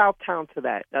not kowtowing to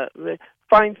that.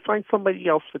 Find somebody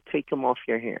else to take him off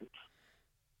your hands.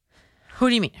 Who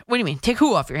do you mean? What do you mean? Take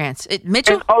who off your hands?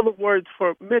 Mitchell? In other words,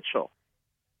 for Mitchell.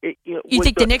 You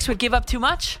think the Knicks would give up too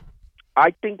much?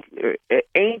 I think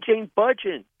Ainge ain't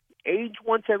budging. Ainge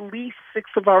wants at least 6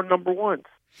 of our number ones.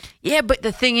 Yeah, but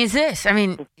the thing is this. I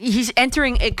mean, he's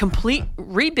entering a complete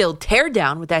rebuild, tear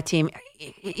down with that team.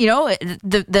 You know,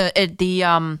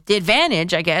 the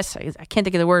advantage, I guess, I can't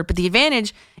think of the word, but the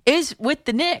advantage is with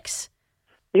the Knicks.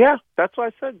 Yeah, that's why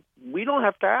I said we don't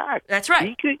have to act. That's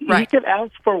right. He could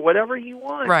ask for whatever he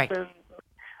wants. Right. And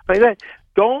like that.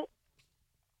 Don't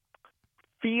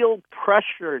feel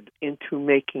pressured into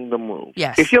making the move.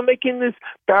 Yes. If you're making this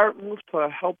Barrett move to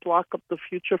help lock up the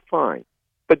future, fine.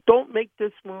 But don't make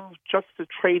this move just to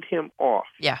trade him off.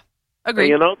 Yeah, agreed.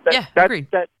 You know, agreed.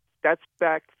 That's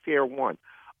back fair one.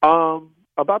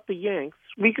 About the Yanks,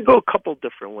 we could go a couple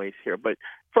different ways here. But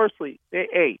firstly,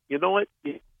 hey, you know what?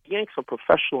 The Yanks are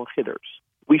professional hitters.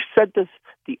 We said this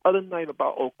the other night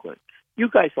about Oakland. You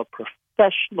guys are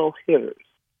professional hitters.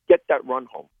 Get that run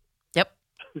home. Yep.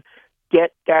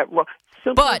 Get that run.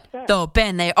 Simple but, though,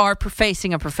 Ben, they are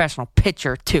facing a professional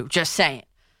pitcher, too. Just saying.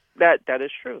 That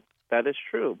is true. That is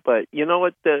true, but you know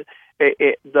what? The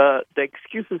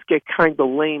excuses get kind of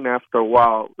lame after a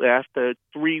while. After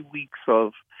 3 weeks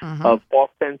of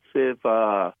offensive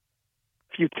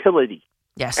futility.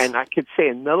 Yes, and I could say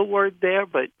another word there,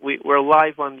 but we're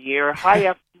live on the air.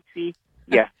 Hi, FTC.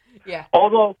 Yeah, yeah.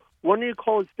 Although one of your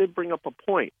callers did bring up a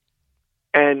point,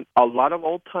 and a lot of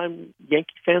old-time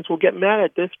Yankee fans will get mad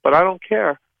at this, but I don't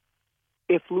care.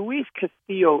 If Luis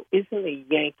Castillo isn't a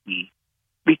Yankee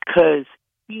because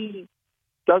he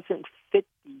doesn't fit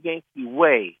the Yankee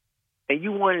way, and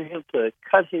you wanted him to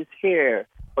cut his hair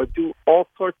or do all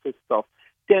sorts of stuff,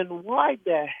 then why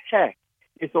the heck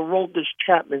is Aroldis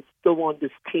Chapman still on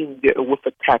this team with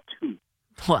a tattoo?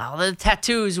 Well, the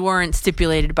tattoos weren't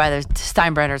stipulated by the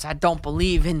Steinbrenners. I don't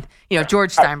believe in,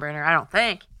 George Steinbrenner. I don't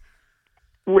think.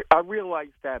 I realize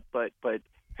that, but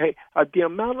hey, the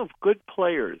amount of good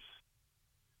players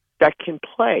that can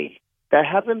play that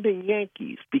haven't been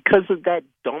Yankees because of that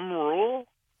dumb rule.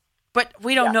 But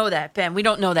we don't know that, Ben. We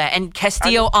don't know that. And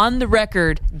Castillo, on the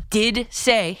record, did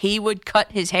say he would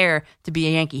cut his hair to be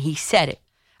a Yankee. He said it.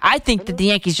 I think that the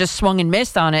Yankees just swung and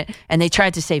missed on it, and they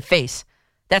tried to save face.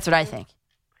 That's what I think.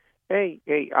 Hey,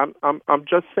 I'm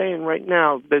just saying right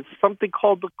now, there's something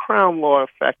called the Crown Law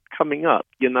effect coming up,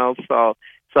 So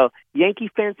So Yankee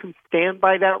fans who stand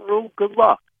by that rule, good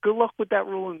luck. Good luck with that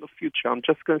rule in the future. I'm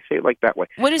just going to say it like that way.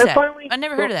 What is and that? Finally, I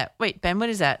never heard of that. Wait, Ben, what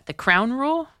is that? The Crown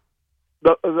Rule?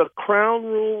 The Crown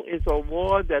Rule is a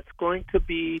law that's going to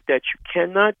be that you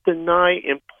cannot deny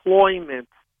employment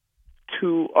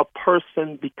to a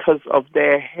person because of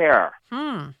their hair.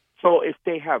 So if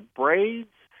they have braids,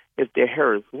 if their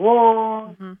hair is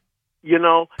long,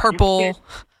 purple.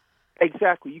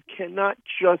 Exactly. You cannot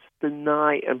just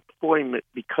deny employment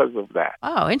because of that.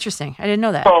 Oh, interesting. I didn't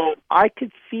know that. So I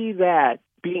could see that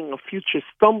being a future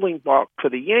stumbling block for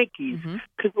the Yankees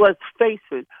because let's face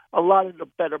it, a lot of the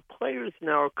better players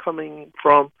now are coming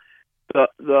from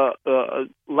the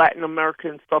Latin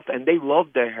American stuff, and they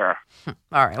love their hair.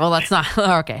 All right. Well, that's not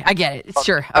okay. I get it.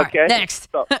 Sure. All right. Next.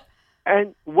 So,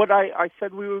 and what I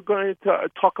said we were going to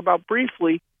talk about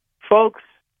briefly, folks.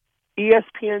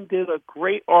 ESPN did a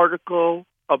great article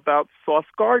about Sauce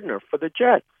Gardner for the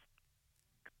Jets.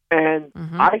 And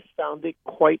I found it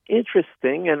quite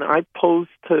interesting, and I posed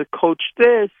to Coach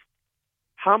this,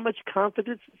 how much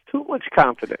confidence is too much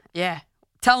confidence? Yeah.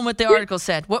 Tell him what the article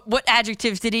said. What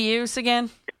adjectives did he use again?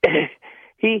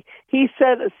 He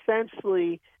said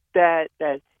essentially that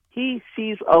he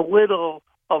sees a little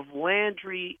of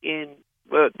Landry in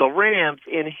the Rams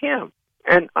in him.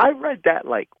 And I read that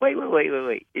like, wait.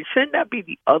 Shouldn't that be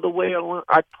the other way around?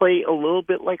 I play a little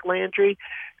bit like Landry.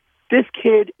 This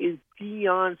kid is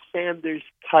Deion Sanders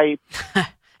type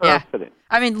confident.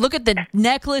 I mean, look at the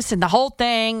necklace and the whole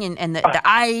thing and the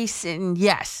ice. And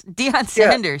yes, Deion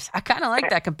Sanders. I kind of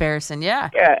like that comparison. Yeah.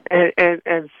 Yeah.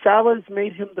 And Salah's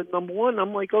made him the number one.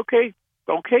 I'm like, okay,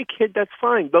 kid, that's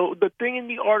fine. The thing in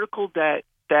the article that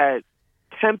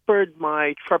tempered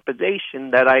my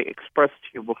trepidation that I expressed to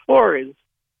you before is,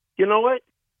 you know what?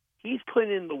 He's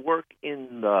putting in the work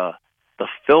in the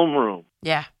film room.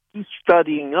 Yeah. He's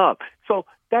studying up. So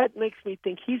that makes me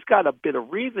think he's got a bit of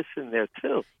Revis in there,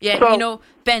 too. Yeah, so,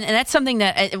 Ben, and that's something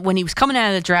that when he was coming out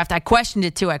of the draft, I questioned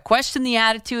it, too. I questioned the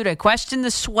attitude. I questioned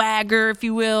the swagger, if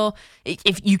you will.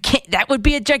 If you can't, that would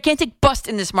be a gigantic bust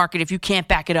in this market if you can't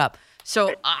back it up.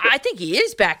 So I think he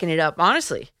is backing it up,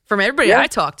 honestly, from everybody I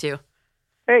talk to.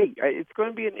 Hey, it's going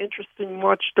to be an interesting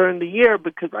watch during the year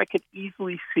because I could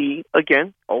easily see,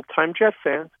 again, old-time Jet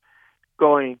fans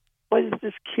going, what is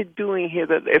this kid doing here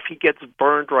that if he gets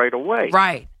burned right away?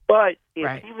 Right. But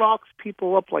if he locks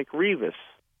people up like Revis,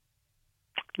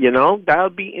 that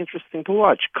would be interesting to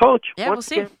watch. Coach,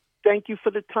 once again, thank you for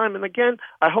the time. And again,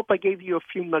 I hope I gave you a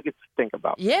few nuggets to think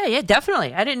about. Yeah,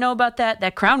 definitely. I didn't know about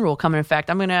that Crown Rule coming. In fact,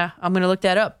 I'm gonna look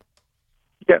that up.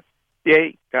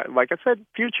 Yeah, like I said,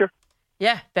 future.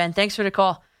 Yeah, Ben, thanks for the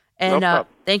call. And no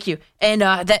thank you. And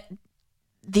I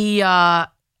don't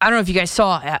know if you guys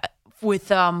saw with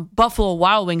Buffalo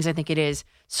Wild Wings, I think it is,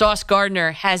 Sauce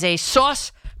Gardner has a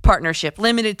sauce partnership,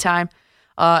 limited time.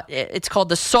 It's called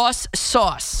the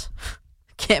Sauce.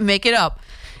 Can't make it up.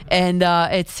 And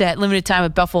it's at limited time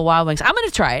with Buffalo Wild Wings. I'm going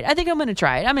to try it. I think I'm going to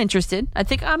try it. I'm interested.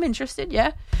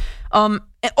 Yeah. And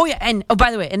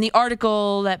by the way, in the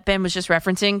article that Ben was just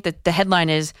referencing, the headline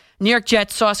is, New York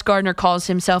Jets Sauce Gardner calls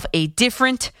himself a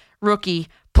different rookie,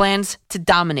 plans to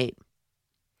dominate.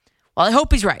 Well, I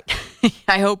hope he's right.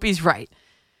 I hope he's right.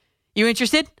 You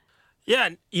interested? Yeah,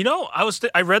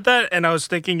 I read that and I was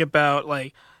thinking about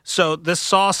so this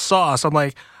sauce. I'm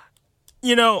like,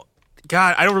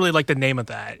 God, I don't really like the name of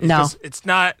that. No, it's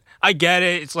not. I get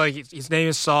it. It's like his name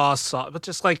is Sauce, but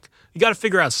just you got to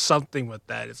figure out something with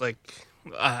that. It's like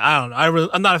I don't know.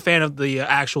 I'm not a fan of the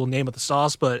actual name of the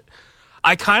sauce, but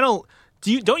I kind of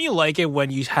don't you like it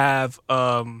when you have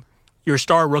your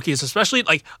star rookies, especially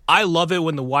I love it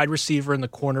when the wide receiver and the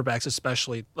cornerbacks,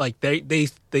 especially they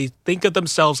think of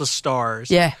themselves as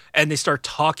stars, and they start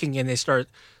talking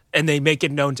and they make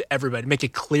it known to everybody, make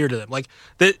it clear to them.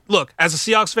 Look, as a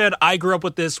Seahawks fan, I grew up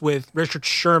with this with Richard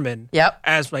Sherman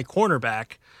as my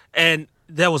cornerback, and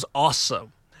that was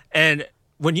awesome. And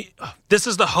this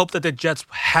is the hope that the Jets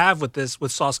have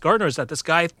with Sauce Gardner, is that this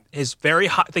guy is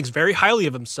thinks very highly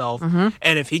of himself,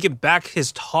 and if he can back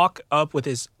his talk up with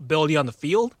his ability on the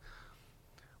field,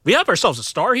 we have ourselves a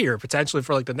star here potentially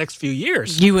for the next few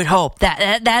years. You would hope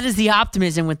that is the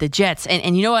optimism with the Jets.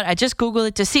 And you know what? I just Googled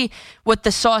it to see what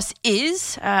the sauce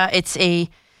is. It's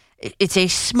a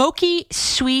smoky,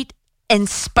 sweet, and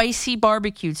spicy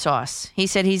barbecue sauce. He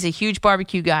said he's a huge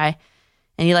barbecue guy,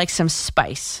 and he likes some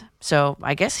spice. So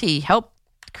I guess he helped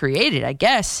create it, I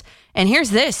guess. And here's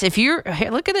this.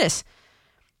 Look at this.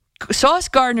 Sauce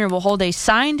Gardner will hold a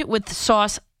Signed with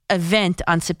Sauce event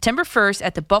on September 1st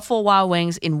at the Buffalo Wild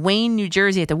Wings in Wayne, New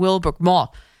Jersey at the Willowbrook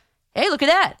Mall. Hey, look at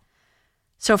that.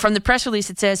 So from the press release,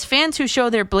 it says, fans who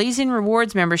show their Blazing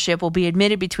Rewards membership will be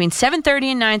admitted between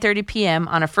 7:30 and 9:30 p.m.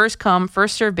 on a first-come,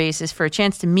 first-served basis for a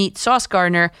chance to meet Sauce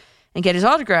Gardner and get his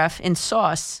autograph in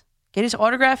sauce. Get his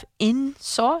autograph in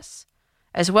sauce?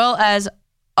 As well as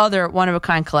other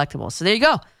one-of-a-kind collectibles. So there you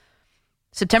go.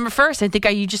 September 1st, I think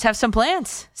you just have some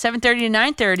plans. 7:30 to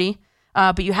 9:30,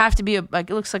 but you have to be, it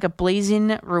looks like a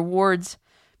Blazing Rewards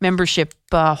membership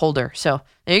holder. So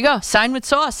there you go. Sign with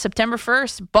sauce, September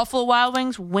 1st, Buffalo Wild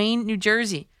Wings, Wayne, New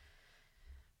Jersey.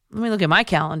 Let me look at my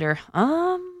calendar.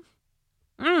 I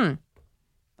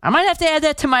might have to add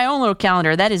that to my own little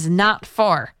calendar. That is not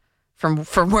far from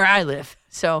where I live.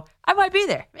 So I might be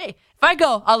there. Hey, if I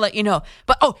go, I'll let you know.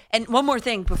 But, and one more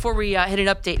thing before we hit an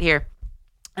update here.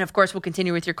 And, of course, we'll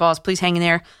continue with your calls. Please hang in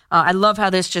there. I love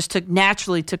how this just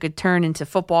naturally took a turn into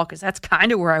football because that's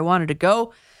kind of where I wanted to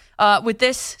go with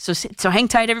this. So hang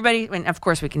tight, everybody. And, of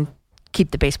course, we can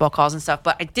keep the baseball calls and stuff.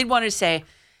 But I did want to say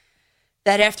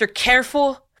that after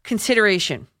careful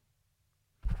consideration,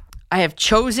 I have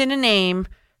chosen a name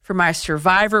for my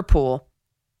survivor pool.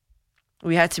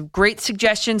 We had some great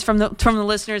suggestions from the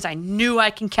listeners. I knew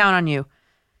I can count on you.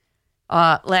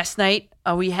 Last night,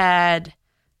 we had,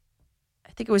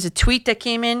 I think it was a tweet that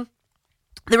came in.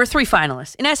 There were 3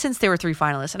 finalists. In essence, there were 3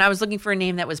 finalists. And I was looking for a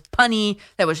name that was punny,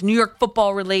 that was New York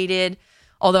football related.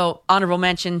 Although, honorable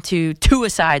mention to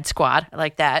Suicide Squad. I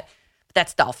like that. But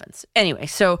that's Dolphins. Anyway,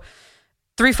 so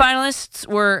 3 finalists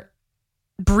were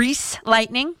Brees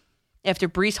Lightning, after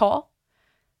Brees Hall.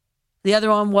 The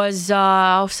other one was,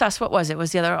 what was it?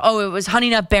 Was the other? It was Honey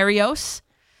Nut Berrios.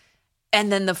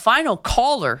 And then the final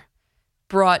caller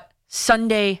brought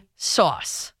Sunday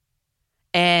Sauce.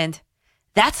 And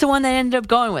that's the one that I ended up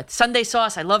going with. Sunday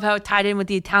Sauce. I love how it tied in with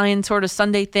the Italian sort of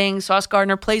Sunday thing. Sauce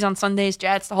Gardner plays on Sundays,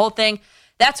 Jets, the whole thing.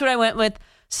 That's what I went with,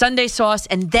 Sunday Sauce.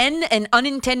 And then an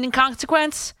unintended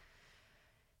consequence,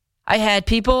 I had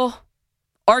people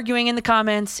arguing in the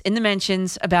comments, in the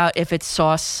mentions, about if it's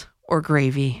sauce or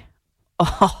gravy.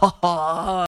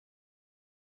 Oh.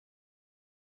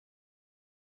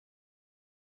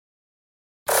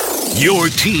 Your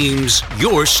teams,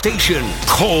 your station.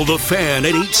 Call the Fan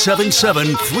at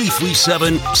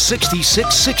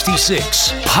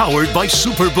 877-337-6666. Powered by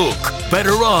Superbook.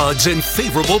 Better odds and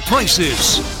favorable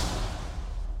prices.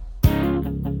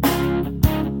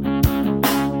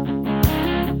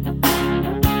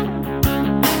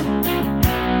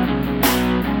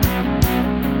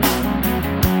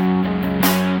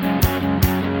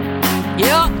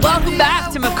 Welcome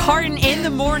back to McCartan in the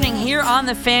morning here on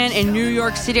the Fan in New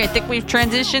York City. I think we've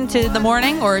transitioned to the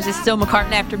morning, or is it still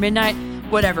McCartan after midnight?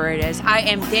 Whatever it is. I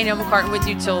am Danielle McCartan with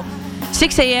you till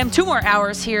 6 a.m., 2 more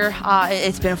hours here.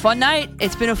 It's been a fun night.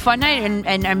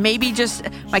 And maybe just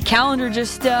my calendar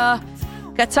just got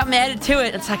something added to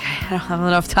it. It's like I don't have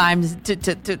enough time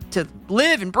to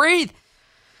live and breathe.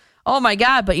 Oh my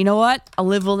God! But you know what? I'll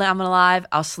live when I'm alive.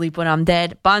 I'll sleep when I'm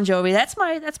dead. Bon Jovi. That's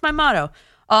my motto.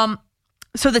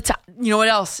 So you know what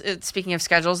else? Speaking of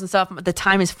schedules and stuff, the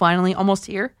time is finally almost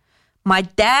here. My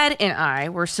dad and I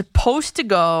were supposed to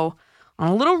go on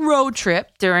a little road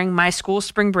trip during my school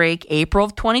spring break, April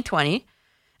of 2020.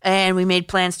 And we made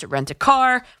plans to rent a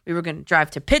car. We were going to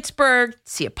drive to Pittsburgh,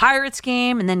 see a Pirates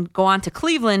game, and then go on to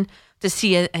Cleveland to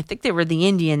see, I think they were the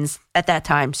Indians at that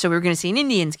time. So we were going to see an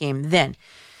Indians game then.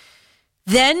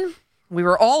 Then we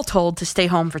were all told to stay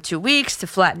home for 2 weeks to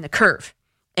flatten the curve.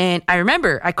 And I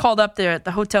remember I called up the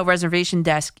hotel reservation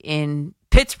desk in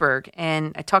Pittsburgh,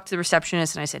 and I talked to the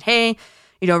receptionist, and I said, hey,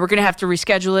 we're going to have to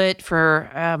reschedule it for,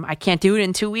 I can't do it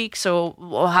in 2 weeks, so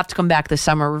we'll have to come back this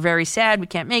summer. We're very sad we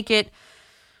can't make it.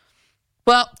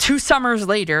 Well, 2 summers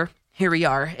later, here we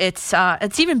are. It's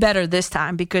even better this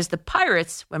time because the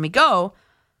Pirates, when we go,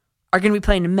 are going to be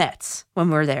playing the Mets when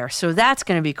we're there. So that's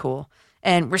going to be cool.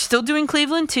 And we're still doing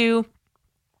Cleveland too.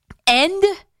 And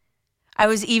I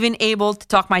was even able to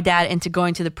talk my dad into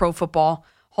going to the Pro Football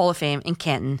Hall of Fame in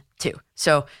Canton, too.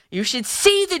 So you should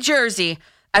see the jersey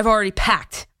I've already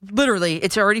packed. Literally,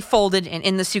 it's already folded and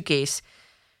in the suitcase.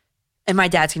 And my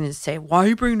dad's going to say, why are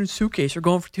you bringing a suitcase? We're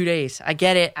going for 2 days. I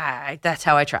get it. That's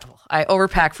how I travel. I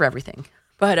overpack for everything.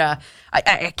 But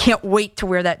I can't wait to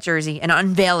wear that jersey and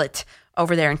unveil it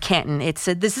over there in Canton.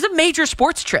 This is a major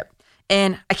sports trip,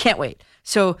 and I can't wait.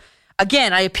 So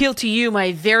again, I appeal to you,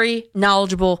 my very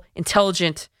knowledgeable,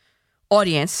 intelligent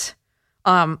audience.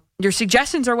 Your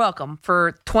suggestions are welcome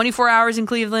for 24 hours in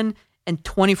Cleveland and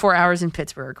 24 hours in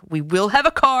Pittsburgh. We will have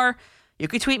a car. You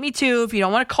could tweet me too if you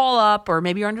don't want to call up, or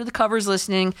maybe you're under the covers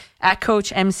listening at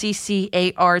Coach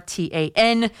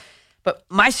MCCARTAN. But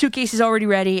my suitcase is already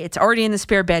ready. It's already in the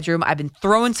spare bedroom. I've been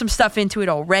throwing some stuff into it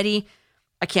already.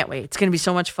 I can't wait. It's going to be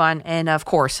so much fun. And of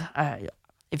course,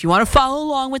 If you want to follow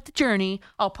along with the journey,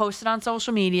 I'll post it on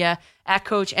social media at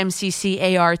Coach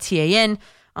MCCARTAN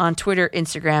on Twitter,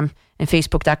 Instagram, and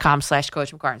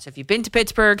Facebook.com/Coach McCartan. So if you've been to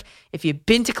Pittsburgh, if you've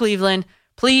been to Cleveland,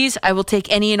 please, I will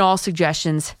take any and all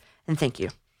suggestions, and thank you.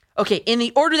 Okay, in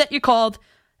the order that you called,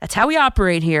 that's how we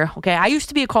operate here. Okay, I used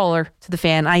to be a caller to the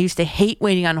Fan. I used to hate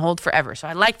waiting on hold forever. So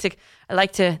I like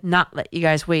to not let you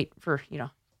guys wait for,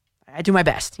 I do my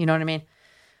best. You know what I mean?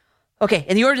 Okay,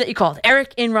 in the order that you called,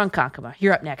 Eric in Ronkonkoma.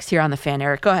 You're up next here on the Fan.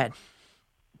 Eric, go ahead.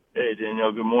 Hey,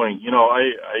 Danielle, good morning.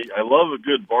 I love a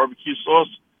good barbecue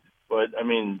sauce, but, I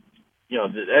mean,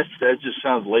 that just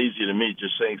sounds lazy to me,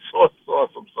 just saying sauce.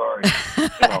 I'm sorry.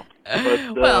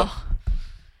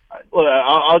 But,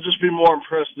 I'll just be more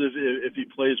impressed if he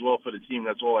plays well for the team.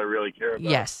 That's all I really care about.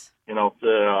 Yes.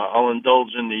 I'll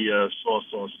indulge in the sauce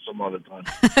some other time.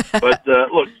 But,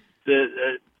 look,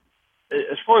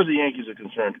 as far as the Yankees are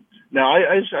concerned, now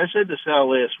I said to Sal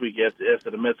last week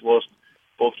after the Mets lost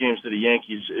both games to the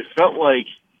Yankees, it felt like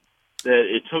that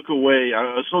it took away.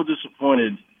 I was so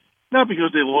disappointed, not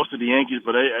because they lost to the Yankees,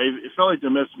 but it felt like the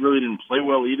Mets really didn't play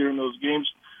well either in those games,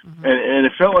 and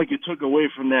it felt like it took away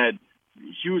from that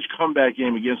huge comeback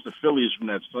game against the Phillies from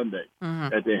that Sunday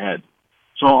that they had.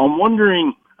 So I'm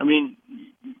wondering. I mean,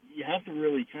 you have to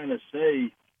really kind of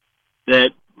say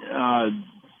that.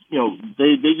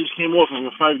 They just came off of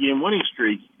a 5-game winning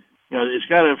streak. It's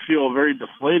got to feel very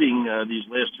deflating these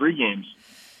last 3 games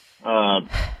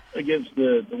against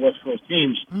the West Coast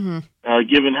teams,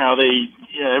 given how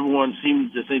everyone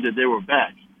seemed to think that they were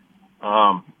back.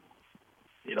 I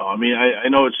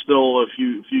know it's still a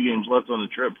few games left on the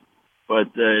trip,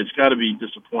 but it's got to be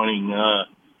disappointing.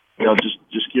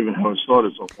 Just given how it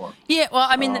started so far. Yeah, well,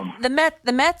 I mean, the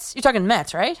Mets. You're talking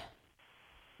Mets, right?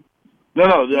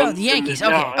 No, the Yankees.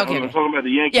 Okay. I'm talking about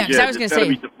the Yankees. Yeah, because I was going to say,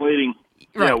 be deflating.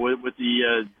 Right. Yeah, with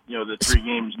the 3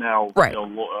 games now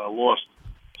lost.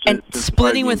 And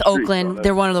splitting with Oakland,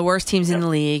 they're one of the worst teams in the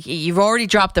league. You've already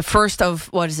dropped the first of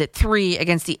 3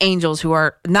 against the Angels, who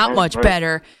are not much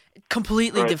better.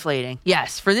 Completely deflating.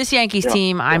 Yes, for this Yankees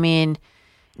team, I mean,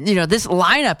 this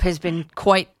lineup has been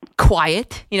quite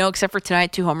quiet. Except for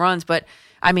tonight, 2 home runs. But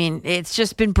I mean, it's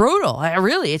just been brutal.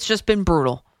 It's just been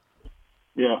brutal.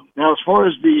 Yeah. Now, as far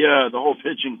as the whole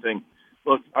pitching thing,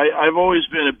 look, I've always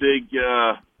been a big,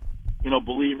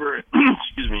 believer,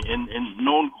 in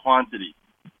known quantity,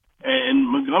 and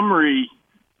Montgomery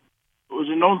was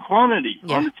a known quantity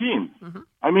on the team.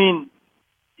 I mean,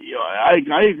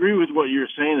 I agree with what you're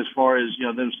saying as far as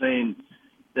them saying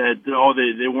that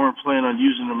they weren't planning on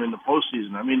using them in the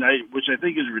postseason. I mean, which I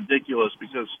think is ridiculous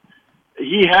because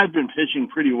he had been pitching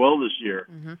pretty well this year,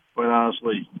 quite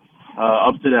honestly,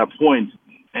 up to that point.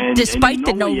 And despite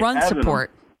the no-run support.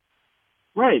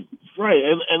 Right.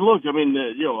 And look, I mean,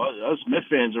 us Met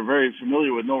fans are very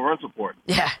familiar with no-run support.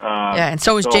 Yeah, and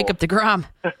so is Jacob deGrom.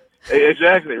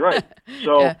 Exactly, right.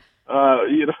 So,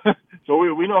 so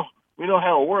we know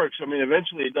how it works. I mean,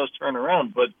 eventually it does turn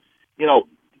around, but,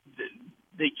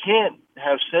 they can't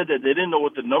have said that they didn't know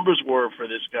what the numbers were for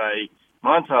this guy,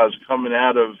 Montas, coming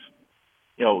over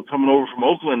from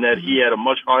Oakland, that he had a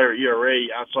much higher ERA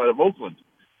outside of Oakland.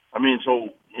 I mean, so,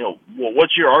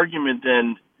 what's your argument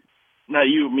then? Not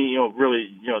you, me, really,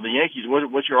 the Yankees.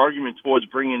 What's your argument towards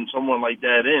bringing someone like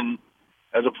that in,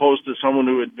 as opposed to someone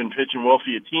who had been pitching well for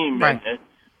your team and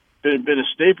been a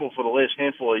staple for the last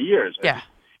handful of years? Yeah.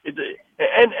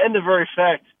 And the very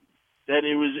fact that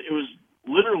it was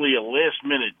literally a last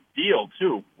minute deal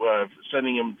too,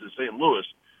 sending him to St. Louis.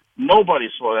 Nobody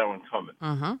saw that one coming.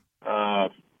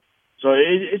 So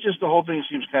it just, the whole thing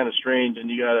seems kind of strange, and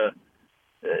you gotta.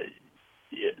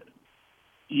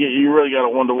 You really got to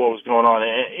wonder what was going on,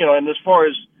 and as far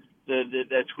as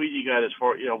that tweet you got, as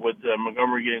far with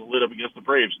Montgomery getting lit up against the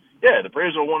Braves, the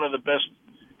Braves are one of the best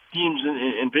teams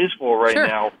in baseball right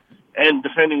now, and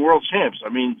defending world champs. I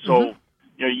mean, so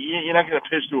you're not going to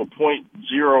pitch to a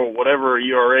 .0 whatever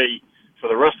ERA for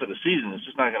the rest of the season. It's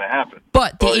just not going to happen.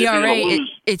 But the ERA,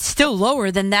 it's still lower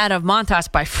than that of Montas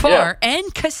by far,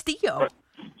 and Castillo.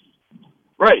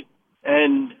 Right,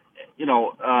 and.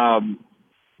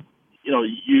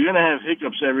 You're going to have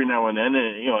hiccups every now and then,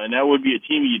 and that would be a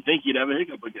team you'd think you'd have a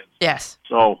hiccup against. Yes.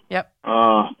 So, yep.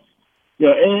 And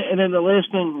then the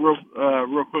last thing,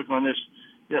 real quick on this.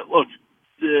 Look,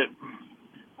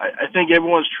 I think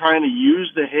everyone's trying to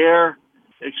use the hair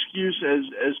excuse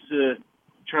as to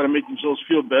try to make themselves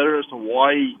feel better as to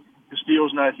why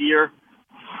Castillo's not here.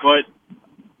 But,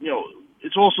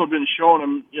 it's also been shown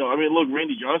him, look,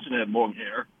 Randy Johnson had long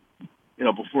hair,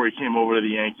 before he came over to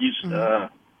the Yankees.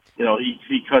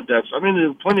 He cut that. I mean,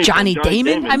 there's plenty Johnny of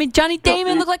Damon. I mean, Johnny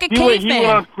Damon looked like a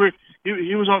caveman.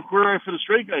 he was on Queer Eye for the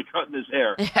Straight Guy cutting his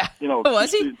hair. Yeah.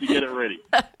 Was he? To get it ready.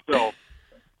 So,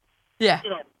 yeah.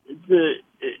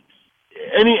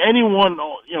 Anyone,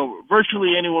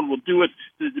 virtually anyone will do it.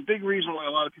 The big reason why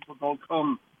a lot of people don't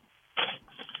come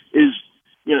is,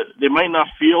 they might not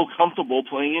feel comfortable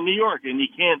playing in New York, and you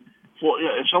can't.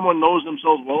 If someone knows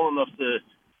themselves well enough to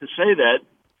say that,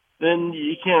 then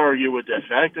you can't argue with that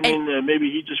fact. I mean,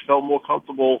 maybe he just felt more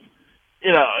comfortable.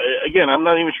 Again, I'm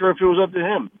not even sure if it was up to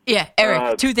him. Yeah,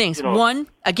 Eric, two things. One,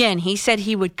 again, he said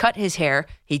he would cut his hair.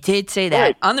 He did say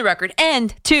that on the record.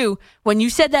 And two, when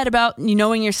you said that about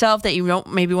knowing yourself that you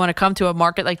don't maybe want to come to a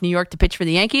market like New York to pitch for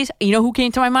the Yankees, you know who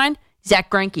came to my mind?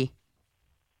 Zach Greinke.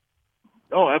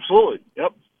 Oh, absolutely.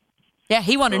 Yep. Yeah,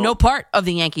 he wanted no part of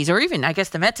the Yankees, or even, I guess,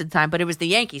 the Mets at the time, but it was the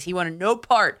Yankees. He wanted no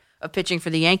part of pitching for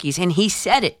the Yankees, and he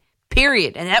said it,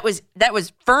 period. And that was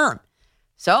firm.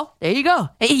 So there you go.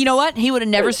 Hey, you know what? He would have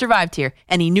never survived here,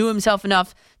 and he knew himself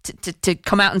enough to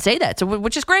come out and say that. So,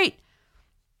 which is great.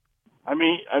 I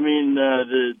mean,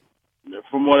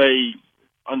 from what I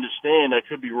understand, I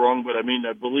could be wrong, but I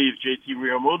believe JT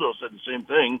Realmuto said the same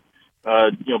thing.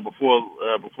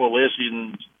 Before last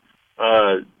season,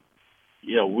 everyone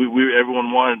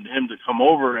wanted him to come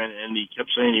over, and he kept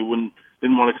saying he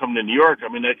didn't want to come to New York. I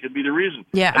mean, that could be the reason.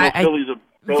 Yeah, I Philly's a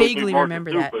vaguely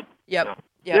remember that. But, yep.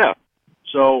 Yeah.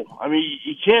 So,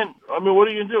 you can't, what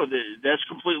are you going to do? That's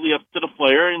completely up to the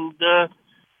player, and,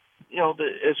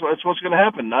 it's what's going to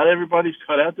happen. Not everybody's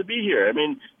cut out to be here.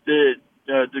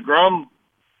 DeGrom,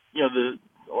 a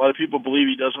lot of people believe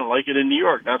he doesn't like it in New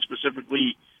York, not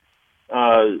specifically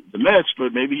the Mets,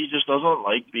 but maybe he just doesn't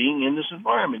like being in this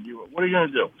environment. What are you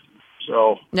going to do?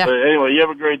 So, yeah. But anyway, you have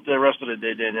a great rest of the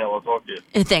day, Danielle. I'll talk to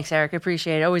you. Thanks, Eric. I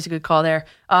appreciate it. Always a good call there.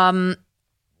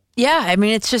 Yeah,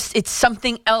 it's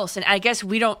something else, and I guess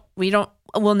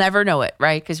we'll never know it,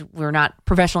 right? Because we're not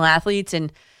professional athletes,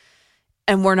 and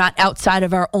we're not outside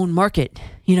of our own market,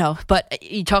 But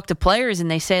you talk to players,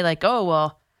 and they say like, "Oh,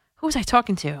 well, who was I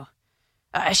talking to?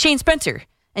 Shane Spencer,"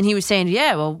 and he was saying,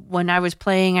 "Yeah, well, when I was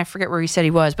playing, I forget where he said he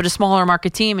was, but a smaller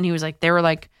market team, and he was like, there were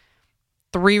like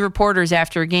 3 reporters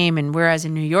after a game, and whereas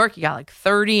in New York, you got like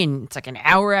 30, and it's like an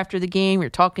hour after the game, you're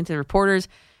talking to the reporters,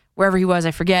 wherever he was,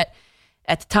 I forget."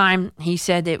 At the time, he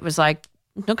said it was like,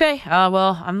 okay,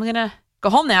 well, I'm going to go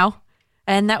home now.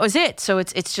 And that was it. So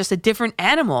it's just a different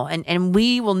animal, and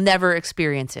we will never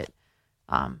experience it.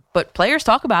 But players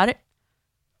talk about it,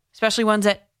 especially ones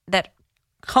that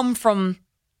come from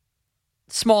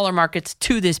smaller markets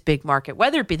to this big market,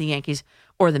 whether it be the Yankees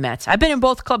or the Mets. I've been in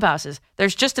both clubhouses.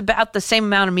 There's just about the same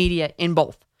amount of media in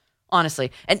both,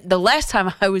 honestly. And the last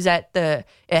time I was at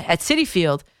Citi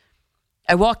Field,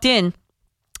 I walked in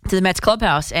to the Mets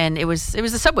clubhouse, and it was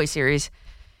the Subway Series,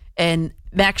 and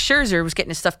Max Scherzer was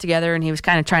getting his stuff together, and he was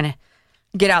kind of trying to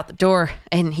get out the door,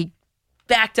 and he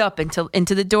backed up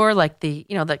into the door like the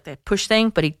push thing,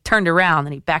 but he turned around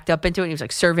and he backed up into it, and he was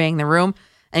like surveying the room,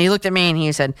 and he looked at me and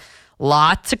he said,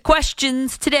 "Lots of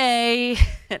questions today,"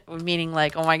 meaning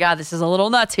like, oh my God, this is a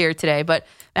little nuts here today. But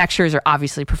Max Scherzer,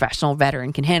 obviously professional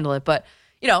veteran, can handle it, but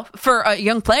for a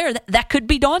young player, that could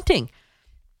be daunting.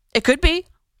 It could be.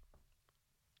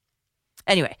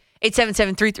 Anyway,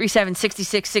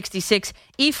 877-337-6666.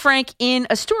 E. Frank in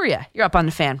Astoria. You're up on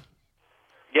the Fan.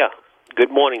 Yeah.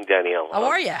 Good morning, Danielle. How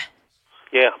are you?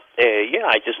 Yeah.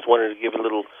 I just wanted to give a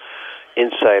little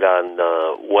insight on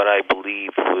what I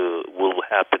believe will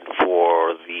happen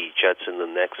for the Jets in the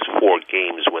next 4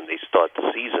 games when they start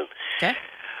the season. Okay.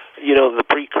 The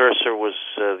precursor was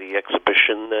the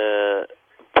exhibition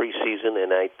preseason,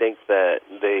 and I think that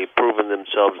they've proven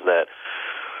themselves that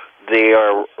they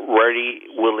are ready,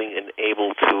 willing, and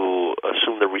able to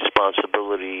assume the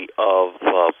responsibility of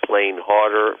playing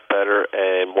harder, better,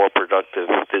 and more productive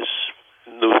this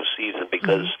new season.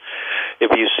 Because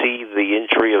if you see, the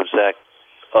injury of Zach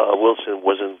Wilson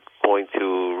wasn't going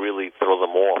to really throw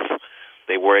them off.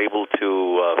 They were able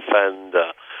to fend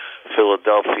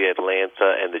Philadelphia,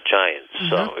 Atlanta, and the Giants.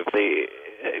 So if they,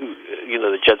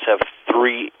 the Jets have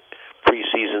 3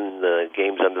 preseason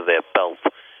games under their belt.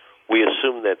 We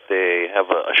assume that they have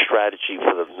a strategy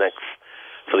for the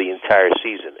entire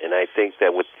season, and I think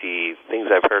that with the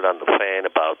things I've heard on the Fan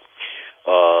about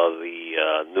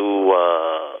the new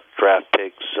draft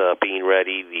picks being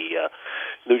ready, the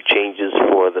new changes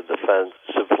for the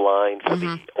defensive line, for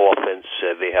the offense,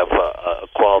 they have a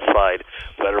qualified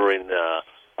veteran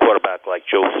quarterback like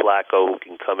Joe Flacco who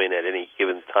can come in at any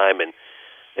given time and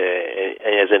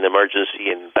as an emergency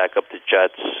and back up the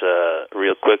Jets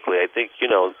real quickly. I think,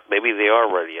 maybe they are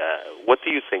ready. What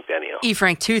do you think, Danielle? E.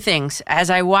 Frank, 2 things. As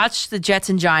I watched the Jets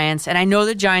and Giants, and I know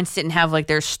the Giants didn't have like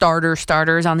their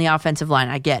starters on the offensive line.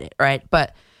 I get it, right?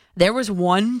 But There was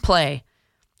one play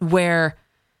where,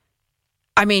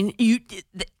 I mean,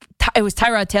 it was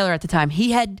Tyrod Taylor at the time.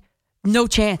 He had no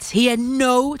chance. He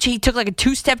took like a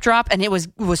 2-step drop, and it was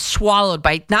swallowed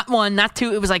by not one, not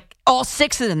two. It was like all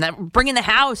 6 of them that were bringing the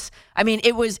house. I mean,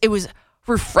 it was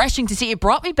refreshing to see. It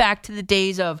brought me back to the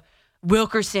days of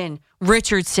Wilkerson,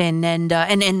 Richardson, and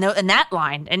that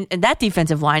line and that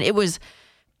defensive line.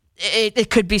 It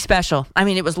could be special. I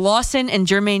mean, it was Lawson and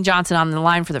Jermaine Johnson on the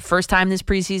line for the first time this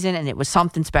preseason, and it was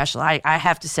something special. I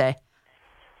have to say.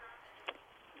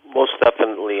 Most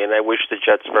definitely, and I wish the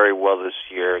Jets very well this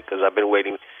year because I've been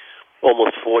waiting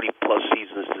almost 40-plus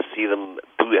seasons to see them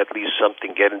do at least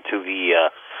something, get into the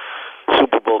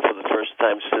Super Bowl for the first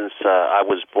time since I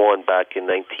was born back in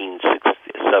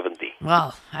 1970.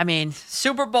 Well, I mean,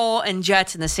 Super Bowl and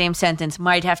Jets in the same sentence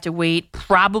might have to wait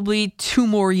probably 2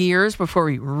 more years before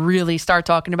we really start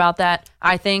talking about that,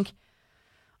 I think.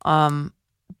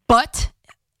 But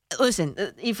listen,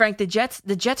 Frank, the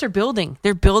Jets are building.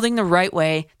 They're building the right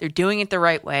way. They're doing it the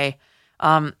right way.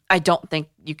 I don't think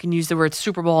you can use the word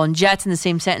Super Bowl and Jets in the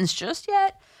same sentence just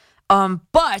yet.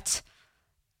 But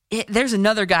there's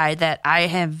another guy that I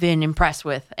have been impressed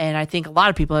with, and I think a lot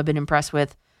of people have been impressed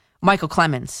with, Michael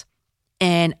Clemens.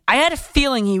 And I had a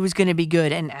feeling he was going to be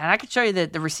good, and I could show you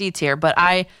the receipts here, but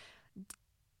I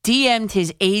DM'd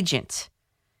his agent,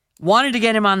 wanted to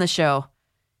get him on the show,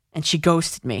 and she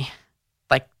ghosted me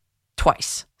like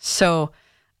twice. So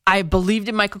I believed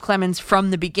in Michael Clemens from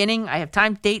the beginning. I have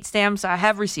time, date stamps. I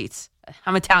have receipts.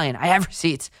 I'm Italian. I have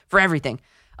receipts for everything.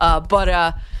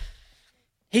 But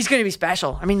he's going to be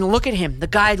special. I mean, look at him. The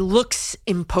guy looks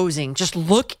imposing. Just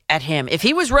look at him. If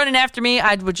he was running after me,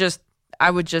 one of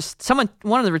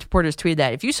the reporters tweeted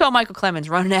that. If you saw Michael Clemens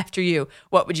running after you,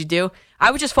 what would you do?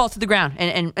 I would just fall to the ground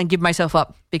and give myself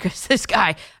up because this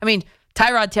guy, I mean,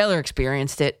 Tyrod Taylor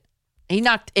experienced it.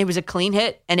 It was a clean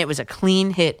hit, and it was a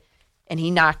clean hit, and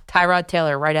he knocked Tyrod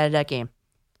Taylor right out of that game.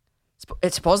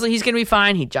 Supposedly he's going to be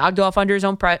fine. He jogged off under his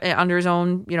own,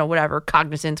 whatever,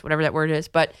 cognizance, whatever that word is.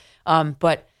 But a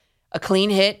clean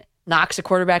hit knocks a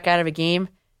quarterback out of a game.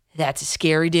 That's a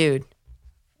scary dude.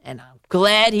 And I'm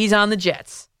glad he's on the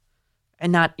Jets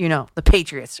and not, the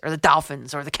Patriots or the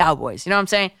Dolphins or the Cowboys. You know what I'm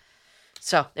saying?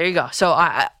 So there you go. So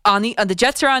the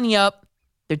Jets are on the up.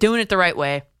 They're doing it the right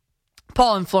way.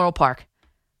 Paul in Floral Park.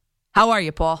 How are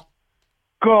you, Paul?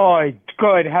 Good.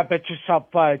 How about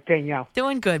yourself, Danielle?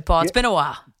 Doing good, Paul. It's been a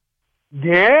while.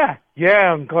 Yeah,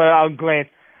 I'm glad.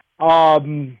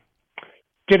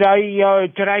 Did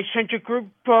I send your group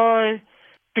the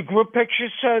group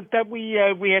pictures that we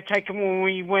had taken when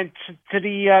we went to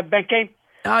the Met game?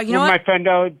 You know what? My friend.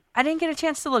 I didn't get a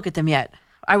chance to look at them yet.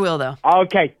 I will though.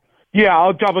 Okay. Yeah,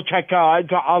 I'll double check.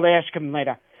 I'll ask him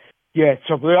later. Yeah.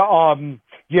 So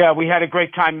we had a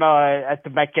great time at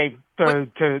the Met game.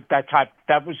 To that time,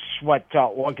 that was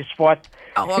August 4th.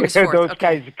 Oh, August 4th. Those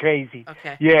guys are crazy.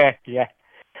 Okay. Yeah.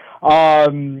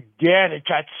 The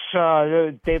Jets,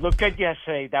 they looked good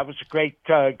yesterday. That was a great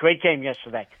game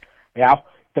yesterday. Yeah,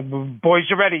 the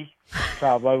boys are ready.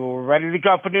 So we're ready to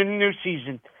go for the new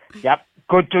season. Yep,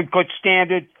 good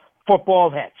standard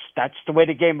football hits. That's the way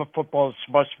the game of football is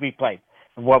supposed to be played.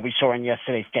 And what we saw in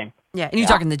yesterday's game. Yeah, and you're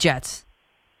talking the Jets.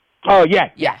 Oh yeah.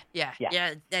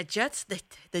 The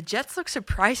Jets look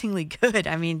surprisingly good.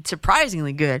 I mean,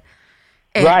 surprisingly good.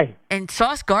 Right. And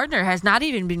Sauce Gardner has not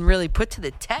even been really put to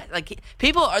the test. Like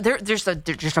people are they're just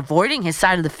avoiding his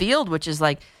side of the field, which is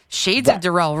like shades of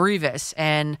Darrelle Revis.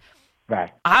 And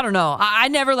I don't know. I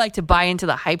never like to buy into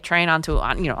the hype train on a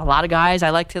lot of guys. I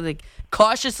like to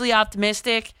cautiously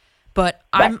optimistic, but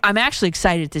I'm actually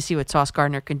excited to see what Sauce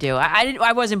Gardner can do.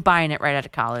 I wasn't buying it right out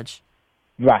of college.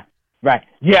 Right.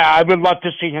 Yeah, I would love to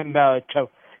see him too.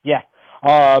 Yeah.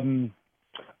 Wilson,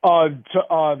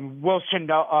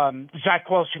 Zach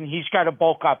Wilson, he's got to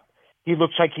bulk up. He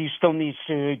looks like he still needs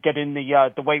to get in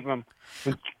the weight room.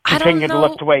 Continue to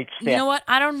lift weights. You know what?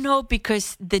 I don't know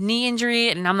because the knee injury,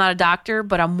 and I'm not a doctor,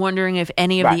 but I'm wondering if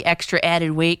any of the extra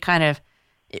added weight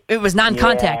it was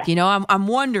non-contact. Yeah. I'm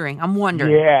wondering.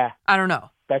 Yeah. I don't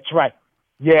know. That's right.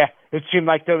 Yeah, it seemed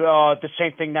like the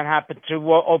same thing that happened to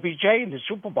OBJ in the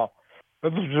Super Bowl.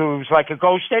 It was like a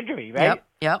ghost injury, right?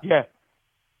 Yep.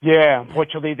 Yeah.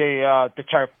 Unfortunately, the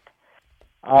turf.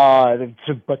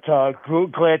 But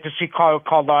glad to see Carl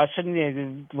Lawson.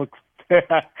 And look,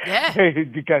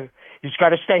 because he's got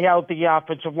to stay healthy. The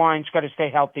offensive line's got to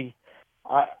stay healthy.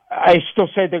 I still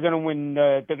say they're going to win.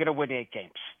 They're going to win 8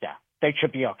 games. Yeah, they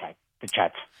should be okay. The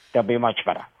Jets. They'll be much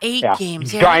better. 8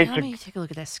 games. Yeah. Let me take a look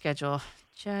at that schedule.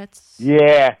 Jets.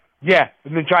 Yeah.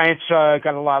 And the Giants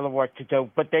got a lot of work to do,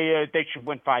 but they should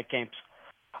win 5 games.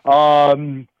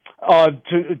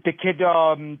 the kid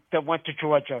that went to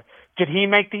Georgia. Did he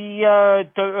make the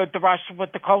roster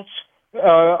with the Colts?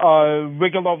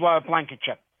 Rigolo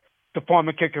Blankenship, the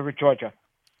former kicker at Georgia.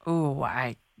 Ooh,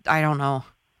 I don't know.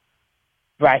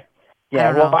 Right. Yeah,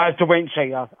 I don't know. I have to wait and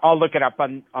see. I'll look it up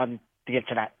on the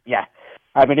internet. Yeah.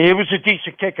 I mean, he was a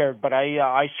decent kicker, but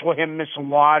I saw him miss a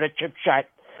lot of chip shot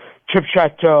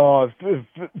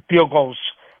field goals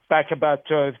back about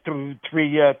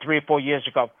 3 or 4 years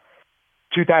ago.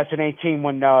 2018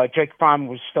 when Jake Fromm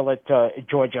was still at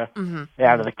Georgia. Mm-hmm.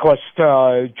 Yeah, of course,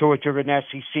 Georgia an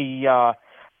SEC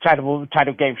title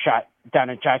game shot down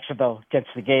in Jacksonville against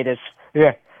the Gators.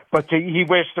 Yeah, but he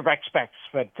wears the rec specs.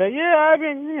 But yeah, I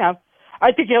mean,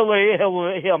 I think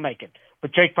he'll make it.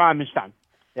 But Jake Fromm is done.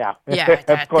 Yeah,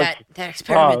 that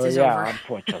experiment is over.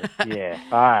 Unfortunately, yeah,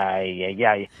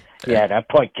 that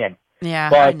poor kid. Yeah,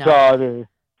 but I know.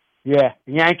 the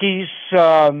Yankees.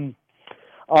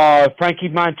 Frankie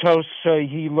Montas,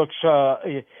 he looks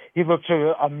a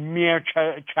mere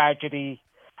tragedy.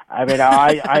 I mean,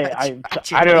 I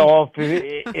don't know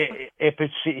if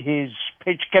it's his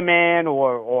pitch command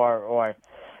or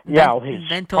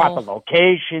his proper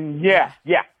location. Yeah.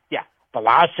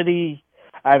 Velocity.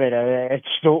 I mean, it's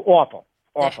still awful.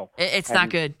 It's not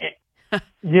good.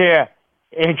 Yeah.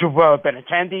 Andrew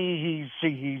Benintendi,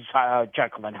 he's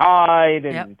Jekyll and Hyde,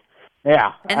 and Yep.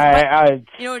 yeah. But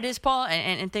you know what it is, Paul,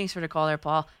 and thanks for the call there,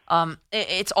 Paul.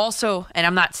 It's also, and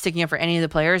I'm not sticking up for any of the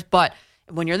players, but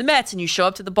when you're the Mets and you show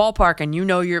up to the ballpark and you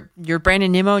know you're Brandon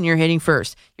Nimmo and you're hitting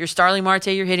first, you're Starling Marte,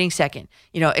 you're hitting second,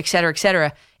 et cetera, et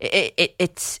cetera.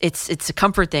 It's a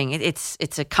comfort thing.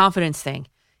 It's a confidence thing.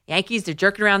 Yankees, they're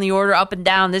jerking around the order up and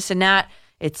down, this and that.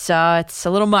 It's a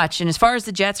little much. And as far as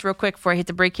the Jets, real quick before I hit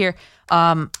the break here,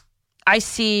 I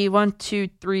see 1, 2,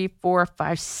 3, 4,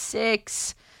 5,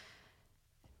 6,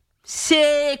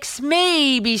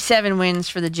 maybe 7 wins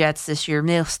for the Jets this year.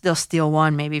 They'll steal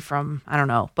one maybe from, I don't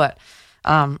know. But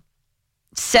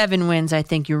 7 wins, I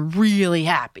think you're really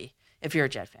happy if you're a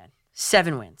Jet fan.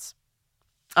 7 wins.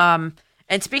 And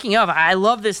speaking of, I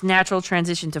love this natural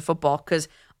transition to football because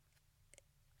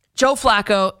Joe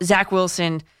Flacco, Zach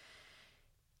Wilson.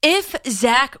 If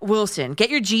Zach Wilson, get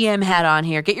your GM hat on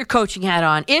here, get your coaching hat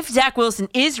on. If Zach Wilson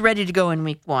is ready to go in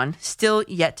week 1, still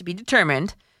yet to be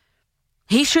determined,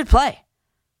 he should play.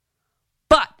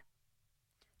 But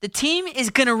the team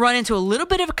is going to run into a little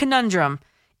bit of a conundrum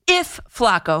if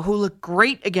Flacco, who looked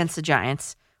great against the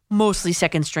Giants, mostly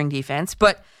second-string defense,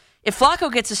 but if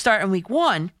Flacco gets a start in week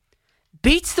 1,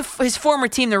 beats his former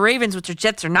team, the Ravens, which the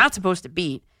Jets are not supposed to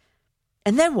beat,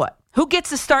 and then what? Who gets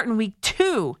the start in week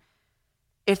 2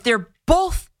 if they're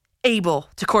both able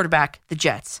to quarterback the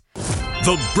Jets?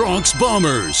 The Bronx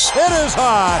Bombers. It is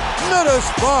high. It is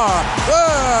far.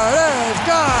 It is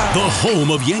gone. The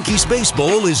home of Yankees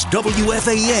baseball is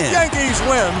WFAN. Yankees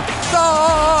win. The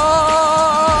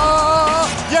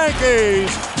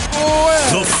Yankees win.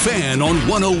 The Fan on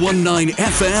 101.9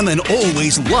 FM and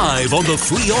always live on the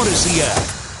free Odyssey app.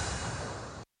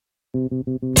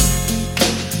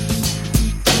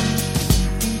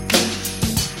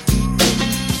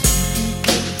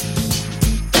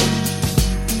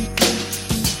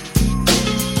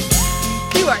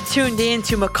 You are tuned in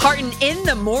to McCartan in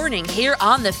the Morning here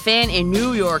on The Fan in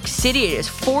New York City. It is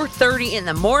 4:30 in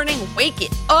the morning. Wake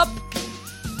it up.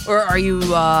 Or are you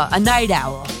a night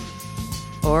owl?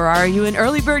 Or are you an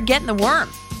early bird getting the worm?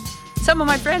 Some of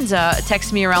my friends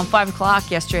texted me around 5 o'clock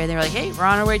yesterday. They were like, hey, we're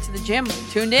on our way to the gym.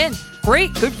 Tuned in.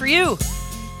 Great. Good for you.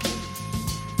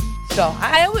 So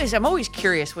I'm always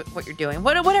curious what you're doing,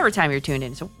 whatever time you're tuned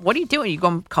in. So what are you doing? You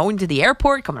going to the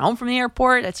airport, coming home from the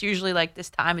airport? That's usually like this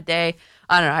time of day.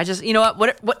 I don't know. I just, you know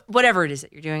what, whatever it is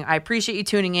that you're doing, I appreciate you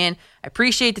tuning in. I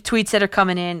appreciate the tweets that are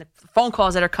coming in, the phone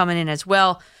calls that are coming in as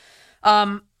well.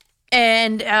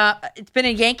 And it's been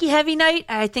a Yankee heavy night.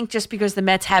 I think just because the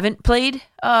Mets haven't played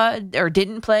or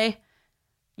didn't play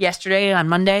yesterday on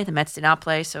Monday, the Mets did not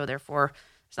play. So therefore,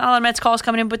 there's not a lot of Mets calls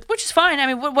coming in, but which is fine. I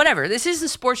mean, whatever. This is the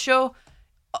sports show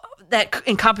that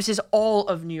encompasses all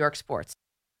of New York sports.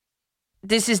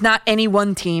 This is not any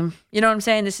one team. You know what I'm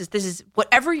saying? This is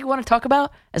whatever you want to talk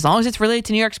about, as long as it's related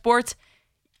to New York sports.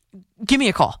 Give me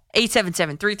a call,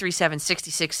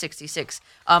 877-337-6666.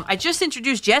 I just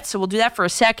introduced Jets, so we'll do that for a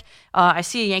sec. I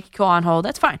see a Yankee call on hold.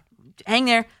 That's fine. Hang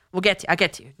there. I'll get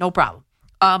to you. No problem.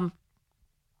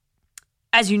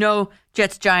 As you know,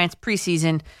 Jets, Giants,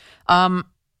 preseason. How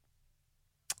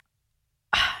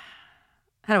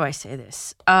do I say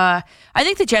this? I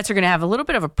think the Jets are going to have a little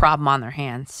bit of a problem on their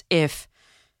hands if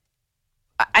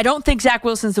I don't think Zach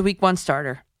Wilson's the week 1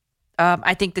 starter.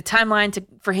 I think the timeline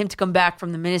for him to come back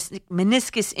from the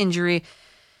meniscus injury,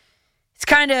 it's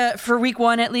kind of, for week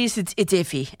one at least, it's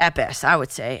iffy at best, I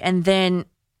would say. And then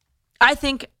I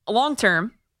think long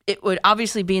term, it would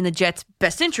obviously be in the Jets'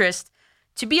 best interest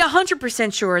to be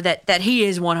 100% sure that he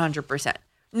is 100%.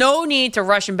 No need to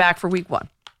rush him back for week one.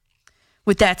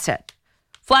 With that said,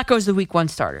 Flacco's the week one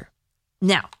starter.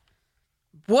 Now,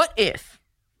 what if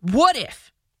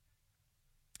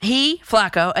he,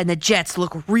 Flacco, and the Jets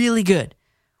look really good?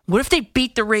 What if they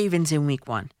beat the Ravens in week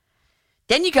one?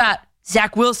 Then you got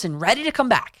Zach Wilson ready to come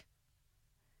back.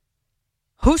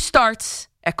 Who starts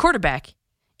at quarterback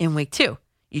in week two?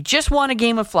 You just won a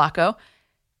game with Flacco.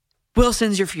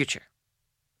 Wilson's your future.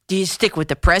 Do you stick with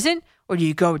the present or do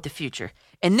you go with the future?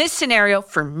 In this scenario,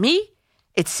 for me,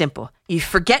 it's simple. You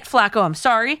forget Flacco, I'm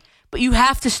sorry, but you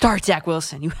have to start Zach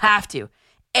Wilson. You have to.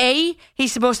 A,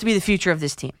 he's supposed to be the future of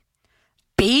this team.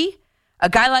 B, a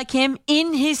guy like him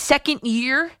in his second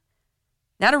year,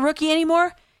 not a rookie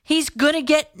anymore, he's going to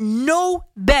get no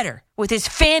better with his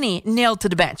fanny nailed to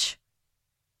the bench.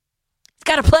 He's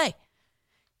got to play.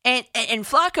 And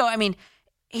Flacco, I mean,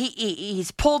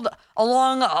 he's pulled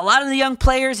along a lot of the young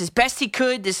players as best he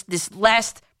could this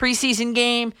last preseason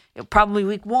game, probably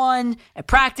week one, at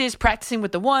practicing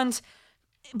with the ones.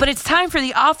 But it's time for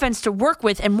the offense to work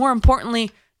with and, more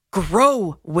importantly,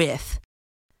 grow with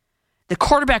the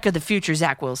quarterback of the future,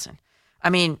 Zach Wilson. I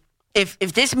mean, if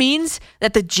this means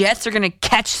that the Jets are going to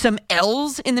catch some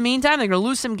L's in the meantime, they're going to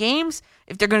lose some games,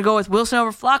 if they're going to go with Wilson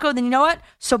over Flacco, then you know what?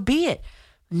 So be it.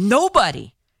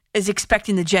 Nobody is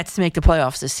expecting the Jets to make the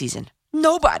playoffs this season.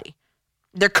 Nobody.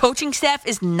 Their coaching staff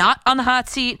is not on the hot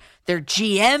seat. Their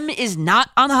GM is not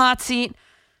on the hot seat.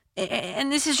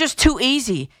 And this is just too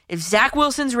easy. If Zach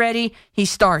Wilson's ready, he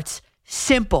starts.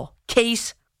 Simple.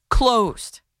 Case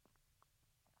closed.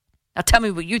 Now tell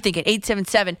me what you think at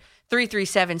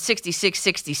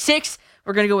 877-337-6666.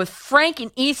 We're going to go with Frank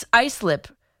in East Islip.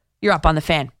 You're up on the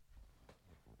Fan.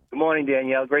 Good morning,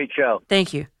 Danielle. Great show.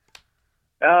 Thank you.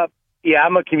 Yeah,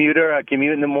 I'm a commuter. I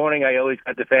commute in the morning. I always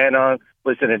got the Fan on,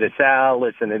 listening to Sal,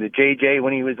 listening to JJ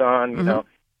when he was on, you know,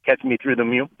 catch me through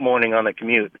the morning on the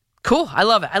commute. Cool. I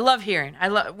love it. I love hearing.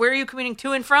 Where are you commuting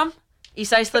to and from?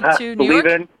 East Islip to New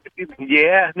York? East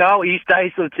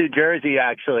Islip to Jersey,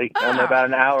 actually. I'm about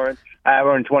an hour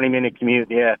and 20-minute commute,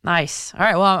 yeah. Nice. All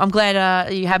right, well, I'm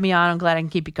glad you had me on. I'm glad I can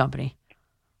keep you company.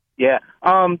 Yeah.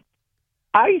 Flacco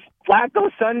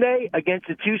Sunday against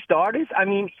the two starters, I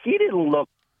mean, he didn't look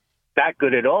that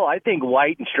good at all. I think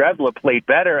White and Strebler played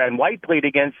better, and White played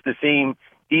against the same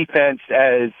defense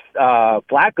as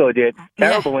Flacco did.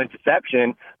 Terrible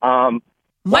interception.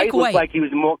 White looked like he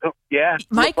was more. Yeah,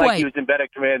 Mike White. He was in better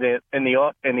command in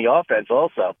the offense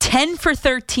also. 10 for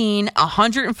 13,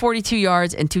 142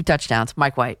 yards and 2 touchdowns.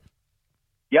 Mike White.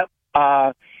 Yep,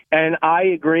 and I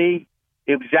agree.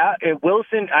 If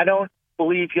Wilson, I don't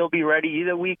believe he'll be ready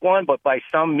either week one, but by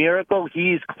some miracle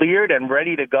he's cleared and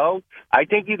ready to go. I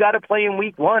think you got to play in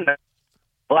week one.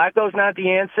 Flacco's not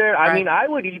the answer. I mean, I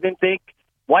would even think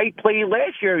White played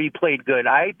last year. He played good.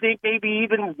 I think maybe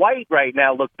even White right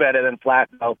now looked better than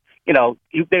Flacco. You know,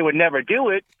 they would never do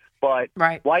it, but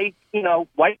White, White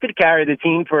could carry the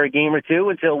team for a game or two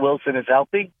until Wilson is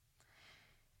healthy.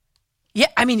 Yeah,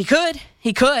 I mean, he could.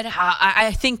 He could.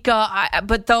 I think,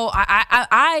 but though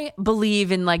I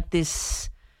believe in like this,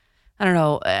 I don't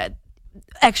know,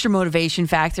 extra motivation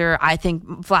factor. I think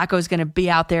Flacco's going to be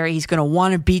out there. He's going to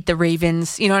want to beat the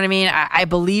Ravens. You know what I mean? I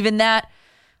believe in that.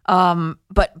 And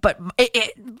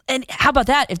how about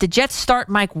that? If the Jets start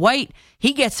Mike White,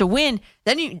 he gets a win.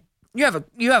 Then you have a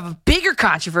bigger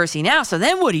controversy now. So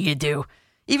then what do you do?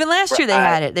 Even last year they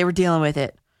had it. They were dealing with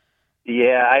it.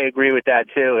 Yeah, I agree with that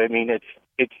too. I mean,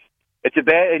 it's a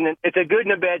good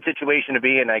and a bad situation to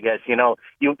be in, I guess.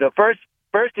 The first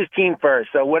is team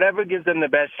first. So whatever gives them the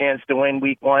best chance to win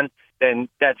week one, then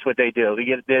that's what they do.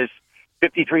 There's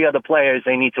 53 other players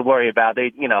they need to worry about.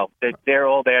 They're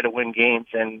all there to win games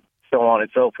and so on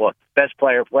and so forth. Best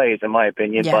player plays, in my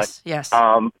opinion. Yes, but yes.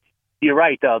 You're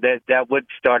right, though. That would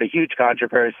start a huge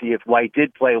controversy if White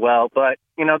did play well. But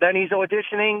then he's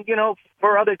auditioning,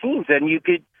 for other teams, and you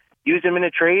could use him in a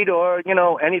trade or,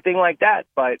 anything like that.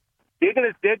 But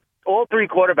all three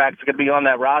quarterbacks are going to be on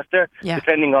that roster,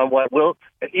 depending on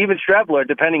even Strebler,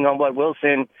 depending on what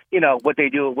Wilson, what they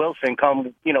do with Wilson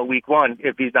come, week one.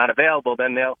 If he's not available,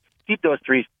 then they'll keep the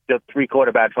three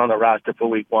quarterbacks on the roster for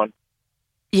week one.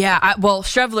 Yeah,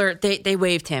 Strebler, they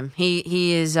waived him.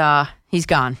 He is he's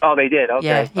gone. Oh, they did.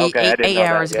 Okay. Yeah, okay. 8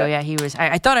 hours ago. Yeah, he was.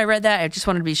 I thought I read that. I just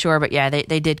wanted to be sure, but yeah,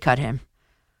 they did cut him.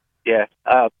 Yeah.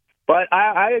 But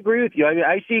I agree with you. I mean,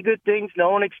 I see good things.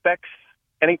 No one expects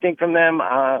anything from them.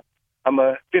 I'm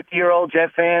a 50-year-old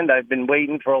Jet fan. I've been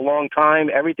waiting for a long time.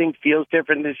 Everything feels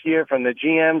different this year, from the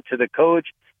GM to the coach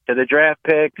to the draft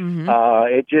pick.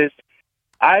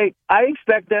 I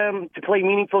expect them to play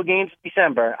meaningful games in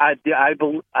December. I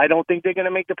don't think they're going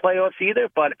to make the playoffs either,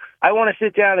 but I want to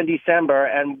sit down in December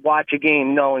and watch a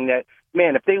game knowing that,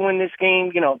 man, if they win this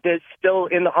game, they're still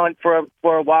in the hunt for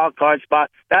a wild card spot.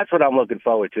 That's what I'm looking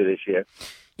forward to this year.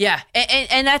 Yeah,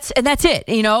 and that's it.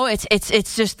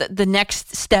 It's just the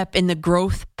next step in the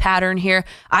growth pattern here.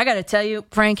 I got to tell you,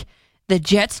 Frank, the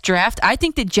Jets draft, I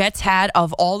think the Jets had,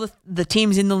 of all the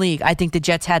teams in the league, I think the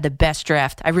Jets had the best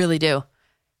draft. I really do.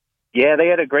 Yeah, they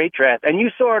had a great draft. And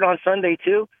you saw it on Sunday,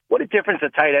 too. What a difference a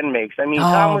tight end makes. I mean,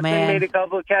 Tomlinson made a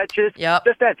couple of catches. Yep.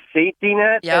 Just that safety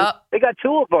net. Yep. They got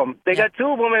two of them. They got two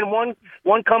of them, and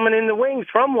one coming in the wings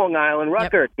from Long Island,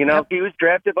 Ruckert. Yep. He was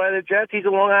drafted by the Jets. He's a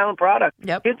Long Island product.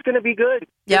 Yep. It's going to be good.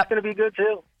 Yep. It's going to be good,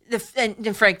 too.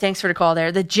 And Frank, thanks for the call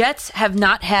there. The Jets have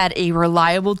not had a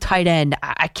reliable tight end.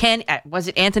 I can't. Was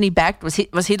it Anthony Beck? Was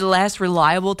he the last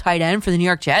reliable tight end for the New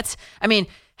York Jets? I mean,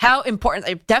 how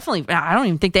important? Definitely. I don't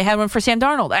even think they had one for Sam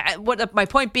Darnold. My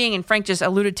point being, and Frank just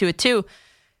alluded to it too,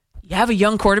 you have a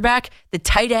young quarterback. The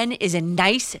tight end is a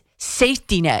nice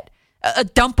safety net, a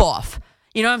dump off.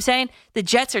 You know what I'm saying? The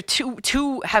Jets are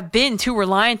have been too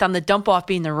reliant on the dump off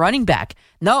being the running back.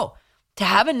 No, to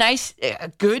have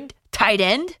a good tight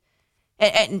end,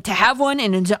 and to have one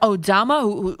in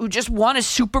Uzomah who just won a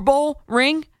Super Bowl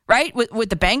ring, right, with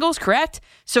the Bengals, correct?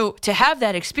 So to have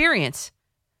that experience,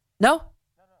 no.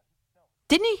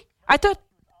 Didn't he? I thought.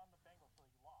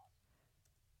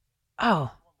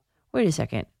 Oh, wait a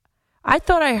second. I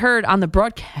thought I heard on the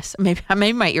broadcast.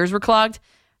 Maybe my ears were clogged.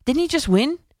 Didn't he just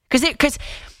win? Because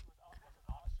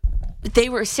they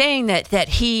were saying that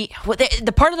he.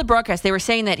 The part of the broadcast, they were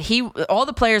saying that all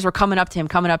the players were coming up to him,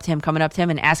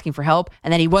 and asking for help,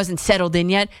 and that he wasn't settled in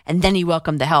yet, and then he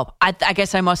welcomed the help. I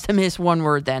guess I must have missed one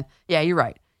word then. Yeah, you're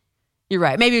right. You're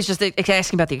right. Maybe it's just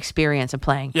asking about the experience of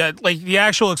playing. Yeah, like the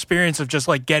actual experience of just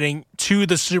like getting to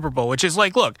the Super Bowl, which is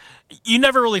like, look, you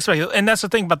never really expect, and that's the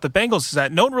thing about the Bengals is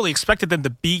that no one really expected them to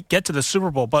get to the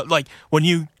Super Bowl. But like when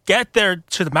you get there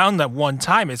to the mountain at one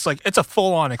time, it's like it's a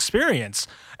full on experience.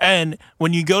 And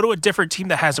when you go to a different team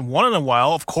that hasn't won in a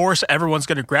while, of course everyone's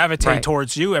going to gravitate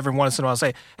towards you every once in a while.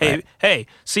 Say, hey,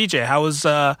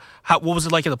 CJ, what was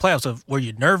it like in the playoffs? Were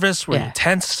you nervous? Were you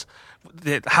tense?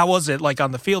 How was it like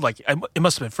on the field? Like it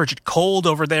must have been frigid cold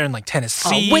over there in like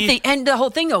Tennessee. And the whole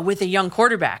thing though with a young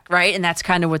quarterback, right? And that's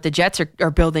kind of what the Jets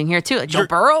are building here too. Like Joe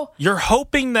Burrow. You're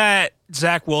hoping that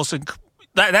Zach Wilson.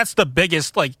 That's the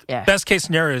biggest best case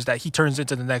scenario is that he turns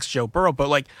into the next Joe Burrow. But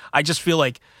like I just feel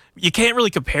like you can't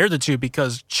really compare the two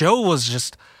because Joe was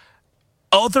just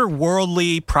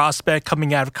otherworldly prospect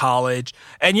coming out of college.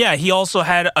 And yeah, he also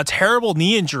had a terrible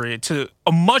knee injury, to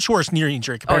a much worse knee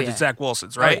injury compared to Zach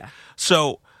Wilson's, right? Oh, yeah.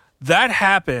 So that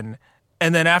happened,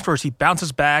 and then afterwards he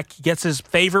bounces back, he gets his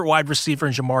favorite wide receiver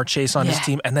in Jamar Chase on his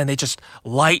team, and then they just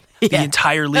light the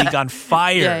entire league on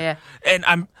fire.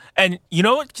 And you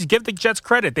know what? To give the Jets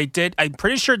credit, they did. I'm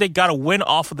pretty sure they got a win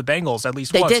off of the Bengals at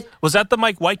least once. Did. Was that the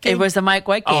Mike White game? It was the Mike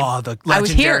White game. Oh, the legendary Mike White game. I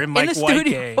was here in the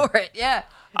studio for it. Yeah.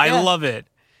 I love it.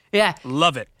 Yeah.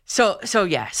 Love it. So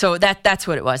that's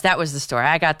what it was. That was the story.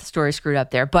 I got the story screwed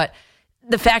up there. But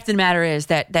the fact of the matter is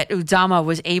that Uzomah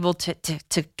was able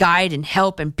to guide and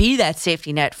help and be that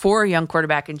safety net for a young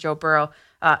quarterback in Joe Burrow.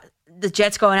 The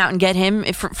Jets going out and get him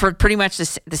for pretty much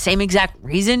the same exact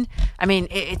reason. I mean,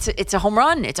 it's a home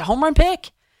run. It's a home run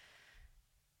pick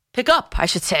up, I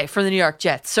should say, for the New York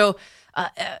Jets. So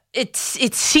it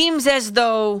seems as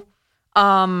though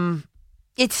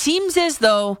it's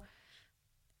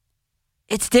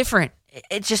different.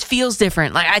 It just feels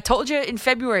different. Like I told you in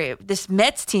February, this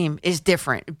Mets team is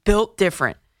different, built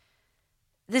different.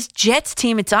 This Jets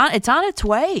team, it's on its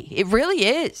way. It really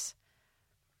is.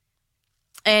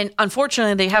 And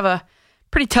unfortunately, they have a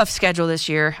pretty tough schedule this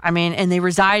year. I mean, and they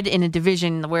reside in a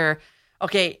division where,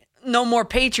 okay, no more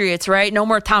Patriots, right? No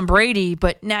more Tom Brady,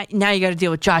 but now you got to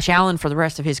deal with Josh Allen for the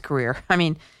rest of his career. I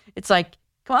mean, it's like,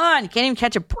 come on, you can't even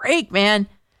catch a break, man.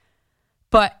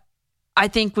 But I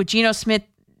think with Geno Smith,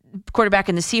 quarterback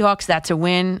in the Seahawks, that's a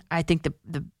win. I think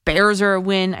the Bears are a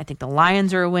win. I think the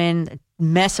Lions are a win. A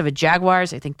mess of a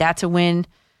Jaguars, I think that's a win.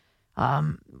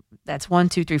 That's 1,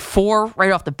 2, 3, 4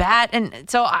 right off the bat. And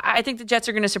so I think the Jets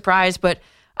are going to surprise, but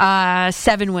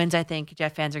 7 wins, I think.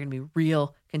 Jet fans are going to be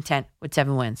real content with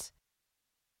 7 wins.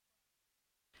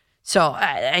 So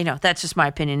I know that's just my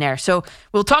opinion there. So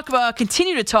we'll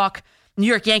continue to talk New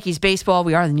York Yankees baseball.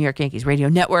 We are the New York Yankees radio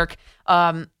network.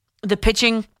 The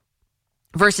pitching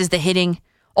versus the hitting,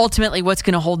 ultimately what's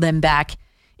going to hold them back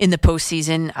in the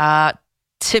postseason.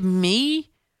 to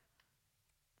me,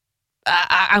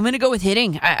 I'm going to go with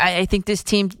hitting. I think this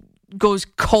team goes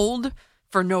cold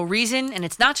for no reason, and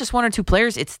it's not just one or two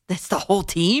players. It's the whole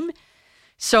team.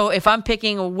 So if I'm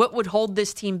picking what would hold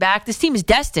this team back, this team is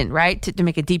destined, right, to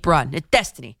make a deep run. It's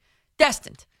destined.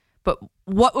 But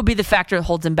what would be the factor that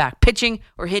holds them back? Pitching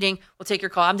or hitting? We'll take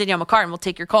your call. I'm Danielle McCartan. We'll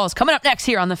take your calls. Coming up next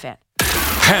here on The Fan.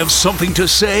 Have something to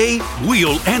say?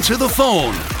 We'll answer the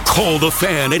phone. Call The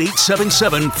Fan at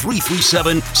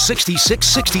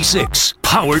 877-337-6666.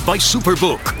 Powered by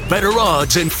Superbook. Better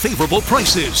odds and favorable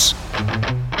prices.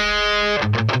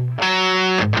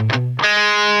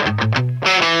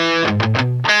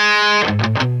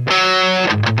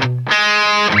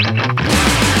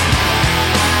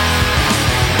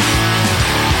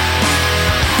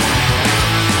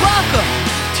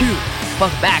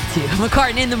 Welcome back to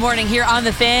McCartan in the Morning here on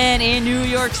The Fan in New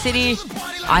York City.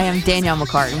 I am Danielle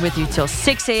McCartan with you till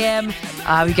 6 a.m.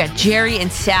 We got Jerry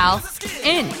and Sal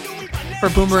in for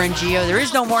Boomer and Gio. There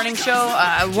is no morning show,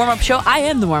 warm-up show. I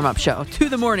am the warm-up show to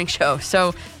the morning show.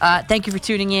 So thank you for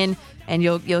tuning in, and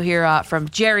you'll hear from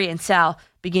Jerry and Sal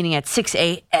beginning at 6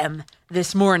 a.m.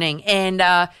 this morning. And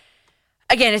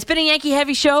again, it's been a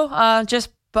Yankee-heavy show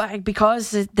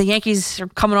because the Yankees are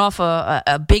coming off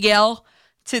a big L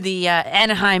to the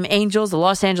Anaheim Angels, the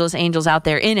Los Angeles Angels out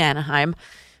there in Anaheim.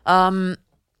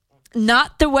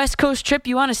 Not the West Coast trip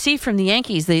you want to see from the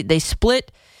Yankees. They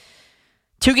split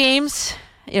 2 games,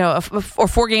 or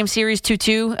 4-game series,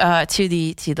 2-2 to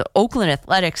the Oakland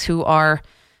Athletics, who are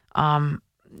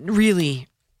really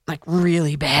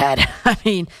bad. I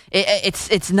mean,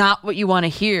 it's not what you want to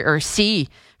hear or see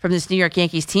from this New York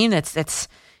Yankees team that's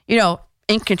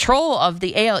in control of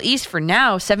the AL East for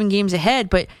now, 7 games ahead,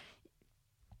 but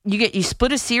you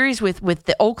split a series with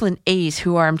the Oakland A's,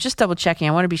 who are, I'm just double checking,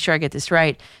 I want to be sure I get this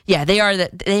right. Yeah, they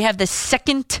have the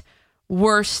second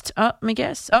worst. Let me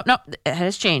guess. Oh no, it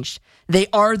has changed. They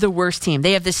are the worst team.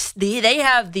 They have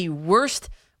the worst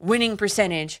winning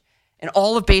percentage in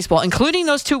all of baseball, including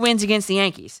those 2 wins against the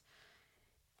Yankees.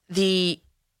 The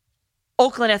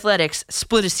Oakland Athletics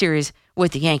split a series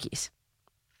with the Yankees.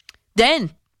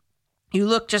 Then you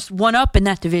look just one up in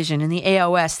that division in the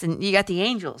AL West, and you got the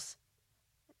Angels.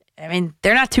 I mean,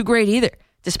 they're not too great either,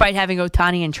 despite having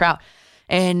Ohtani and Trout.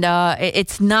 And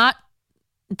it's not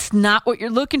what you're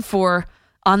looking for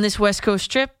on this West Coast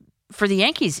trip for the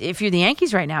Yankees, if you're the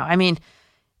Yankees right now. I mean,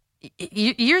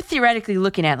 you're theoretically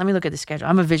looking at, let me look at the schedule.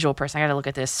 I'm a visual person. I got to look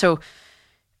at this. So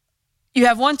you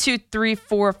have 7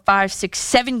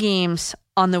 games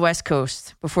on the West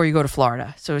Coast before you go to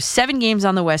Florida. So 7 games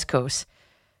on the West Coast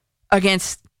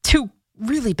against 2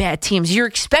 really bad teams. You're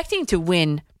expecting to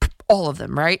win all of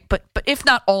them, right? But if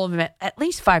not all of them, at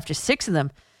least 5 to 6 of them.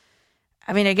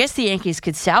 I mean, I guess the Yankees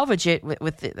could salvage it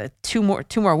with the two more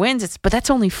wins. But that's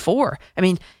only 4. I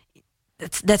mean,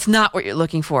 that's not what you're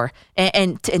looking for.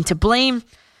 And to blame,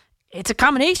 it's a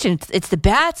combination. It's the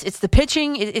bats, it's the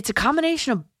pitching. It's a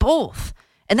combination of both,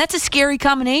 and that's a scary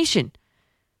combination,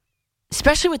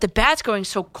 especially with the bats going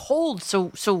so cold.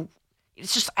 So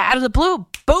it's just out of the blue,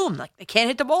 boom, like they can't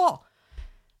hit the ball.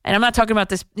 And I'm not talking about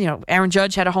this, Aaron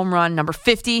Judge had a home run, number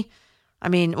 50,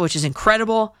 which is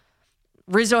incredible.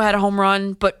 Rizzo had a home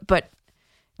run, but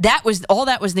that was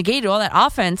negated, all that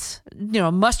offense,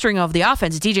 mustering of the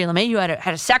offense. DJ LeMahieu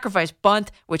had a sacrifice bunt,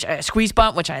 a squeeze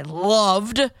bunt, which I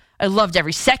loved. I loved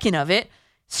every second of it.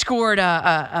 Scored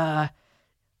Isaiah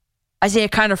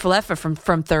Kiner-Falefa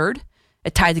from third.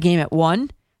 It tied the game at 1.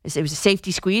 It was a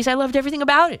safety squeeze. I loved everything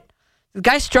about it. The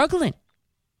guy's struggling.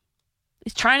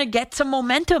 He's trying to get some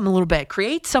momentum a little bit,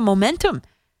 create some momentum.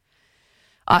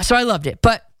 So I loved it.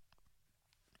 But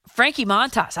Frankie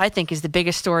Montas, I think, is the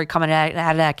biggest story coming out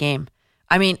of that game.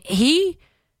 He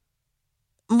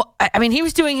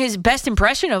was doing his best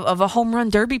impression of a home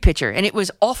run derby pitcher, and it was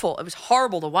awful. It was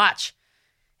horrible to watch.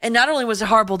 And not only was it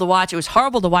horrible to watch, it was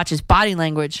horrible to watch his body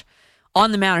language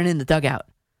on the mound and in the dugout.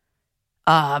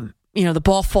 The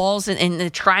ball falls in the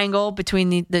triangle between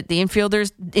the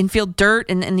infielders, infield dirt,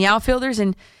 and the outfielders,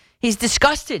 and he's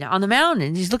disgusted on the mound,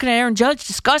 and he's looking at Aaron Judge,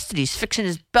 disgusted. He's fixing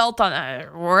his belt on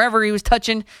wherever he was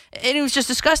touching, and he was just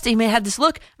disgusted. He had this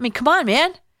look. Come on,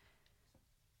 man.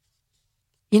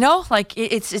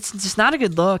 It's just not a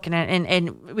good look.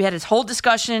 And we had this whole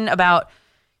discussion about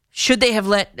should they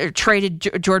have traded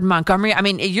Jordan Montgomery.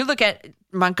 You look at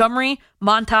Montgomery,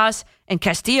 Montas, and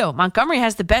Castillo. Montgomery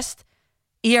has the best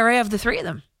ERA of the 3 of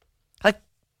them,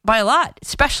 by a lot,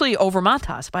 especially over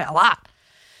Montas, by a lot.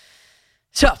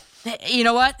 So, you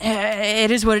know what?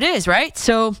 It is what it is, right?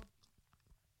 So,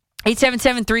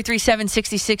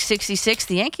 877-337-6666.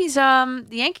 The Yankees,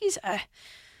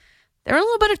 they're in a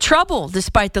little bit of trouble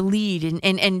despite the lead.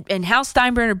 And Hal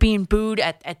Steinbrenner being booed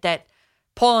at that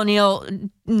Paul O'Neill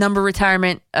number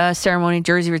retirement ceremony,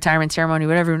 jersey retirement ceremony,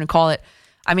 whatever you want to call it.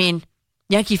 I mean,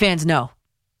 Yankee fans know.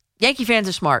 Yankee fans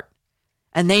are smart,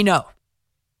 and they know.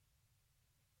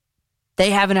 They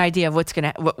have an idea of what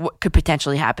could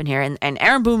potentially happen here. And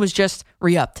Aaron Boone was just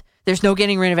re-upped. There's no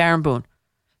getting rid of Aaron Boone.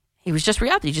 He was just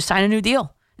re-upped. He just signed a new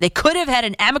deal. They could have had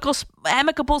an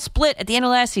amicable split at the end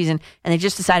of last season, and they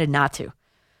just decided not to.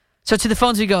 So to the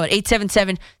phones we go at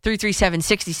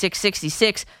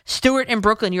 877-337-6666. Stuart in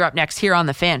Brooklyn, you're up next here on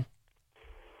The Fan.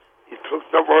 You took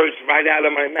the words right out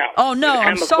of my mouth. Oh, no,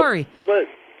 I'm sorry. But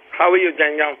how are you,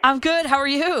 Danielle? I'm good. How are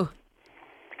you?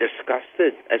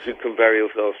 Disgusted, as you can very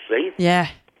well see. Yeah.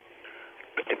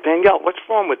 Danielle, what's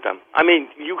wrong with them? I mean,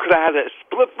 you could have had a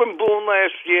split from Boone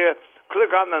last year, could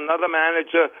have gotten another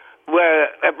manager where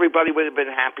everybody would have been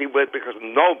happy with, because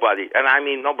nobody, and I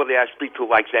mean nobody I speak to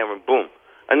likes Aaron Boone.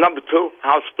 And number two,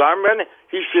 Hal Steinbrenner,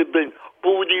 he should have been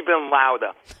booed even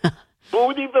louder.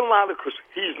 Booed even louder because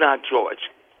he's not George.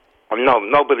 No,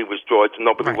 nobody was George.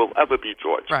 Nobody will ever be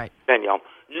George. Right. Danielle,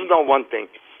 you know one thing.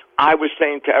 I was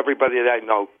saying to everybody that I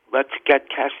know, let's get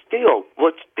Castillo.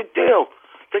 What's the deal?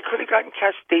 They could have gotten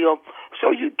Castillo. So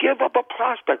you give up a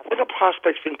prospect. What are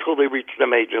prospects until they reach the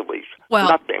major leagues? Well,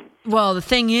 nothing. Well, the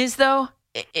thing is, though,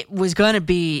 it was going to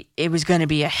be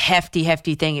a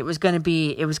hefty thing. It was going to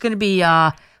be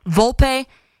Volpe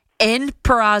and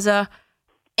Peraza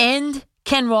and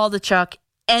Ken Waldichuk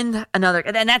and another,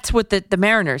 and that's what the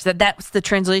Mariners. That's the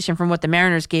translation from what the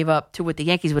Mariners gave up to what the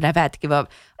Yankees would have had to give up.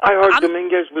 I heard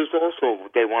Dominguez was also,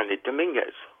 they wanted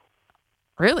Dominguez.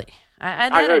 Really?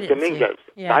 I heard Dominguez.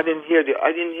 Yeah. I didn't hear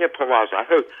Peraza. I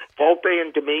heard Volpe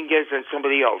and Dominguez and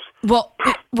somebody else. Well,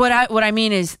 what I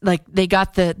mean is, like, they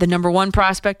got the number 1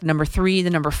 prospect, the number 3, the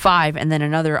number 5, and then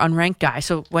another unranked guy.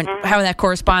 So how that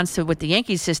corresponds to what the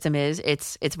Yankees system is,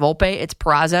 it's Volpe, it's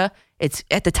Peraza, it's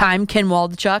at the time Ken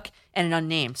Waldichuk, and an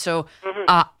unnamed. So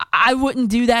I wouldn't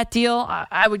do that deal.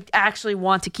 I would actually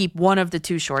want to keep one of the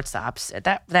 2 shortstops.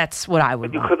 That's what I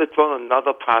would. But you could have thrown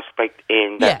another prospect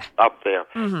in that's up there.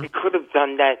 You could have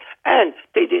done that, and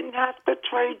they didn't have to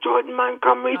trade Jordan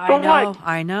Montgomery for what?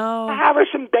 I know.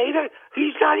 Harrison Bader,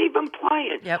 he's not even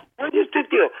playing. Yep. What is the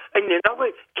deal? And you know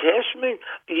what? Cashman,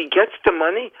 he gets the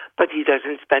money, but he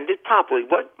doesn't spend it properly.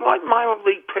 What minor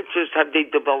league pitchers have they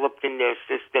developed in their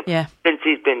system since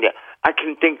he's been there? I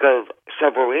can think of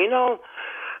Severino,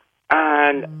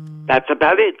 and that's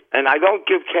about it. And I don't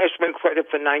give Cashman credit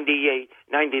for 98,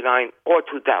 99, or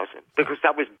 2000, because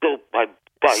that was built by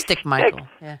Stick Michael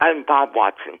and Bob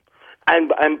Watson.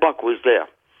 And Buck was there.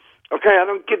 Okay, I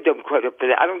don't give them credit for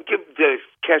that. I don't give the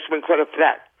Cashman credit for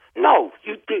that. No,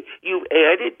 you did. You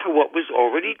added to what was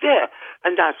already there,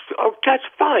 and that's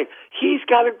fine. He's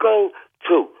got to go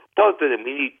too. Both of them.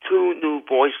 We need 2 new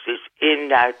voices in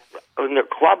the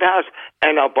clubhouse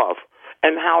and above.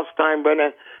 And Hal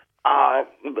Steinbrenner, I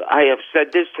have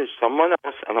said this to someone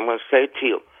else, and I'm going to say it to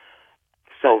you.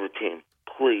 Sell the team,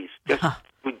 please. Just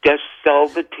sell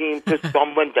the team to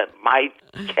someone that might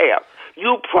care.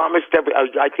 You promised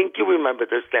I think you remember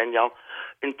this, Danielle.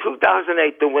 In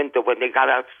 2008, the winter, when they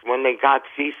got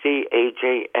CC,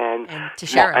 AJ, and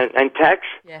Tex.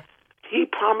 Yeah. He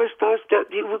promised us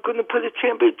that he was going to put a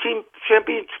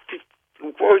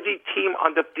championship-worthy team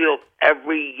on the field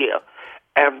every year.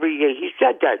 Every year. He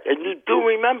said that, and you do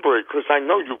remember it, because I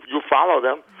know you follow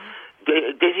them.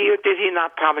 Did he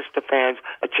not promise the fans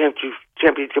a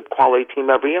championship-quality team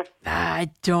every year? I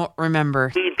don't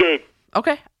remember. He did.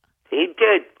 Okay. He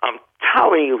did. I'm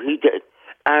telling you, he did.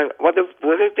 And what have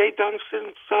they done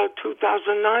since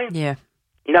 2009? Yeah.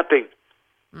 Nothing.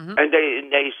 Mm-hmm. And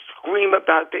they scream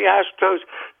about the Astros.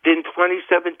 In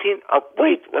 2017,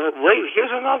 wait,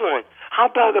 here's another one. How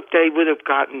about if they would have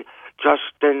gotten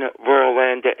Justin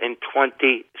Verlander in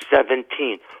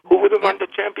 2017? Who would have won the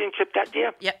championship that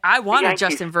year? Yeah, I wanted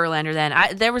Justin Verlander then.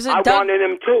 I wanted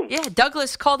him too. Yeah,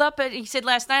 Douglas called up, he said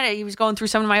last night he was going through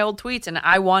some of my old tweets, and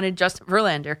I wanted Justin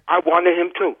Verlander. I wanted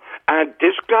him too. And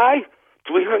this guy,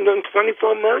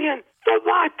 $324 million? For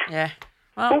what? Yeah.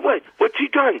 Well, for what? What's he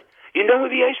done? You know who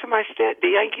the ace of the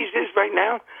Yankees is right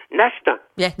now? Nestor.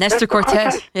 Yeah, Nestor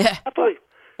Cortez. Yeah.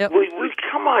 Yep. We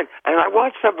come on. And I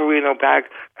want Severino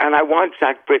back, and I want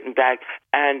Zach Britton back.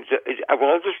 And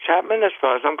Aroldis Chapman, as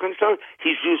far as I'm concerned,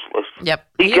 he's useless. Yep.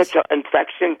 He gets an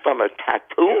infection from a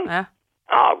tattoo. Yeah.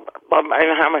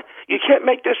 You can't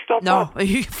make this stuff up. No,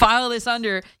 you file this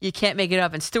under, you can't make it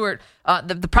up. And Stuart,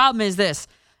 the problem is this.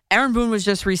 Aaron Boone was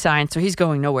just re-signed, so he's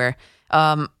going nowhere.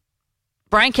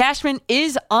 Brian Cashman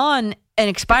is on an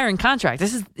expiring contract.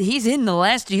 He's in the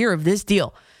last year of this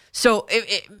deal. So,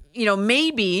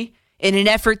 maybe in an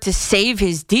effort to save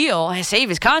his deal, save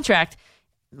his contract,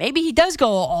 maybe he does go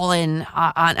all in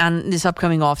on this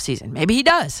upcoming offseason. Maybe he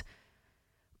does.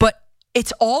 But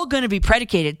it's all going to be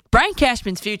predicated. Brian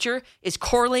Cashman's future is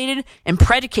correlated and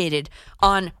predicated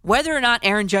on whether or not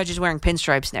Aaron Judge is wearing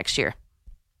pinstripes next year.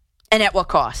 And at what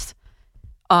cost?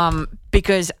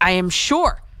 Because I am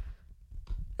sure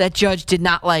that Judge did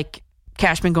not like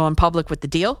Cashman going public with the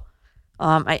deal.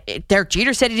 Derek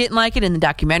Jeter said he didn't like it in the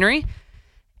documentary.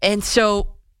 And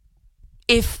so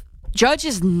if Judge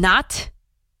is not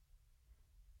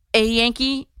a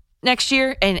Yankee next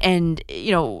year and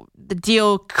the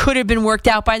deal could have been worked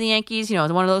out by the Yankees,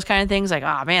 one of those kind of things like,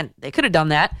 oh man, they could have done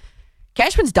that.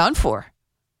 Cashman's done for.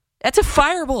 That's a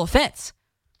fireable offense.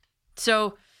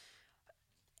 So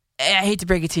I hate to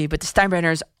break it to you, but the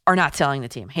Steinbrenners are not selling the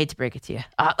team. Hate to break it to you.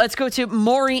 Let's go to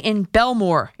Maury in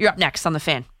Belmore. You're up next on The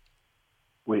Fan.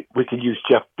 We could use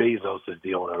Jeff Bezos as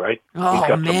the owner, right?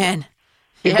 Oh, man.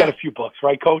 He's got a few bucks,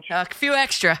 right, Coach? A few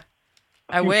extra.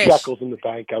 A few shekels in the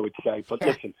bank, I would say. But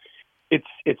listen,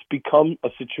 it's become a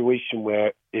situation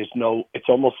where it's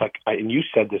almost like, and you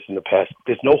said this in the past,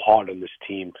 there's no heart on this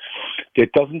team. There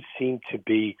doesn't seem to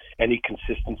be any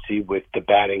consistency with the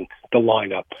batting, the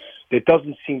lineup. There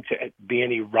doesn't seem to be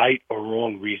any right or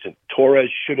wrong reason. Torres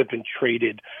should have been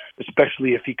traded,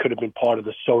 especially if he could have been part of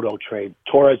the Soto trade.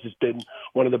 Torres has been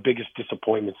one of the biggest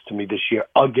disappointments to me this year.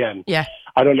 Again,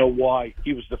 I don't know why.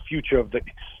 He was the future of the.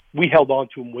 We held on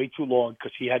to him way too long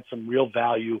because he had some real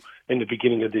value in the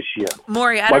beginning of this year.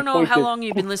 Maury, I don't know how long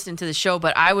you've been listening to the show,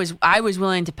 but I was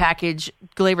willing to package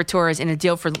Gleyber Torres in a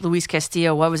deal for Luis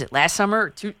Castillo. What was it, last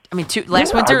summer?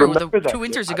 Last winter or 2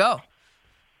 winters ago?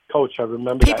 Coach, I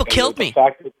remember people killed me.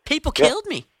 People killed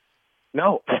me.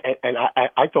 No, and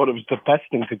I thought it was the best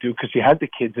thing to do because you had the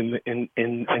kids in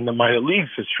the minor leagues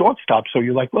as shortstop. So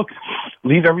you're like, look,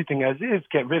 leave everything as is,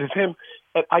 get rid of him.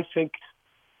 And I think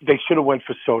they should have went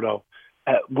for Soto.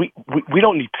 We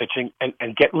don't need pitching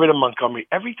and get rid of Montgomery.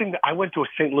 Everything that I went to a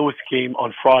St. Louis game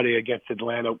on Friday against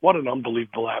Atlanta. What an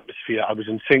unbelievable atmosphere! I was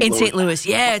in St. Louis. In St. Louis,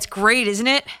 yeah, it's great, isn't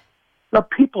it? The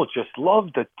people just love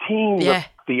the team,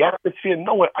 the atmosphere.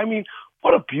 No, I mean,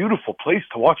 what a beautiful place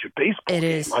to watch a baseball game. It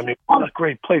is. I mean, what a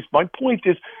great place. My point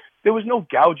is, there was no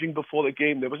gouging before the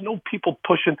game. There was no people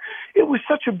pushing. It was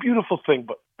such a beautiful thing.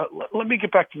 But let me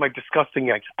get back to my disgusting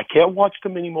Yanks. I can't watch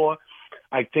them anymore.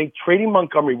 I think trading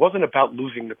Montgomery wasn't about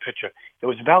losing the pitcher. It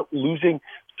was about losing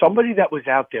somebody that was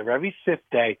out there every fifth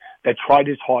day that tried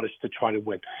his hardest to try to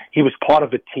win. He was part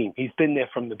of a team. He's been there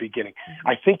from the beginning.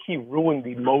 I think he ruined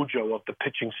the mojo of the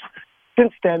pitching.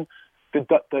 Since then, the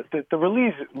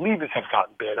relievers have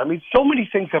gotten bad. I mean, so many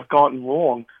things have gotten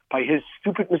wrong by his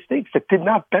stupid mistakes that did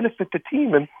not benefit the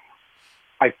team. And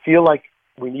I feel like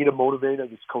we need a motivator.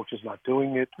 This coach is not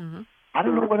doing it. I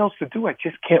don't know what else to do. I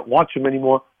just can't watch him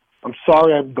anymore. I'm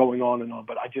sorry I'm going on and on,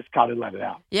 but I just got to let it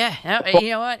out. Yeah,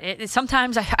 you know what?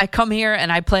 Sometimes I come here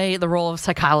and I play the role of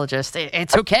psychologist.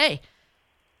 It's okay.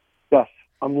 Yes,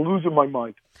 I'm losing my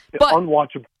mind. It's but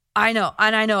unwatchable. I know,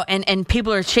 and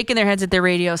people are shaking their heads at their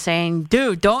radio saying,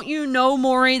 dude, don't you know,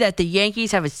 Maury, that the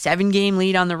Yankees have a 7-game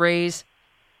lead on the Rays?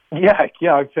 Yeah,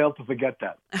 I failed to forget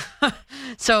that.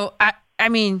 So, I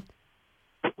mean...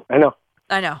 I know.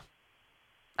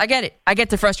 I get it. I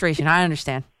get the frustration. I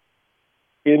understand.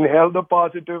 Inhale the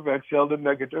positive, exhale the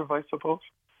negative, I suppose.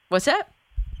 What's that?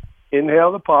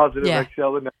 Inhale the positive,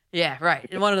 exhale the negative. Yeah,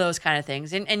 right. One of those kind of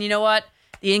things. And you know what?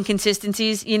 The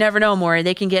inconsistencies, you never know, Maury.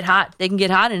 They can get hot. They can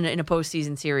get hot in a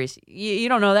postseason series. You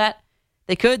don't know that.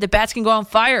 They could. The bats can go on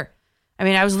fire. I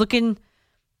mean, I was looking,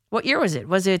 what year was it?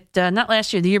 Was it not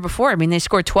last year, the year before? I mean, they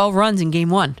scored 12 runs in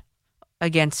game 1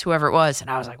 against whoever it was.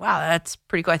 And I was like, wow, that's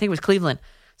pretty cool. I think it was Cleveland.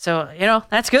 So,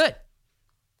 that's good.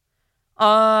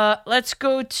 Let's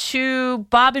go to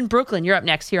Bob in Brooklyn. You're up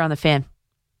next here on The Fan.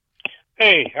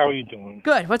 Hey, how are you doing?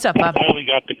 Good. What's up, Bob? I finally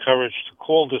got the courage to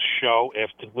call this show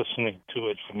after listening to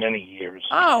it for many years.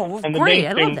 Oh, and great.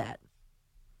 I love that.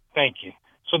 Thank you.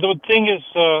 So the thing is,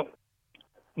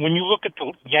 when you look at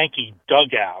the Yankee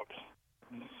dugout,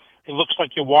 it looks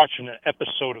like you're watching an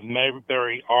episode of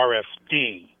Mayberry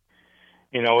RFD.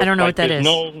 I don't know what that is.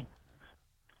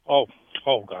 Oh,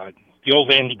 God. The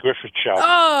old Andy Griffith show.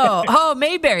 Oh,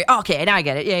 Mayberry. Okay, now I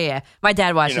get it. Yeah. My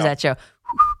dad watches that show.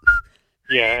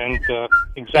 Yeah, and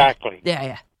exactly.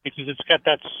 Yeah. Because it's got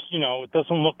that, it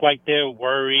doesn't look like they're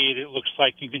worried. It looks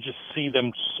like you could just see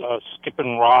them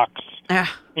skipping rocks. Yeah.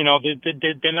 They're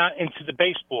not into the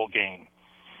baseball game.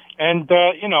 And,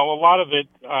 a lot of it,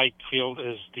 I feel,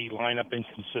 is the lineup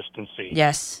inconsistency.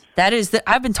 Yes, that is.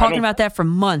 I've been talking about that for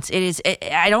months.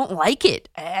 I don't like it.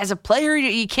 As a player,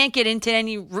 you can't get into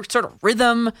any sort of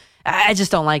rhythm. I just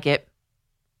don't like it.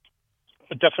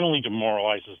 definitely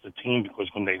demoralizes the team because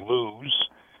when they lose,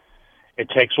 it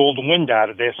takes all the wind out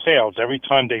of their sails. Every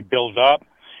time they build up,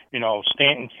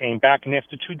 Stanton came back, and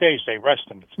after 2 days, they rest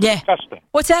him. It's disgusting.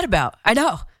 What's that about? I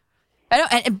know.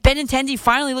 And Benintendi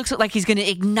finally looks like he's going to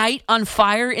ignite on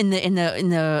fire in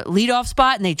the leadoff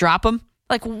spot, and they drop him.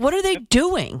 Like, what are they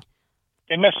doing?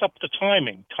 They mess up the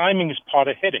timing. Timing is part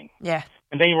of hitting. Yeah.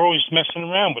 And they were always messing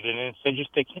around with it, and they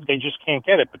just can't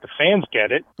get it. But the fans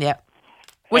get it. Yeah.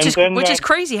 Which is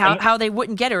crazy how they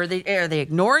wouldn't get it. Are they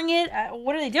ignoring it?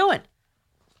 What are they doing?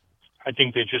 I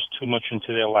think they're just too much into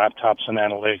their laptops and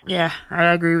analytics. Yeah, I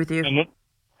agree with you.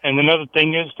 And another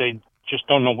thing is they just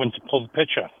don't know when to pull the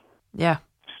pitcher. Yeah.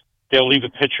 They'll leave a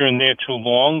pitcher in there too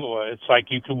long, or it's like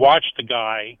you could watch the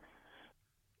guy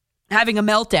having a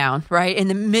meltdown, right? In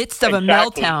the midst of a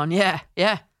meltdown.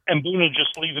 Yeah. And Boone will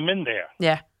just leave him in there.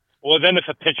 Yeah. Or then if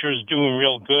a pitcher is doing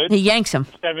real good, he yanks him.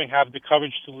 Instead of have the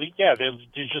coverage to lead, they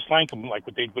just yank him like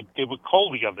what they did with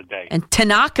Cole the other day. And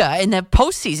Tanaka in the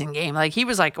postseason game, like he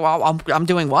was like, "Well, I'm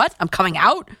doing what? I'm coming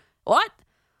out? What?"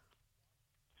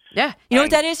 Yeah, you know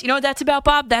what that is? You know what that's about,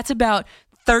 Bob? That's about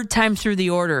third time through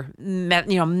the order.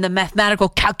 The mathematical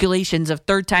calculations of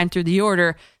third time through the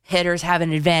order, hitters have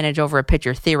an advantage over a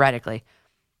pitcher theoretically.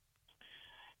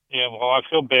 Yeah, well, I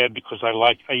feel bad because I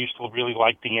used to really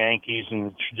like the Yankees and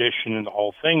the tradition and the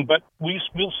whole thing, but we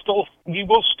will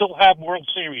still have World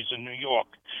Series in New York.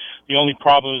 The only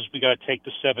problem is we got to take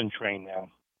the 7 train now.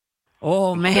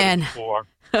 Oh man,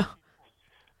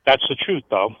 that's the truth,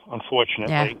 though.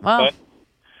 Unfortunately, yeah. Well, but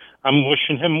I'm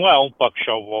wishing him well, Buck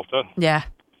Showalter. Yeah,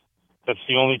 that's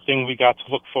the only thing we got to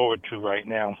look forward to right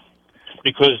now,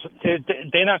 because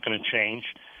they're not going to change.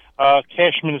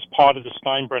 Cashman is part of the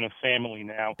Steinbrenner family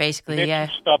now. Basically, they're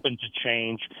too stubborn to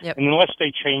change. Yep. And unless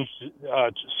they change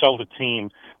to sell the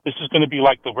team, this is going to be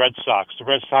like the Red Sox. The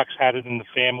Red Sox had it in the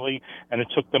family, and it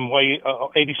took them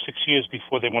 86 years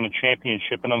before they won a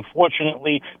championship. And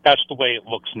unfortunately, that's the way it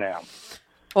looks now.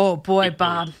 Oh, boy,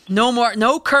 Bob.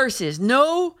 No curses.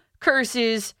 No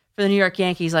curses for the New York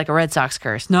Yankees like a Red Sox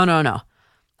curse. No.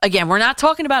 Again, we're not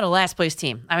talking about a last-place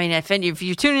team. I mean, if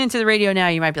you're tuning into the radio now,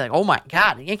 you might be like, oh, my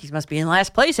God, the Yankees must be in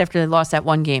last place after they lost that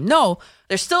one game. No,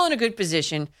 they're still in a good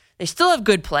position. They still have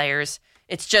good players.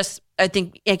 It's just, I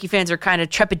think Yankee fans are kind of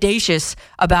trepidatious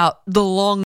about the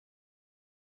long.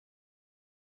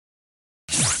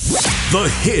 The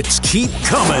hits keep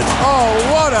coming.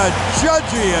 Oh, what a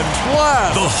judgy and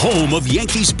blast. The home of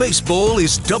Yankees baseball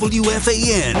is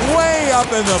WFAN. Way up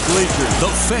in the bleachers. The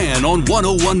Fan on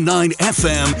 101.9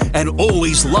 FM and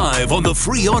always live on the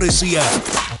free Odyssey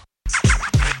app.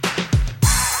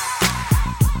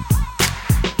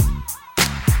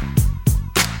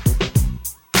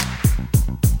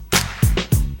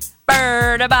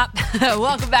 Bird-a-bop.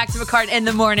 Welcome back to McCartan in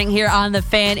the Morning here on The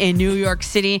Fan in New York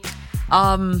City.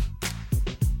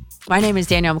 My name is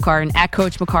Danielle McCartan, at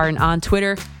Coach McCartan on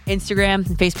Twitter, Instagram,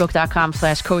 and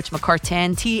Facebook.com/Coach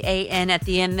McCartan, TAN at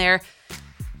the end there.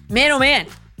 Man, oh man.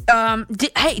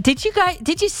 Did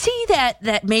you see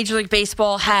that Major League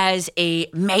Baseball has a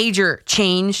major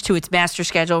change to its master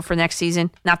schedule for next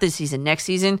season? Not this season, next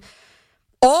season.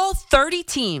 All 30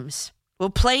 teams will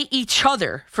play each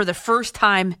other for the first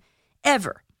time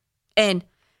ever. And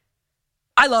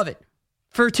I love it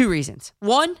for 2 reasons.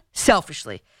 One,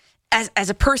 selfishly. As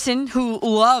a person who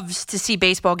loves to see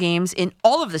baseball games in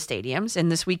all of the stadiums,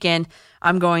 and this weekend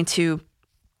I'm going to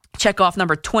check off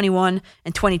number 21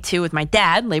 and 22 with my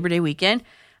dad, Labor Day weekend.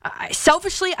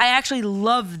 Selfishly, I actually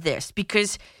love this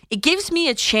because it gives me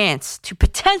a chance to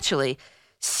potentially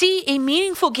see a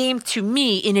meaningful game to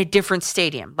me in a different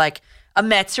stadium, like a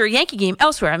Mets or a Yankee game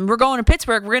elsewhere. I mean, we're going to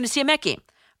Pittsburgh. We're going to see a Met game.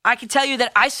 I can tell you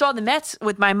that I saw the Mets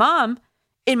with my mom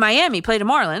in Miami play the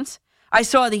Marlins. I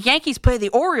saw the Yankees play the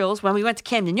Orioles when we went to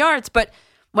Camden Yards, but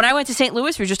when I went to St.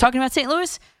 Louis, we were just talking about St.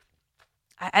 Louis,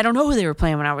 I don't know who they were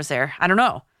playing when I was there. I don't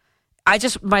know.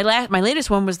 My latest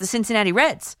one was the Cincinnati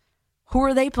Reds. Who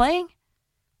are they playing?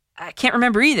 I can't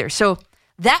remember either. So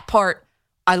that part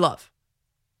I love.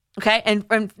 Okay?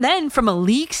 And then from a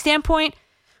league standpoint,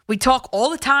 we talk all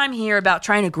the time here about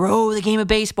trying to grow the game of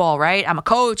baseball, right? I'm a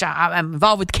coach. I'm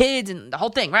involved with kids and the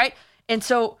whole thing, right? And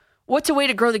so what's a way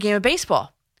to grow the game of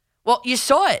baseball? Well, you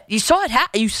saw it. You saw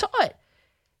it.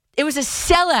 It was a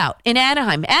sellout in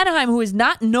Anaheim. Anaheim, who is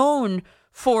not known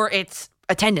for its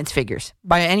attendance figures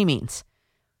by any means,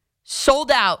 sold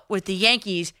out with the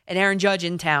Yankees and Aaron Judge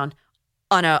in town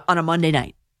on a Monday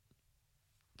night.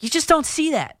 You just don't see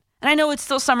that. And I know it's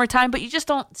still summertime, but you just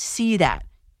don't see that.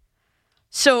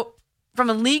 So from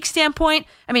a league standpoint,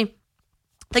 I mean,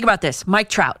 think about this. Mike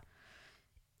Trout,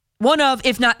 one of,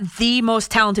 if not the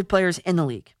most talented players in the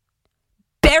league,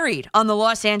 buried on the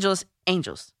Los Angeles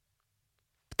Angels.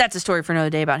 But that's a story for another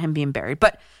day about him being buried.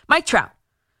 But Mike Trout,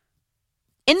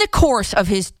 in the course of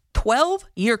his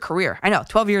 12-year career, I know,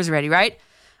 12 years already, right?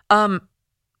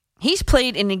 He's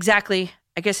played in exactly,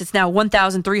 I guess it's now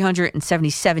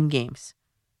 1,377 games.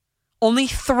 Only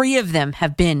 3 of them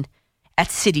have been at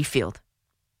Citi Field.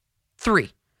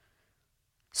 3.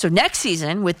 So next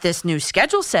season, with this new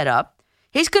schedule set up,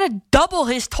 he's going to double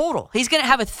his total. He's going to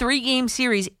have a 3-game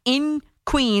series in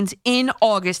Queens in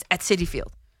August at Citi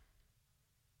Field.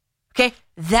 Okay?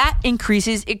 That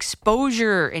increases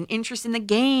exposure and interest in the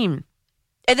game.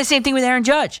 And the same thing with Aaron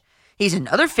Judge. He's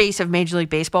another face of Major League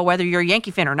Baseball, whether you're a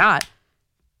Yankee fan or not,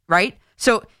 right?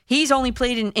 So he's only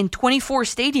played in 24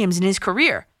 stadiums in his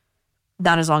career.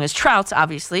 Not as long as Trout's,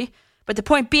 obviously. But the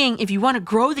point being, if you want to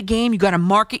grow the game, you got to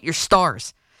market your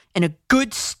stars. And a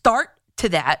good start to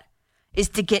that is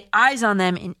to get eyes on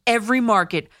them in every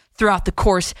market throughout the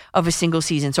course of a single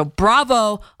season. So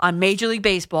bravo on Major League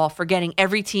Baseball for getting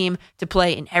every team to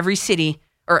play in every city,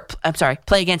 or I'm sorry,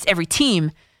 play against every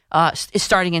team is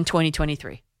starting in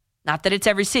 2023. Not that it's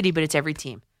every city, but it's every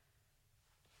team.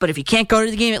 But if you can't go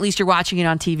to the game, at least you're watching it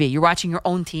on TV. You're watching your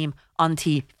own team on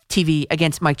TV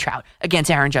against Mike Trout, against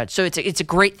Aaron Judge. So it's a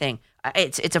great thing.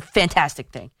 It's a fantastic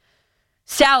thing.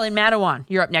 Sal in Mattawan,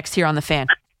 you're up next here on The Fan.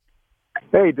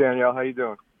 Hey, Danielle, how you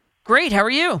doing? Great. How are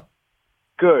you?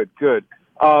 Good.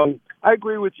 I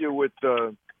agree with you with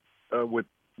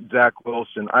Zach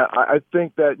Wilson. I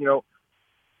think that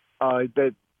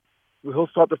that he'll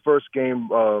start the first game,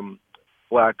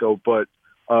 Flacco, but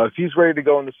if he's ready to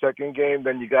go in the second game,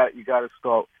 then you got to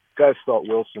start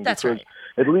Wilson. That's because right.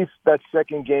 At least that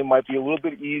second game might be a little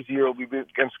bit easier. It'll be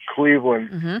against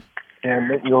Cleveland,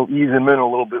 and you'll ease him in a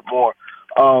little bit more.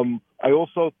 I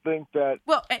also think that...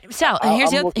 Well, Sal,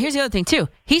 here's the other thing, too.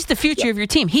 He's the future of your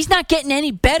team. He's not getting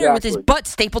any better with his butt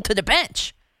stapled to the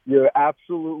bench. You're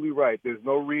absolutely right. There's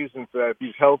no reason for that. If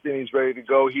he's healthy and he's ready to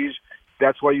go,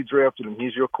 that's why you drafted him.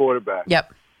 He's your quarterback.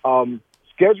 Yep.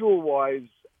 Schedule-wise,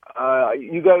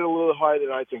 you got it a little higher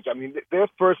than I think. I mean, their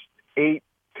first 8-10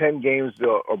 games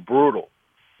are brutal.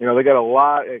 They got a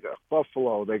lot. They got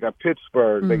Buffalo. They got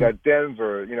Pittsburgh. They got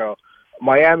Denver.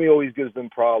 Miami always gives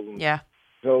them problems. Yeah.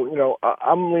 So,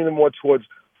 I'm leaning more towards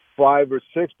 5 or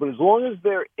 6. But as long as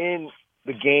they're in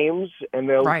the games and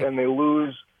they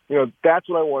lose, that's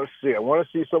what I want to see. I want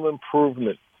to see some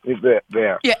improvement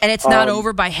there. Yeah, and it's not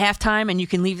over by halftime, and you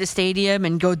can leave the stadium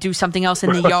and go do something else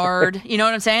in the yard. You know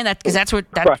what I'm saying? Because that's what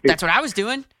I was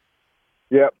doing.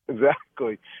 Yeah,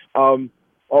 exactly.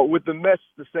 With the Mets,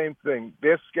 the same thing.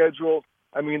 Their schedule,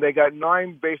 I mean, they got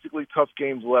 9 basically tough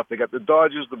games left. They got the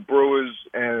Dodgers, the Brewers,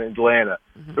 and Atlanta.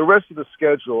 The rest of the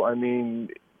schedule, I mean,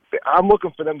 I'm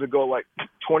looking for them to go like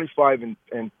 25 and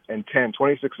 10,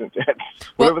 26 and 10,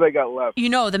 whatever they got left.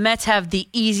 The Mets have the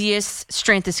easiest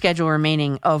strength of schedule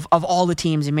remaining of all the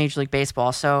teams in Major League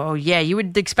Baseball. So, yeah, you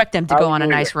would expect them to go on a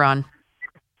nice run.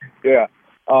 Yeah.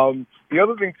 The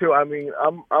other thing, too, I mean,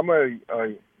 I'm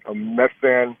a Mets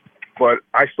fan, but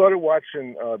I started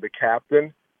watching The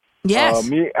Captain. Yes.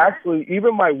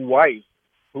 Even my wife,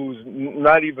 who's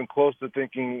not even close to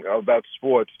thinking about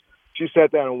sports, she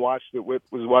sat down and was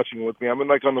watching it with me. I'm on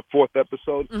the 4th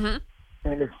episode.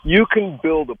 And if you can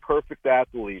build a perfect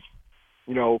athlete,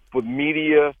 for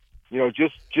media,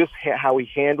 just how he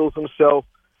handles himself,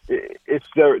 it's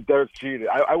Derek Jeter.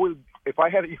 I would, if I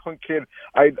had a young kid,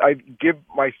 I'd give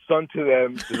my son to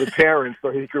them, to the parents,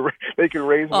 so they could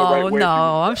raise him the right way. Oh,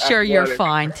 no, I'm sure you're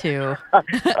fine, too.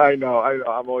 I know,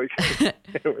 I'm always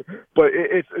but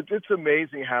it's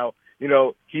amazing how,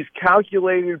 he's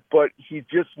calculated, but he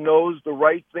just knows the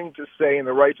right thing to say and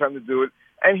the right time to do it.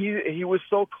 And he was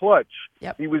so clutch.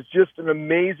 Yep. He was just an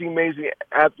amazing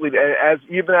athlete. And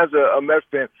even as a Mets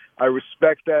fan, I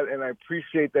respect that and I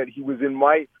appreciate that he was in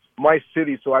my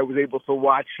city, so I was able to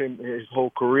watch him his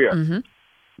whole career. And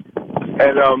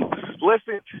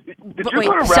listen, did you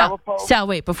go to Ramapo? Sal,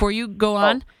 wait, before you go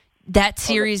on, that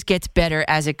series gets better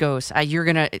as it goes. I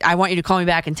want you to call me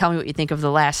back and tell me what you think of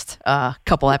the last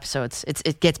couple episodes.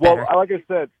 It gets better. Well, like I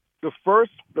said, the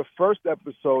first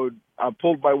episode, I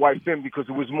pulled my wife in because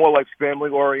it was more like family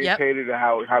orientated and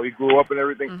how he grew up and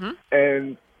everything.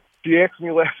 And she asked me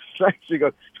last night, she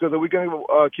goes, are we going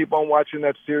to keep on watching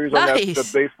that series on the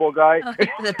baseball guy?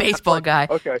 The baseball guy.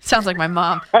 Okay. Sounds like my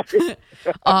mom.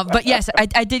 But yes,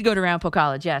 I did go to Ramapo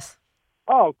College, yes.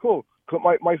 Oh, cool.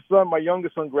 My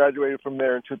youngest son graduated from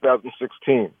there in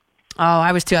 2016. Oh,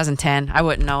 I was 2010. I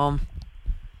wouldn't know him.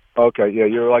 Okay, yeah,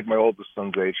 you're like my oldest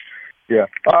son's age. Yeah.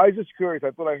 I was just curious.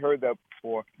 I thought I heard that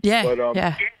before. Yeah, but,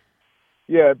 yeah.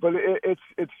 Yeah, but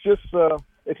it's just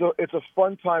it's a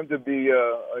fun time to be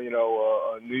a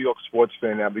New York sports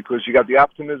fan now, because you got the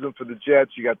optimism for the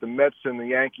Jets, you got the Mets and the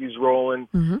Yankees rolling,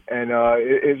 and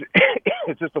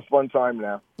it's just a fun time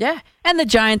now. Yeah, and the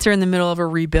Giants are in the middle of a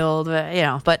rebuild,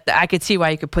 but I could see why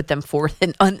you could put them fourth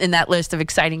in that list of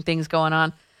exciting things going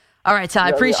on. All right, Sal, I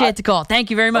appreciate the call.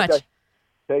 Thank you very much. Okay.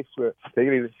 Thanks, Rick. Take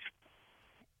it easy.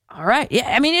 All right.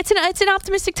 Yeah, I mean, it's an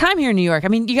optimistic time here in New York. I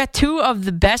mean, you got two of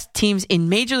the best teams in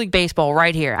Major League Baseball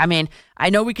right here. I mean, I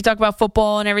know we could talk about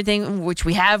football and everything, which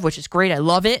we have, which is great. I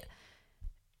love it.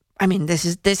 I mean, this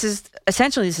is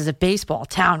essentially a baseball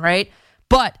town, right?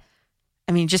 But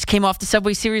I mean, just came off the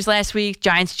Subway Series last week,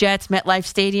 Giants, Jets, MetLife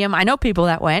Stadium. I know people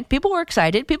that went. People were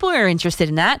excited. People were interested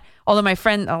in that. Although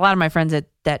a lot of my friends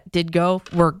that did go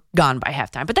were gone by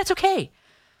halftime, but that's okay.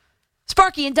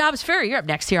 Sparky and Dobbs Ferry, you're up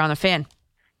next here on The Fan.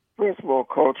 First of all,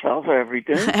 Coach, how's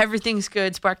everything? Everything's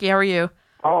good. Sparky, how are you?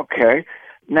 Okay.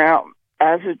 Now,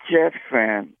 as a Jets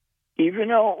fan, even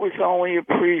though it was only a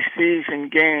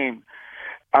preseason game,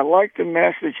 I like the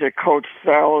message that Coach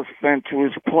Salas sent to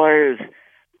his players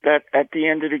that at the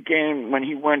end of the game, when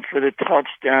he went for the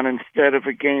touchdown instead of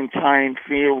a game-tying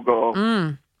field goal,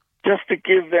 just to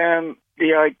give them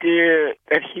the idea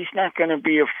that he's not going to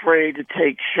be afraid to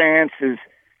take chances,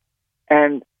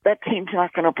 and that team's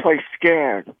not going to play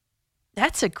scared.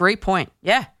 That's a great point.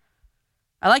 Yeah.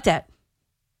 I like that.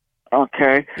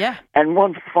 Okay. Yeah. And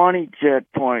one funny Jet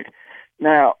point.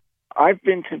 Now, I've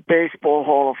been to Baseball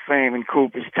Hall of Fame in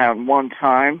Cooperstown one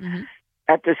time. Mm-hmm.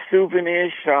 At the souvenir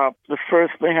shop, the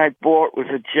first thing I bought was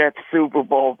a Jet Super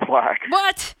Bowl plaque.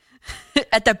 What?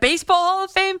 At the Baseball Hall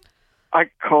of Fame?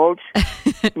 Coach,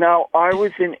 now, I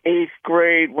was in 8th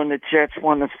grade when the Jets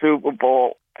won the Super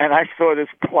Bowl, and I saw this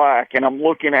plaque, and I'm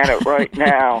looking at it right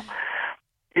now.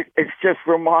 It's just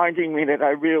reminding me that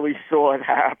I really saw it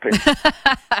happen.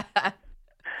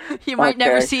 You might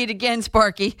never see it again,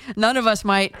 Sparky. None of us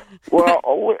might.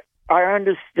 Well, I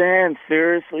understand,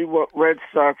 seriously, what Red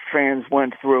Sox fans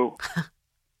went through.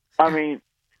 I mean,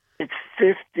 it's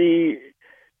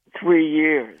 53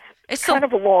 years. It's kind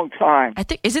of a long time.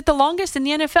 Is it the longest in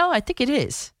the NFL? I think it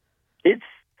is.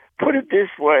 Put it this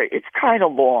way, it's kind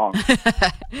of long.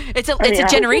 It's a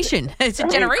generation. It's a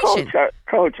generation.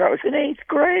 Coach, I was in 8th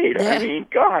grade. Yeah. I mean,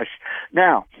 gosh.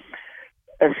 Now,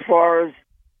 as far as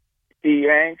the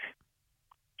Yanks,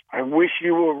 I wish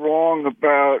you were wrong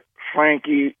about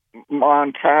Frankie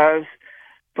Montas,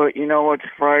 but you know what's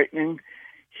frightening?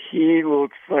 He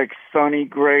looks like Sonny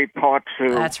Gray Part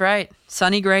 2. That's right.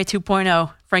 Sonny Gray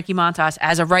 2.0, Frankie Montas,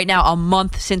 as of right now, a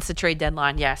month since the trade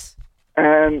deadline, yes.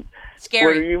 And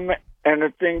scary. And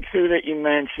the thing, too, that you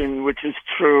mentioned, which is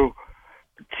true,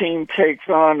 the team takes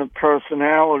on the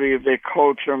personality of their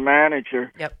coach or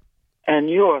manager. Yep. And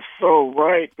you are so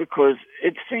right, because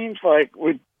it seems like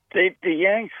with the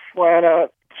Yanks flat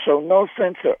out show no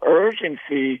sense of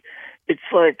urgency. It's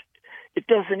like it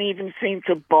doesn't even seem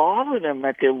to bother them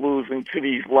that they're losing to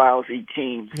these lousy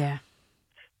teams. Yeah.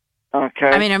 Okay.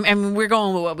 I mean, we're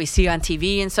going with what we see on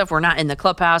TV and stuff. We're not in the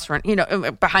clubhouse. We're,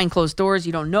 behind closed doors.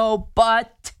 You don't know,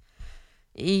 but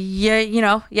yeah,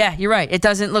 you're right. It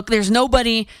doesn't look. There's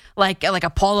nobody like a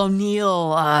Paul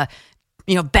O'Neill,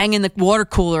 banging the water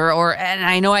cooler. And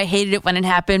I know I hated it when it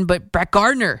happened, but Brett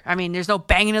Gardner. I mean, there's no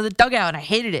banging of the dugout, and I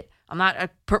hated it. I'm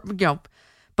not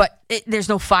but there's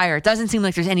no fire. It doesn't seem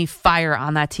like there's any fire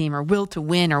on that team, or will to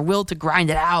win, or will to grind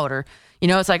it out, or.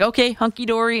 It's like, okay, hunky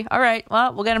dory. All right,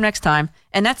 well, we'll get him next time.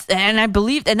 And I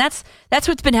believe, and that's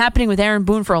what's been happening with Aaron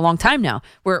Boone for a long time now,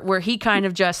 where he kind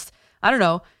of just, I don't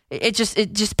know, it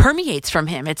just permeates from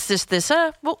him. It's just this,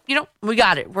 we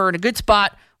got it. We're in a good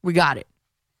spot. We got it.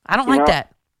 I don't like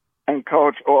that. And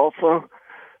Coach, also,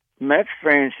 Mets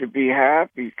fans should be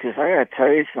happy, because I got to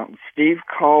tell you something. Steve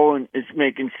Cohen is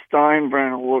making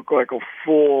Steinbrenner look like a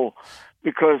fool,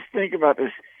 because think about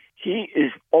this. He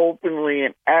is openly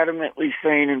and adamantly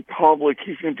saying in public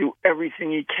he's going to do everything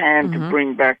he can to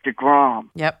bring back DeGrom.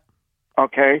 Yep.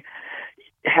 Okay?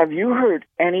 Have you heard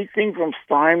anything from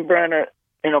Steinbrenner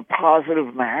in a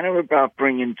positive manner about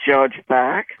bringing Judge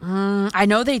back? I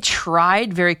know they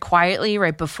tried very quietly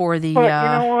right before the...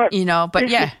 But you know what? But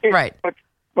yeah, right.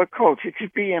 But Coach, it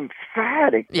should be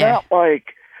emphatic. Yeah. Not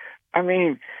like... I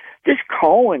mean... This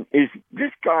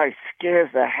guy scares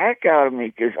the heck out of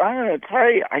me, because I'm going to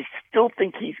tell you, I still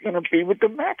think he's going to be with the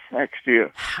Mets next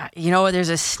year. There's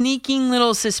a sneaking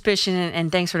little suspicion,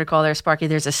 and thanks for the call there, Sparky.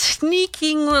 There's a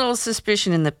sneaking little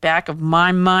suspicion in the back of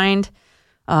my mind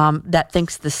that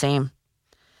thinks the same.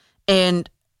 And,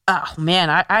 oh,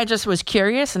 man, I just was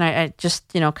curious, and I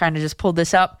just, kind of just pulled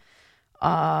this up.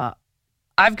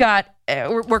 I've got,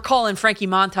 we're calling Frankie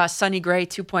Montas Sonny Gray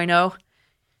 2.0.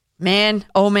 Man,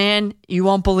 oh man, you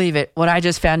won't believe it, what I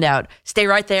just found out. Stay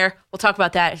right there. We'll talk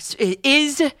about that.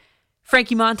 Is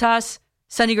Frankie Montas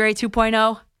Sonny Gray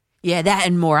 2.0? Yeah, that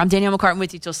and more. I'm Danielle McCartan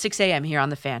with you till 6 a.m. here on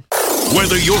The Fan.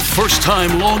 Whether you're first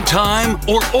time, long time,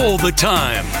 or all the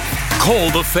time, call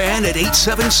The Fan at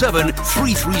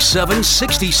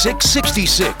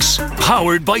 877-337-6666.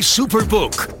 Powered by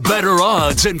Superbook. Better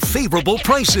odds and favorable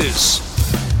prices.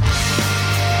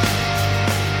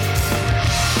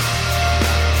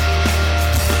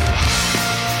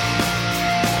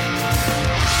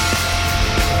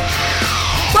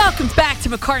 Welcome back to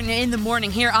McCartan in the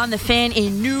Morning here on The Fan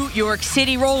in New York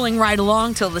City. Rolling right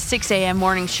along till the 6 a.m.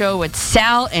 morning show with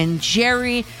Sal and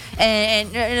Jerry. And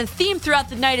the theme throughout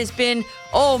the night has been,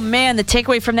 oh man, the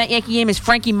takeaway from that Yankee game is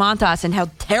Frankie Montas and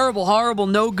how terrible, horrible,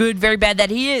 no good, very bad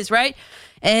that he is, right?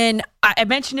 And I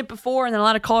mentioned it before, and a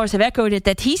lot of callers have echoed it,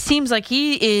 that he seems like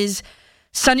he is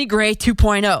Sonny Gray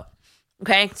 2.0.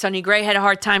 Okay? Sonny Gray had a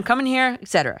hard time coming here,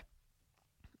 etc.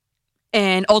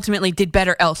 And ultimately did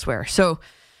better elsewhere. So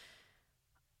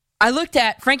I looked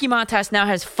at Frankie Montas now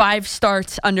has 5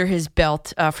 starts under his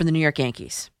belt for the New York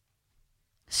Yankees.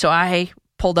 So I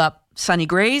pulled up Sonny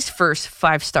Gray's first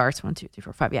 5 starts. 1, 2, 3,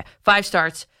 4, 5. Yeah, 5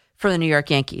 starts for the New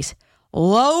York Yankees.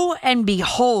 Lo and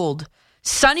behold,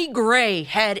 Sonny Gray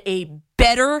had a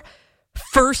better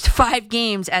first 5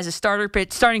 games as a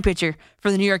starting pitcher for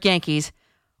the New York Yankees.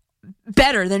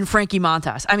 Better than Frankie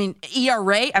Montas. I mean,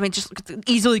 ERA, just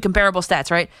easily comparable stats,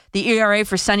 right? The ERA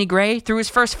for Sonny Gray through his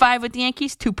first 5 with the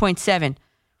Yankees, 2.7.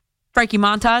 Frankie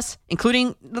Montas,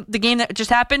 including the game that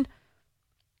just happened,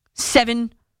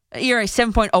 ERA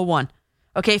 7.01.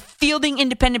 Okay, fielding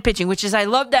independent pitching, which is, I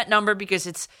love that number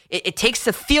because it takes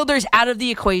the fielders out of the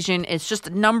equation. It's just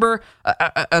a number,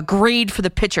 a grade for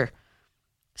the pitcher.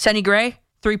 Sonny Gray,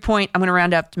 I'm going to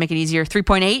round up to make it easier,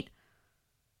 3.8.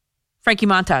 Frankie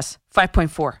Montas,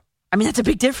 5.4. I mean, that's a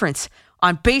big difference.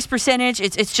 On base percentage,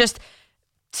 it's just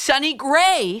Sonny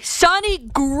Gray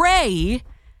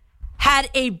had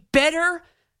a better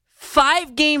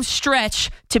 5-game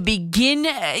stretch to begin,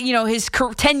 his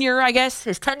tenure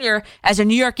as a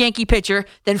New York Yankee pitcher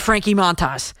than Frankie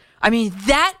Montas. I mean,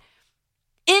 that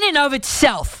in and of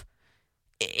itself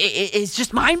is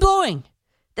just mind-blowing.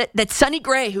 That Sonny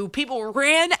Gray, who people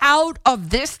ran out of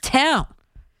this town,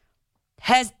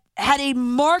 has had a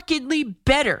markedly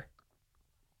better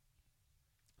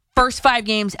first 5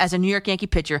 games as a New York Yankee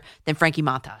pitcher than Frankie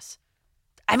Montas.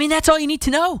 I mean, that's all you need to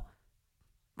know,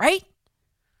 right?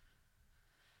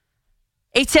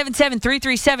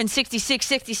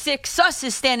 877-337-6666. Sus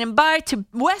is standing by. To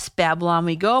West Babylon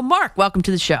we go. Mark, welcome to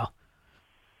the show.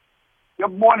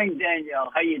 Good morning,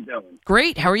 Danielle. How you doing?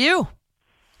 Great. How are you?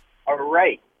 All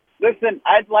right. Listen,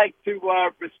 I'd like to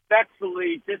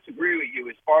respectfully disagree with you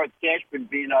as far as Cashman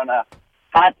being on a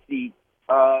hot seat,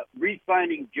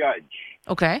 re-signing Judge.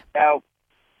 Okay. Now,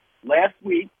 last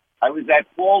week, I was at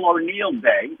Paul O'Neill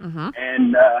Day,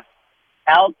 and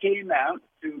Al came out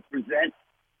to present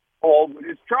Paul with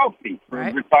his trophy for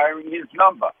retiring his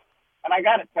number. And I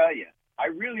got to tell you, I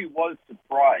really was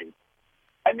surprised.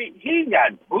 I mean, he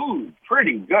got booed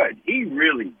pretty good. He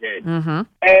really did.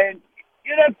 And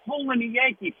you're not fooling the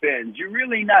Yankee fans. You're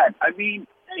really not. I mean,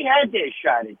 they had their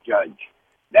shot at Judge.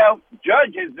 Now,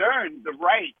 Judge has earned the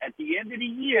right at the end of the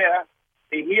year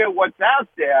to hear what's out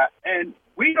there, and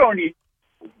we don't even.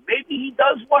 Maybe he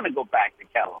does want to go back to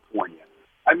California.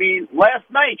 I mean, last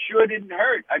night sure didn't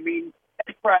hurt. I mean,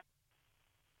 that's probably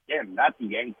him, not the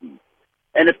Yankees.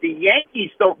 And if the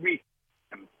Yankees don't reach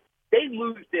him, they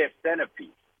lose their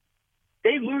centerpiece.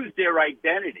 They lose their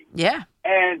identity. Yeah.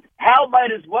 And Hal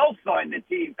might as well sign the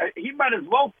team. He might as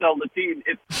well sell the team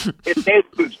if they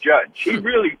lose Judge. He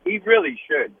really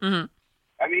should. I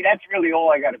mean, that's really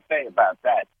all I got to say about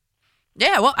that.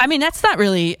 Yeah, well, I mean, that's not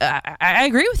really. I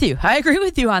agree with you. I agree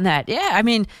with you on that. Yeah, I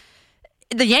mean,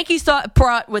 the Yankees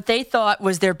brought what they thought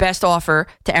was their best offer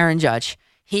to Aaron Judge.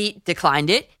 He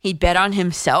declined it. He bet on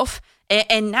himself.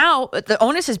 And now the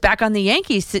onus is back on the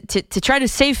Yankees to try to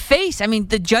save face. I mean,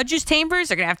 the Judges'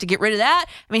 chambers are going to have to get rid of that.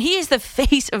 I mean, he is the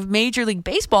face of Major League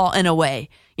Baseball in a way,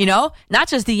 not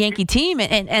just the Yankee team.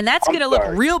 And that's going to look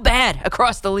real bad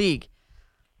across the league.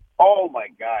 Oh, my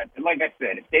God. And like I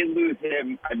said, if they lose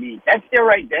him, I mean, that's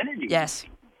their identity. Yes.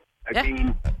 I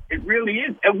mean, it really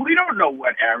is. And we don't know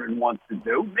what Aaron wants to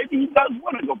do. Maybe he does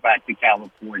want to go back to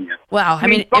California. Wow. I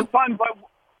mean sometimes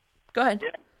go ahead.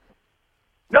 Yeah.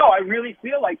 No, I really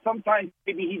feel like sometimes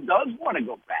maybe he does want to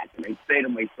go back. And I say to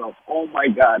myself, oh, my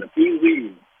God, if he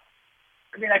leaves,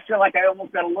 I mean, I feel like I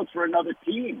almost got to look for another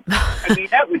team. I mean,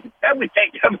 that would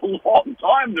take them a long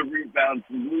time to rebound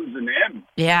from losing him.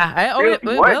 Yeah, it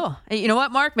will. You know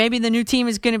what, Mark? Maybe the new team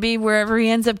is going to be wherever he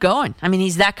ends up going. I mean,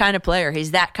 he's that kind of player.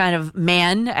 He's that kind of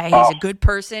man. He's a good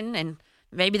person, and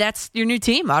maybe that's your new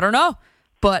team. I don't know,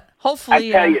 but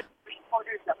hopefully. I tell you.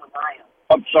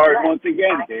 I'm sorry once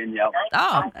again, Danielle.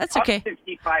 Oh, that's okay. I'm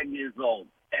 65 years old,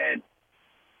 and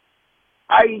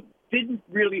I didn't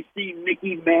really see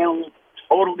Mickey Mantle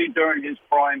totally during his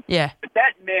prime. Yeah. But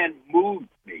that man moved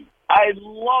me. I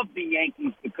love the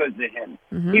Yankees because of him.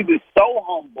 Mm-hmm. He was so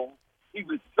humble. He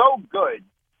was so good.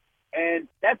 And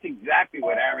that's exactly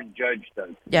what Aaron Judge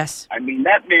does. Yes. I mean,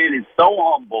 that man is so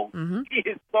humble. Mm-hmm. He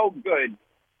is so good.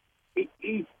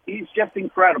 He's just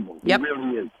incredible. Yep. He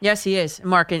really is. Yes, he is,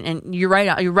 Mark, and you're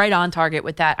right. You're right on target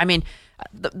with that. I mean,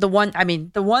 the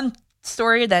one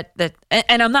story that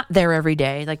and I'm not there every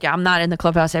day. Like, I'm not in the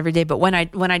clubhouse every day. But when I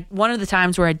one of the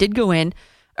times where I did go in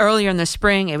earlier in the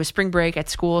spring, it was spring break at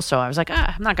school, so I was like,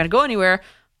 I'm not going to go anywhere.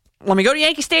 Let me go to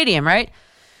Yankee Stadium, right?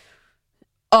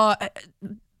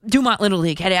 Dumont Little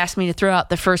League had asked me to throw out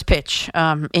the first pitch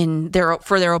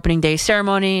for their opening day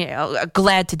ceremony.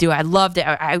 Glad to do it. I loved it.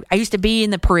 I used to be in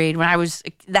the parade when I was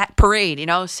that parade, you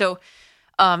know. So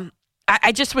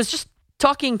I just was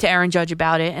talking to Aaron Judge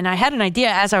about it, and I had an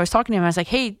idea as I was talking to him. I was like,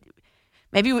 hey,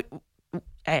 maybe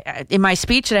in my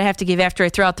speech that I have to give after I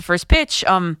throw out the first pitch,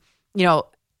 you know,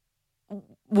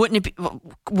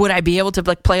 would I be able to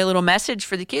like play a little message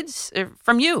for the kids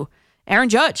from you, Aaron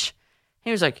Judge?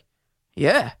 He was like,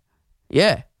 yeah.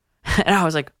 And I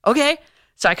was like, okay.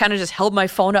 So I kind of just held my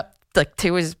phone up like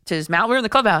to his mouth. We were in the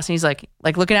clubhouse, and he's like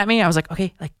looking at me. I was like,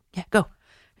 okay, like, yeah, go.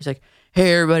 He's like,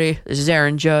 hey, everybody, this is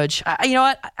Aaron Judge. You know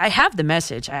what? I have the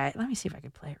message. Let me see if I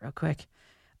can play it real quick.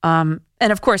 And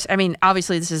of course, I mean,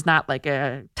 obviously this is not like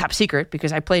a top secret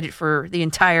because I played it for the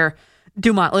entire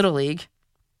Dumont Little League.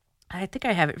 I think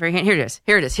I have it very hand. Here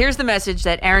it is. Here's the message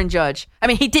that Aaron Judge, I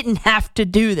mean, he didn't have to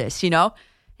do this, you know?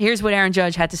 Here's what Aaron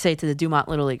Judge had to say to the Dumont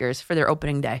Little Leaguers for their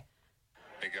opening day.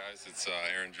 Hey guys, it's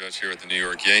Aaron Judge here with the New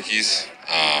York Yankees.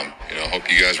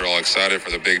 Hope you guys are all excited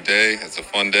for the big day. It's a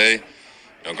fun day.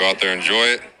 Go out there, enjoy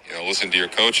it. Listen to your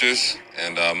coaches,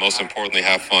 and most importantly,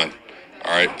 have fun.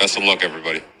 All right, best of luck,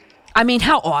 everybody. I mean,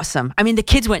 how awesome! I mean, the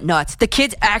kids went nuts. The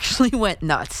kids actually went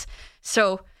nuts.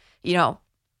 So,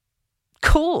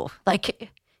 cool.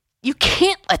 Like, you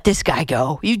can't let this guy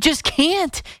go. You just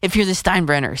can't if you're the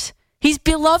Steinbrenners. He's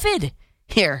beloved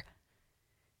here.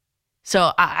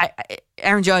 So,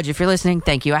 Aaron Judge, if you're listening,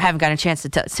 thank you. I haven't gotten a chance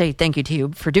to say thank you to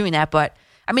you for doing that, but,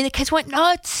 I mean, the kids went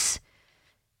nuts.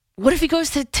 What if he goes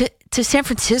to San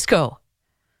Francisco?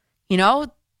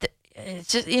 It's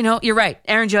just, you're right.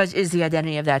 Aaron Judge is the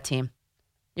identity of that team.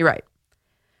 You're right.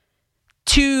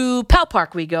 To Pal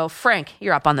Park we go. Frank,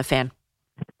 you're up on the fan.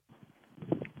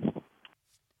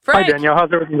 Frank. Hi, Danielle.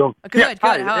 How's everything going? Good.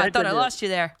 Hi. I thought I lost you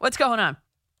there. What's going on?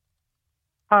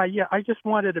 Yeah, I just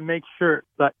wanted to make sure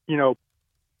that,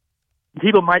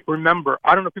 people might remember.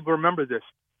 I don't know if people remember this,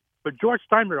 but George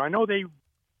Steinbrenner, I know they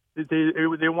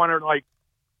want to, like,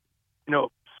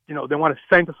 they want to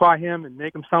sanctify him and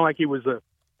make him sound like he was a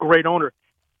great owner.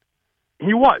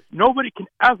 He was. Nobody can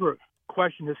ever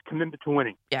question his commitment to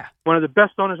winning. Yeah. One of the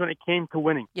best owners when it came to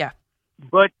winning. Yeah.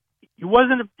 But he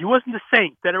wasn't the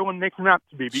saint that everyone makes him out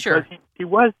to be, because sure. he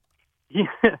was.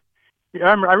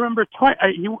 I remember twice.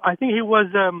 I think he was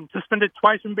suspended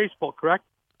twice in baseball. Correct?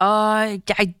 I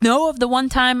know of the one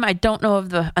time. I don't know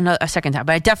of a second time,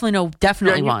 but I definitely know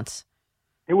once.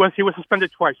 He was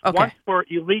suspended twice. Okay. Once for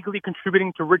illegally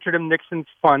contributing to Richard M. Nixon's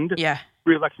fund,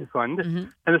 re-election fund,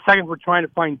 and the second for trying to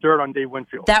find dirt on Dave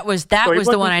Winfield. That was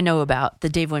the one I know about, the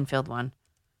Dave Winfield one.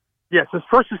 Yes, his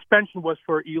first suspension was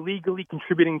for illegally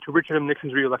contributing to Richard M.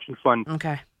 Nixon's re-election fund.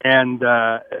 Okay. And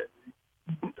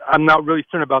I'm not really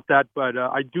certain about that, but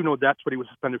I do know that's what he was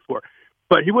suspended for.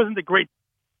 But he wasn't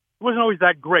always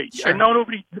that great. Sure. I know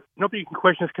nobody can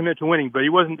question his commitment to winning, but he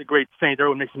wasn't the great saint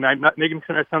everyone makes him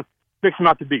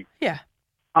out to be. Yeah.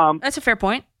 That's a fair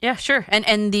point. Yeah, sure.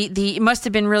 And it must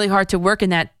have been really hard to work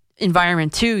in that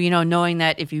environment too, knowing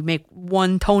that if you make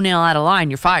one toenail out of line,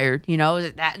 you're fired,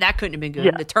 that couldn't have been good.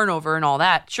 Yeah. The turnover and all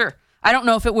that. Sure. I don't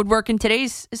know if it would work in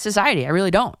today's society. I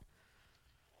really don't.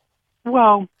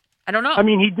 Well, I don't know. I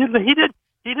mean, he did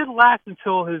last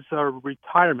until his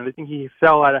retirement. I think he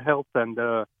fell out of health, and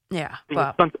I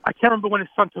can't remember when his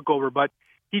son took over, but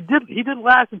he did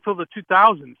last until the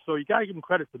 2000s. So you got to give him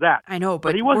credit for that. I know,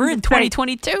 but we're in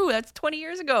 2022. That's 20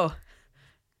 years ago.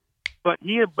 But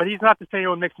he's not the same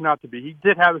old Nixon out to be. He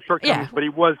did have a shortcomings, but he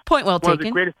was point well one taken. of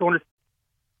the greatest owners.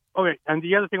 Okay, and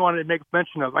the other thing I wanted to make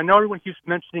mention of, I know everyone keeps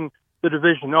mentioning the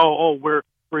division. We're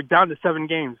we're down to 7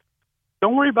 games.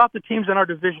 Don't worry about the teams in our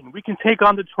division. We can take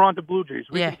on the Toronto Blue Jays.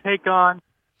 We can take on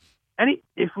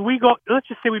if we go, let's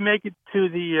just say we make it to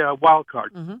the wild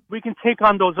card. We can take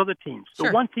on those other teams. Sure.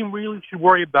 The one team we really should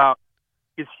worry about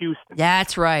is Houston.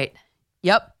 That's right.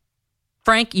 Yep.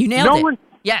 Frank, you nailed it.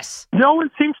 Yes. No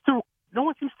one seems to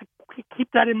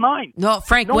keep that in mind. No,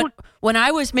 Frank, when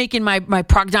I was making my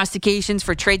prognostications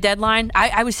for trade deadline,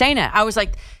 I was saying that. I was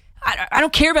like, I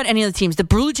don't care about any of the teams. The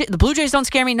Blue Jays don't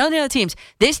scare me. None of the other teams.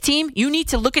 This team, you need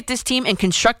to look at this team and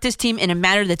construct this team in a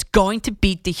manner that's going to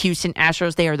beat the Houston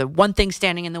Astros. They are the one thing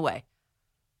standing in the way.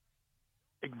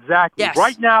 Exactly. Yes.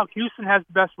 Right now, Houston has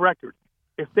the best record.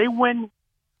 If they win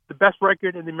the best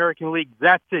record in the American League,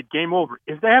 that's it. Game over.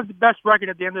 If they have the best record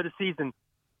at the end of the season,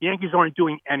 the Yankees aren't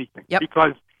doing anything.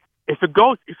 Because if it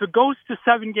goes to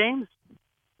 7 games,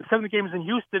 the 7 games in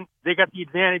Houston, they got the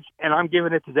advantage, and I'm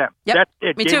giving it to them. That's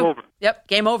it. Me Game too. over. Yep,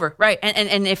 game over. Right.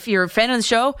 And if you're a fan of the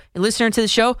show and listener to the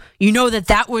show, you know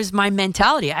that was my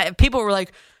mentality. People were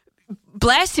like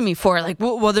blasting me for it. Like,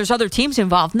 well, there's other teams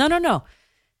involved. No.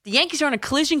 The Yankees are on a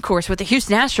collision course with the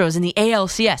Houston Astros in the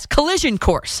ALCS. Collision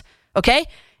course. Okay?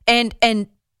 And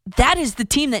that is the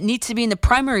team that needs to be in the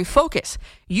primary focus.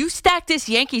 You stack this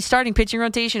Yankees starting pitching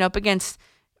rotation up against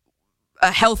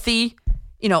a healthy,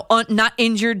 not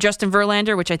injured Justin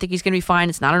Verlander, which I think he's going to be fine.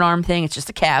 It's not an arm thing. It's just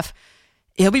a calf.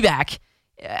 He'll be back.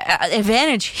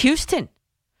 Advantage Houston.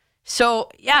 So,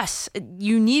 yes,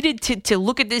 you needed to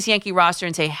look at this Yankee roster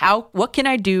and say, what can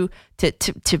I do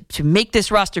to make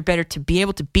this roster better to be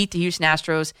able to beat the Houston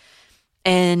Astros?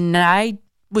 And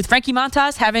with Frankie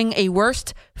Montas having a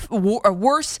worse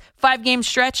 5-game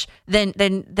stretch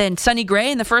than Sonny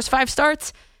Gray in the first 5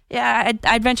 starts,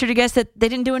 I'd venture to guess that they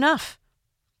didn't do enough.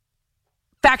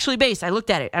 Factually based, I looked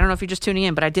at it. I don't know if you're just tuning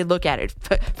in, but I did look at it.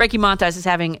 Frankie Montas is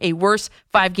having a worse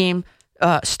 5-game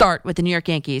start with the New York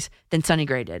Yankees than Sonny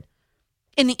Gray did.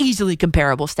 In the easily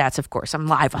comparable stats, of course. I'm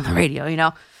live on the radio,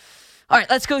 All right,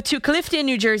 let's go to Clifton,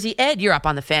 New Jersey. Ed, you're up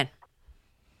on the fan.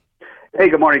 Hey,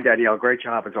 good morning, Danielle. Great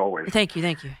job as always. Thank you.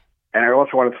 And I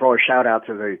also want to throw a shout out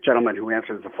to the gentleman who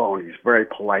answers the phone. He's very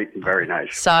polite and very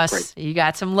nice. Sus, Great. You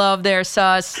got some love there,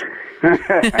 Sus.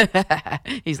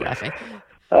 He's laughing.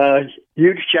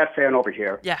 Huge Jet fan over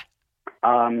here. Yeah.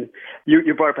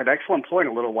 You brought up an excellent point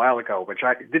a little while ago, which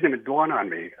didn't even dawn on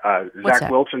me. Zach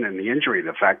Wilson and the injury,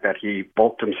 the fact that he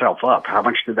bulked himself up. How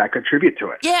much did that contribute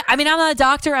to it? Yeah, I mean, I'm not a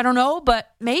doctor. I don't know,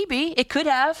 but maybe it could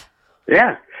have.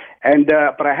 Yeah. And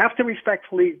but I have to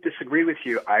respectfully disagree with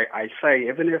you. I say,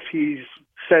 even if he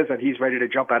says that he's ready to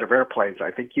jump out of airplanes, I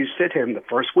think you sit him the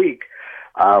first week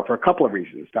for a couple of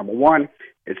reasons. Number one,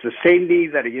 it's the same knee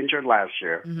that he injured last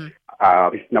year.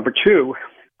 Number two,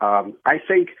 I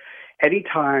think any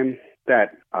time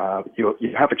that you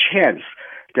have a chance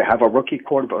to have a rookie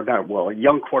quarterback, a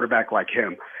young quarterback like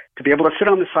him, to be able to sit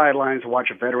on the sidelines and watch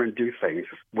a veteran do things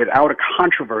without a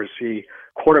controversy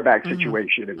quarterback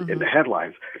situation in the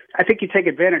headlines, I think you take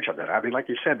advantage of that. I mean, like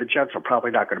you said, the Jets are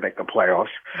probably not going to make the playoffs.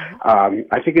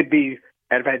 I think it'd be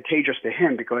advantageous to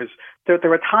him because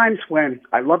there are times when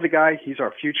I love the guy, he's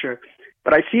our future,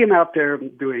 but I see him out there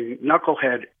doing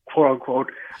knucklehead, quote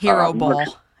unquote, hero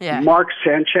ball. Mark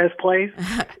Sanchez plays,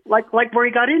 like where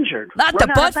he got injured. Not the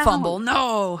butt fumble.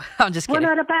 No, I'm just kidding.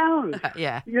 Run out of bounds.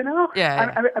 Yeah.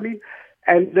 Yeah. I mean,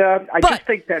 and I just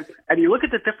think that, and you look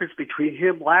at the difference between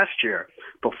him last year,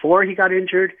 before he got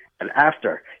injured, and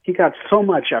after. He got so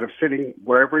much out of sitting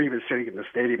wherever he was sitting in the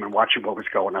stadium and watching what was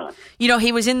going on.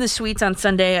 He was in the suites on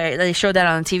Sunday. They showed that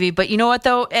on TV. But you know what,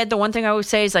 though, Ed? The one thing I always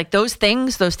say is, like, those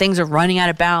things are running out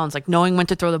of bounds, like knowing when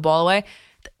to throw the ball away.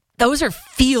 Those are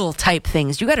feel-type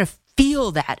things. You got to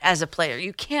feel that as a player.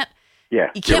 You can't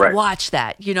watch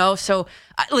that, So,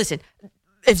 listen,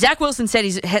 if Zach Wilson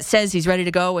says he's ready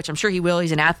to go, which I'm sure he will,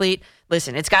 he's an athlete.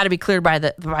 Listen, it's got to be cleared by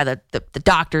the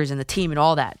doctors and the team and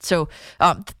all that. So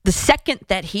the second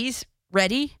that he's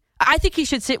ready, I think he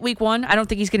should sit week 1. I don't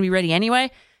think he's going to be ready anyway.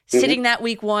 Sitting that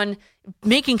week 1,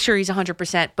 making sure he's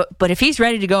 100%. But if he's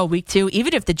ready to go week 2,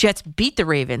 even if the Jets beat the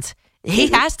Ravens, he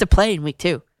has to play in week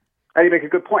 2. And you make a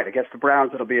good point. Against the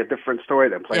Browns, it'll be a different story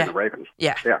than playing the Ravens.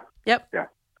 Yeah. Yep. Yeah.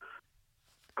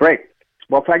 Great.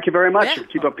 Well, thank you very much, and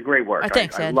keep up the great work.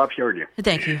 Thanks, Ed. I love hearing you.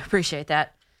 Thank you. Appreciate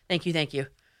that. Thank you.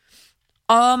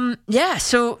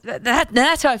 So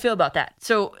that's how I feel about that.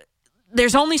 So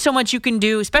there's only so much you can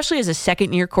do, especially as a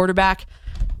second-year quarterback,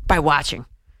 by watching.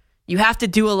 You have to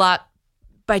do a lot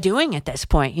by doing at this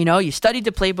point. You studied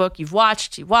the playbook, you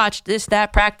watched this,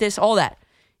 that, practice, all that.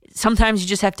 Sometimes you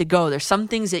just have to go. There's some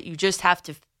things that you just have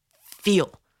to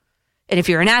feel. And if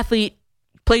you're an athlete,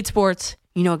 played sports,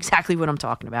 you know exactly what I'm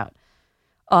talking about.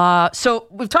 So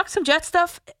we've talked some Jet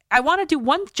stuff. I want to do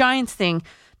one Giants thing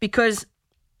because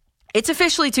it's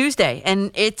officially Tuesday, and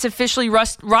it's officially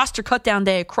roster cutdown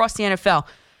day across the NFL.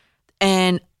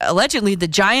 And allegedly, the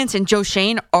Giants and Joe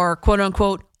Schoen are,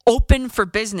 quote-unquote, open for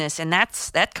business, and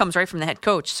that comes right from the head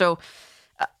coach. So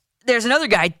there's another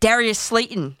guy, Darius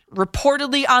Slayton,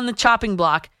 reportedly on the chopping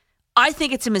block. I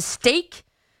think it's a mistake.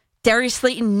 Darius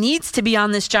Slayton needs to be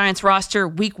on this Giants roster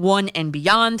week 1 and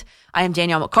beyond. I am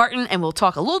Danielle McCartan, and we'll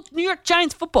talk a little New York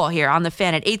Giants football here on The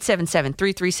Fan at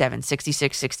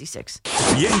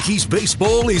 877-337-6666. Yankees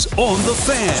baseball is on The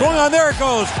Fan. Swung on, there it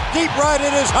goes. Deep right,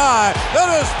 it is high.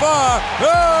 It is far.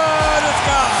 Good, it's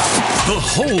gone. The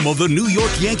home of the New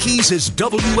York Yankees is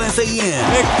WFAN.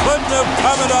 It couldn't have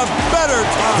come at a better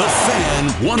time. The Fan,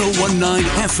 101.9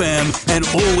 FM, and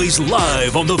always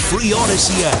live on the free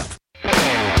Odyssey app.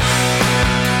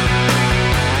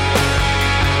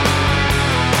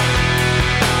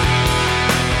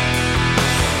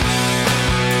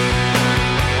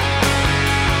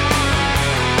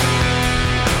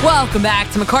 Welcome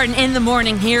back to McCartan in the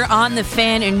Morning here on The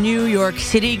Fan in New York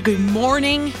City. Good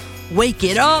morning. Wake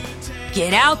it up.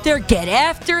 Get out there. Get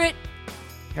after it.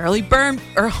 Early bird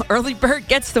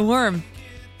gets the worm.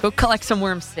 Go collect some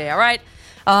worms today, all right?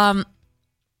 The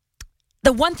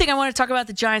one thing I want to talk about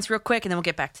the Giants real quick, and then we'll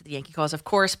get back to the Yankee calls, of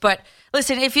course. But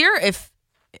listen, if you're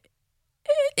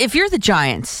the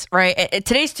Giants, right,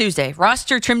 today's Tuesday.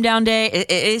 Roster trim down day it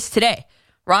is today.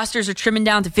 Rosters are trimming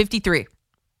down to 53.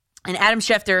 And Adam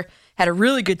Schefter had a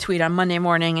really good tweet on Monday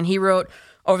morning, and he wrote,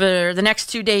 over the next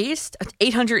 2 days,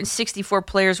 864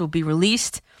 players will be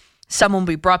released. Some will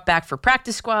be brought back for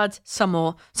practice squads. Some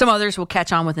others will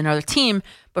catch on with another team.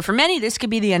 But for many, this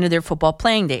could be the end of their football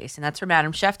playing days. And that's from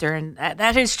Adam Schefter, and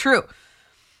that is true.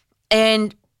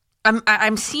 And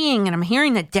I'm seeing and I'm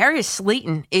hearing that Darius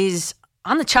Slayton is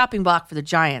on the chopping block for the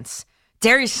Giants.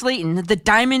 Darius Slayton, the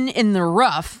diamond in the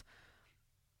rough,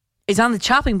 is on the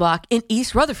chopping block in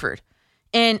East Rutherford.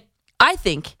 And I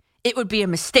think it would be a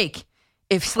mistake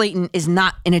if Slayton is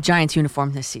not in a Giants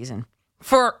uniform this season.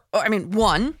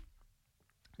 One,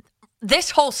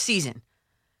 this whole season,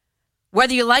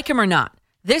 whether you like him or not,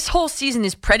 this whole season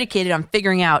is predicated on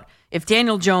figuring out if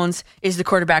Daniel Jones is the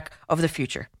quarterback of the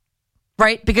future.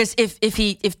 Right? Because if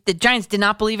the Giants did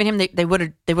not believe in him, they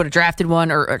would have drafted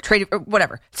one or traded or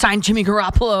whatever. Signed Jimmy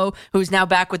Garoppolo, who's now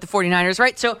back with the 49ers,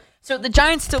 right? So the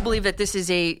Giants still believe that this is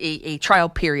a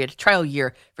trial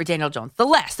year for Daniel Jones, the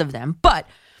last of them. But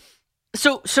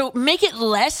so make it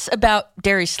less about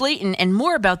Darius Slayton and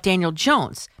more about Daniel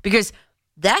Jones, because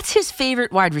that's his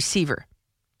favorite wide receiver.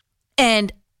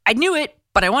 And I knew it,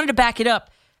 but I wanted to back it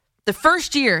up. The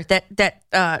first year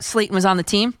that Slayton was on the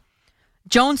team,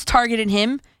 Jones targeted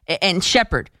him and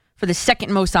Shepard for the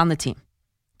second most on the team.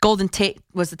 Golden Tate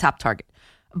was the top target,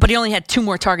 but he only had 2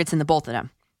 more targets than the both of them.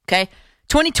 Okay.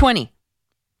 2020,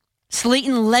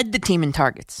 Slayton led the team in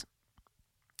targets.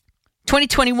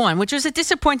 2021, which was a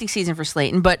disappointing season for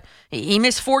Slayton, but he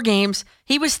missed 4 games.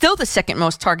 He was still the second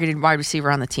most targeted wide receiver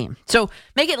on the team. So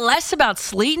make it less about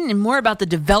Slayton and more about the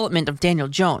development of Daniel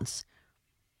Jones.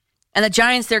 And the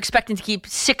Giants, they're expecting to keep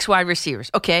 6 wide receivers.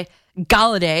 Okay,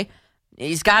 Galladay,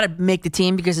 he's got to make the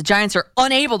team because the Giants are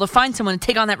unable to find someone to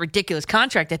take on that ridiculous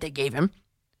contract that they gave him.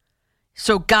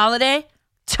 So Galladay,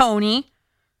 Tony,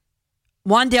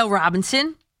 Wan'Dale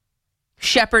Robinson,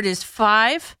 Shepard is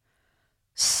 5,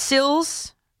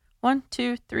 Sills, 1,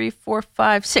 2, 3, 4,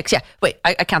 5, 6. Yeah, wait,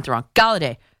 I counted wrong.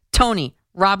 Galladay, Tony,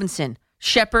 Robinson,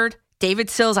 Shepard, David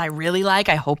Sills, I really like.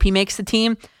 I hope he makes the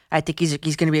team. I think he's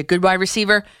going to be a good wide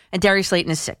receiver. And Darius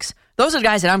Slayton is 6. Those are the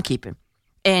guys that I'm keeping.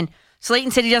 And Slayton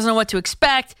said he doesn't know what to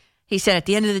expect. He said at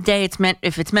the end of the day,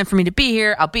 if it's meant for me to be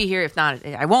here, I'll be here. If not,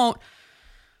 I won't.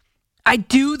 I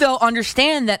do, though,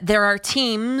 understand that there are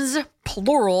teams,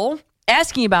 plural,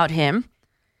 asking about him,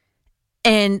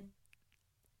 and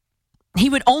he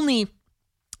would only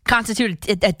constitute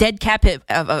a dead cap hit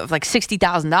of like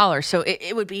 $60,000. So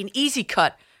it would be an easy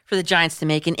cut for the Giants to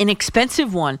make, an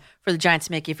inexpensive one for the Giants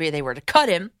to make if they were to cut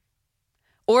him,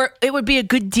 or it would be a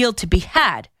good deal to be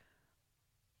had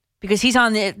because he's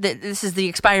on this is the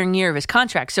expiring year of his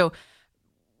contract. So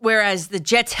whereas the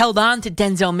Jets held on to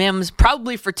Denzel Mims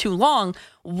probably for too long,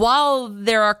 while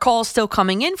there are calls still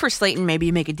coming in for Slayton, maybe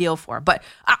you make a deal for him. But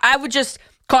I would just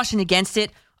caution against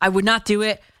it. I would not do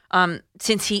it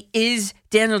since he is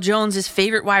Daniel Jones'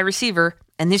 favorite wide receiver,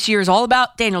 and this year is all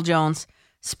about Daniel Jones,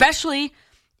 especially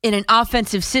in an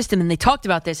offensive system. And they talked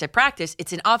about this at practice.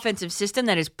 It's an offensive system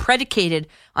that is predicated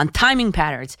on timing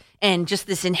patterns and just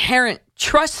this inherent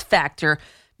trust factor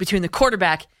between the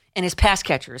quarterback and his pass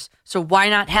catchers. So why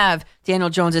not have Daniel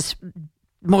Jones'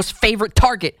 most favorite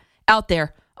target out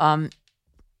there on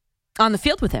the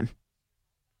field with him?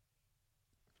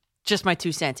 Just my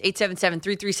 2 cents.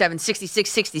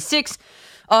 877-337-6666.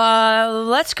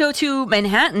 Let's go to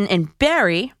Manhattan. And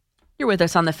Barry, you're with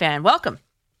us on the Fan. Welcome.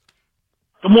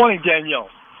 Good morning, Danielle.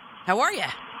 How are you?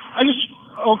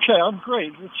 Okay, I'm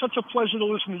great. It's such a pleasure to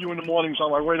listen to you in the mornings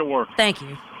on my way to work. Thank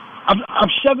you. I'm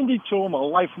 72. I'm a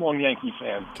lifelong Yankee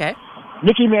fan. Okay.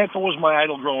 Mickey Mantle was my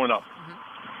idol growing up.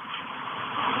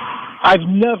 I've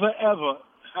never, ever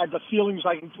had the feelings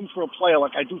I can do for a player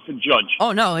like I do for Judge.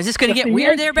 Oh, no. Is this going to get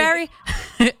weird there, Barry?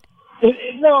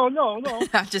 No.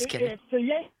 I'm just kidding. If the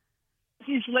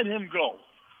Yankees let him go,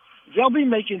 they'll be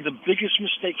making the biggest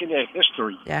mistake in their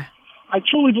history. Yeah. I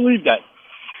truly believe that.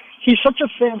 He's such a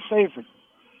fan favorite.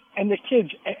 And the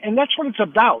kids, and that's what it's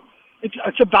about.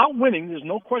 It's about winning. There's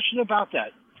no question about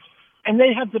that. And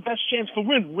they have the best chance to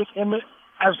win with him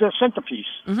as their centerpiece.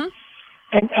 Mm-hmm.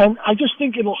 And I just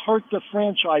think it'll hurt the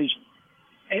franchise.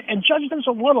 And Judge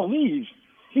doesn't want to leave.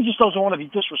 He just doesn't want to be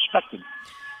disrespected.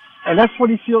 And that's what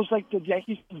he feels like the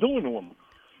Yankees are doing to him.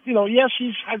 You know, yes,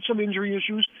 he's had some injury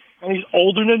issues, and he's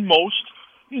older than most.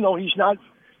 You know, he's not,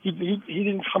 he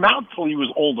didn't come out till he was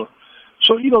older.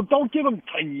 So, you know, don't give him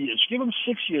 10 years. Give him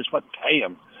 6 years, but pay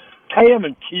him. Pay him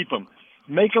and keep him.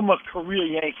 Make him a career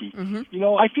Yankee. Mm-hmm. You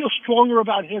know, I feel stronger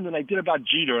about him than I did about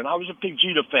Jeter, and I was a big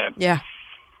Jeter fan. Yeah.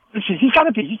 Listen, he's got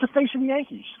to be. He's the face of the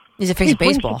Yankees. He's the face of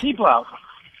baseball. He brings the people out.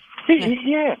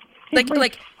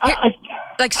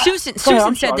 Like Susan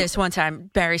said this one time,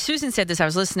 Barry. Susan said this. I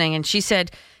was listening, and she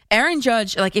said, Aaron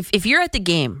Judge, like if you're at the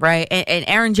game, right, and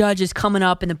Aaron Judge is coming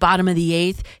up in the bottom of the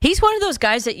 8th, he's one of those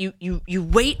guys that you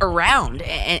wait around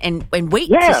and wait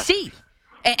to see.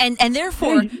 And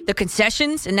therefore the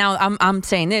concessions, and now I'm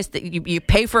saying this, that you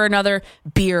pay for another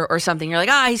beer or something. You're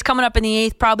like, he's coming up in the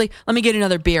 8th probably. Let me get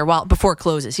another beer before it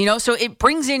closes. You know, so it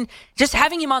brings in, just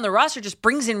having him on the roster just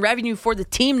brings in revenue for the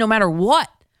team no matter what.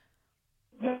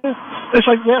 It's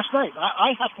like last night.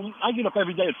 I get up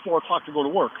every day at 4:00 to go to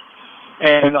work,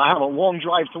 and I have a long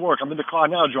drive to work. I'm in the car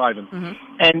now driving,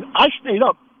 and I stayed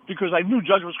up because I knew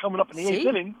Judge was coming up in the 8th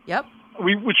inning. Yep.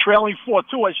 We were trailing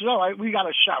 4-2. I said, all right, we got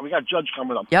a shot. We got Judge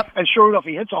coming up. Yep. And sure enough,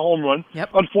 he hits a home run. Yep.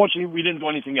 Unfortunately, we didn't do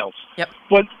anything else. Yep.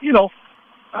 But, you know,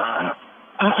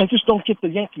 I just don't get the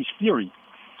Yankees theory.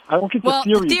 I don't get the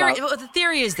theory. The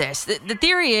theory is this. The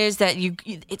theory is that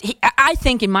I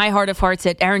think in my heart of hearts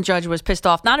that Aaron Judge was pissed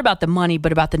off not about the money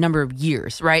but about the number of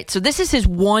years, right? So this is his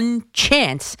one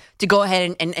chance to go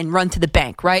ahead and run to the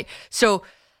bank, right? So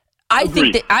I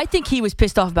think he was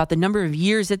pissed off about the number of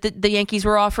years that the Yankees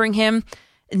were offering him,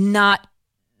 not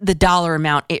the dollar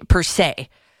amount per se.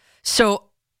 So,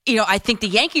 you know, I think the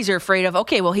Yankees are afraid of,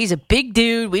 okay, well, he's a big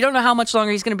dude. We don't know how much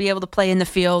longer he's going to be able to play in the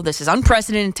field. This is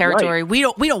unprecedented territory.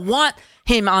 Right. We don't want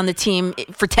him on the team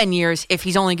for 10 years if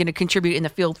he's only going to contribute in the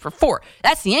field for 4.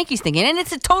 That's the Yankees thinking, and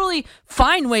it's a totally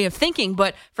fine way of thinking.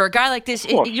 But for a guy like this,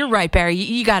 you're right, Barry.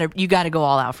 You got to go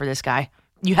all out for this guy.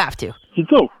 You have to. You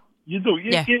do.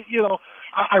 You know,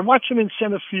 I watch him in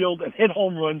center field and hit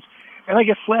home runs, and I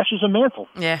get flashes of Mantle.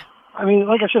 Yeah. I mean,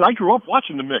 like I said, I grew up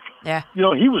watching the Mick. Yeah. You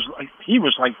know, he was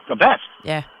like the best.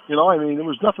 Yeah. You know, I mean, there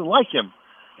was nothing like him.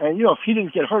 And, you know, if he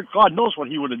didn't get hurt, God knows what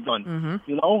he would have done. Mm-hmm.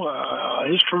 You know,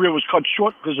 his career was cut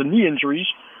short because of knee injuries,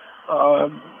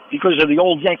 because of the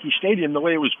old Yankee Stadium, the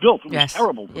way it was built. It was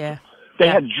terrible. Yeah. They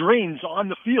had drains on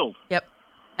the field. Yep.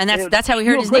 And that's how he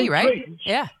hurt his knee, right? Drains.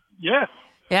 Yeah. Yeah.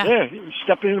 Yeah, he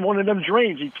stepped in one of them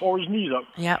drains. He tore his knees up.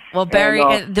 Yeah. Well, Barry,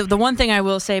 the one thing I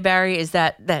will say, Barry, is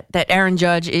that Aaron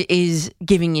Judge is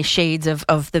giving you shades of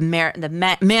the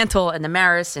Mantle and the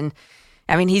Maris, and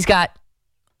I mean he's got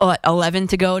 11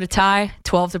 to go to tie,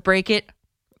 12 to break it.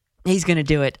 He's going to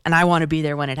do it, and I want to be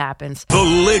there when it happens. The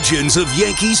legends of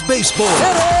Yankees baseball.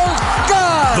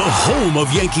 The home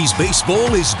of Yankees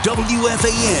baseball is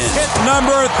WFAN. Hit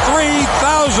number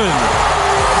 3,000.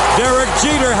 Derek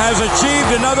Jeter has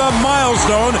achieved another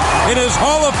milestone in his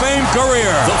Hall of Fame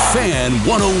career. The Fan,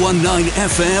 101.9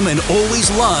 FM, and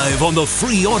always live on the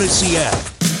free Odyssey app.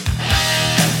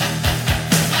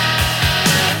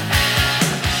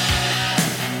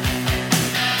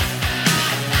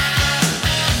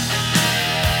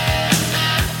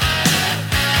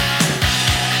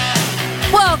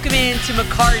 Welcome into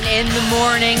McCartan in the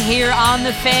morning here on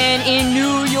The Fan in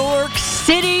New York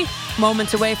City.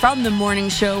 Moments away from the morning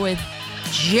show with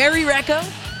Jerry Recco,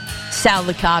 Sal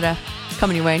Licata,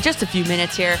 coming your way in just a few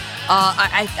minutes here.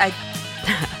 I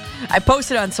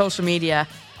posted on social media,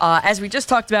 as we just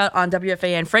talked about on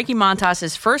WFAN, Frankie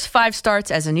Montas's first 5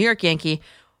 starts as a New York Yankee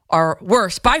are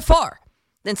worse by far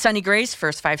than Sonny Gray's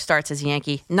first 5 starts as a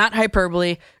Yankee. Not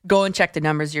hyperbole. Go and check the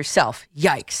numbers yourself.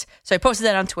 Yikes. So I posted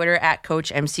that on Twitter at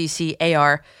Coach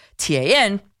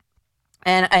MCCARTAN.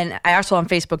 And I also on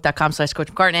Facebook.com/Coach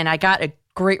McCartan, and I got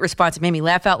Great response. It made me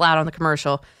laugh out loud on the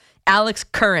commercial. Alex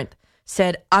Current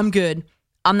said, "I'm good.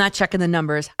 I'm not checking the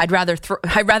numbers. I'd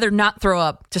rather not throw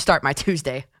up to start my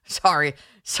Tuesday."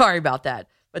 Sorry about that,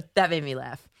 but that made me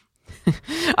laugh.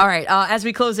 All right, as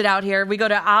we close it out here, we go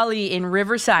to Ali in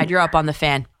Riverside. You're up on the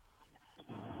Fan.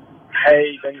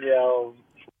 Hey, Danielle.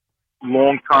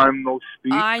 Long time no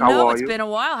speak. I How know, are it's you? been a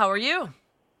while. How are you?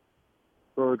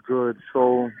 Good.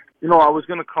 So, I was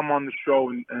going to come on the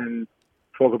show and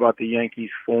talk about the Yankees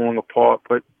falling apart,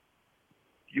 but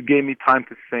you gave me time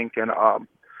to think, and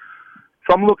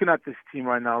so I'm looking at this team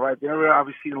right now, right? They're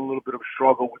obviously in a little bit of a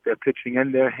struggle with their pitching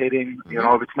and their hitting.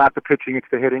 Mm-hmm. If it's not the pitching, it's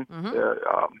the hitting.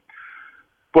 Mm-hmm.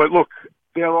 But look,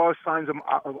 there are signs of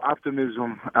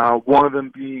optimism, one of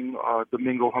them being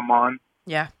Domingo Germán.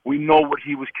 Yeah. We know what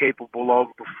he was capable of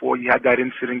before he had that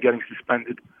incident getting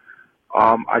suspended.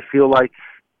 I feel like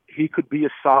he could be a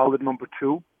solid number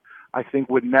 2. I think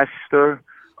with Nestor,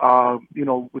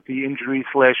 with the injury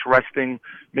 / resting,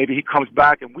 maybe he comes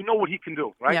back, and we know what he can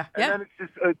do, right? Yeah. And then it's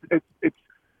just it's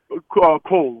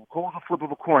Cole. Cole's a flip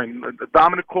of a coin.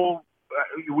 Dominic Cole,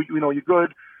 you're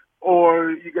good,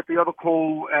 or you get the other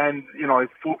Cole, and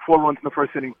it's 4 runs in the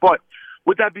first inning. But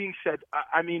with that being said,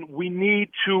 I mean, we need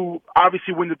to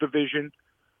obviously win the division.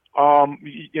 And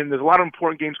there's a lot of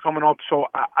important games coming up. So,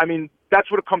 I mean, that's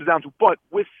what it comes down to. But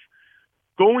with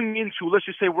going into, let's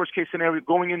just say worst case scenario,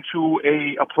 going into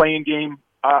a playing game,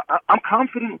 I'm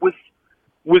confident with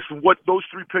what those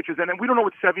 3 pitchers, and we don't know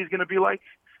what Sevy is going to be like,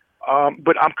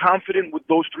 but I'm confident with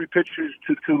those 3 pitchers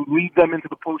to lead them into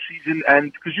the postseason.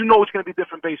 And because it's going to be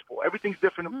different baseball. Everything's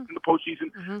different in the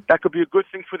postseason. Mm-hmm. That could be a good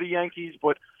thing for the Yankees,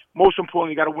 but most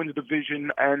importantly, you got to win the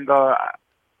division. And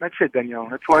that's it, Danielle.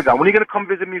 That's what I got. When are you going to come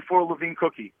visit me for a Levine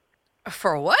cookie?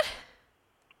 For what?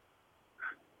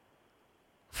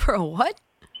 For a what?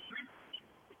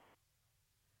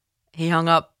 He hung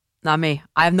up. Not me.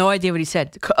 I have no idea what he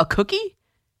said. A cookie?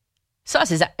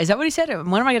 Sus, is that what he said?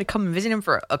 When am I going to come and visit him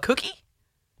for a cookie?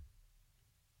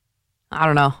 I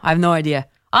don't know. I have no idea.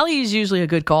 Ali is usually a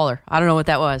good caller. I don't know what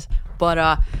that was. But,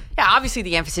 obviously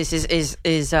the emphasis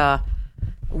is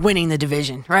winning the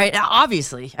division, right?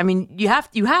 Obviously. I mean, you have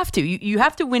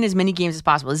to win as many games as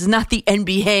possible. This is not the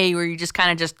NBA where you just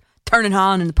kind of just turn it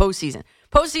on in the postseason.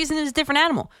 Postseason is a different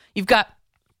animal. You've got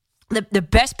the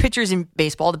best pitchers in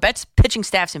baseball, the best pitching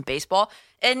staffs in baseball,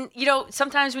 and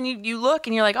sometimes when you look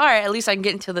and you're like, all right, at least I can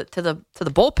get into the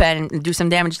bullpen and do some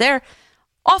damage there.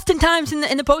 Oftentimes in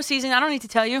the postseason, I don't need to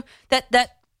tell you that a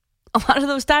lot of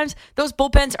those times those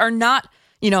bullpens are not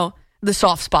the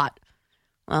soft spot.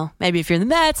 Well, maybe if you're the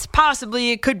Mets,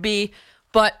 possibly it could be,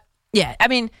 but yeah, I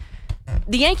mean,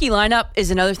 the Yankee lineup is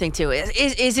another thing too.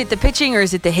 Is it the pitching or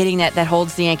is it the hitting that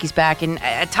holds the Yankees back? And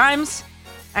at times,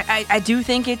 I do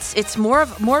think it's more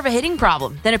of a hitting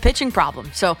problem than a pitching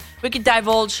problem. So we could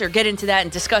divulge or get into that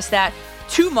and discuss that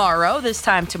this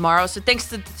time tomorrow. So thanks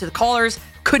to the callers.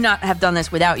 Could not have done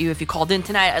this without you if you called in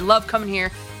tonight. I love coming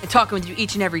here and talking with you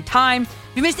each and every time.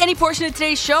 If you missed any portion of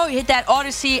today's show, you hit that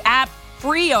Odyssey app,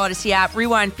 free Odyssey app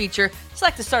rewind feature.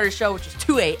 Select the start of the show, which is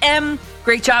 2 a.m.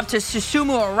 Great job to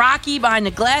Susumu Araki behind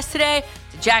the glass today,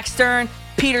 to Jack Stern,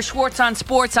 Peter Schwartz on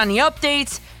sports on the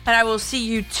updates. And I will see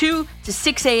you 2 to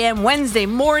 6 a.m. Wednesday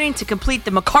morning to complete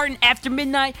the McCartan after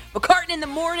midnight. McCartan in the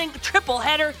morning, triple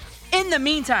header. In the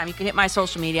meantime, you can hit my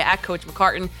social media at Coach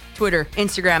McCartan, Twitter,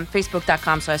 Instagram,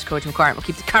 Facebook.com/Coach McCartan. We'll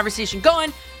keep the conversation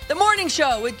going. The Morning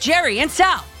Show with Jerry and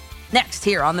Sal. Next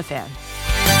here on The Fan.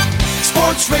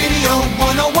 Sports Radio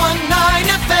 101.9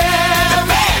 FM.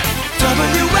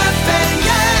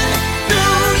 WFAN,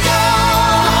 New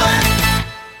York.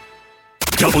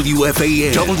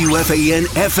 WFAN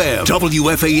FM,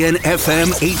 WFAN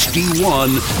FM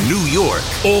HD1, New York.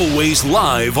 Always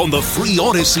live on the free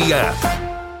Odyssey app.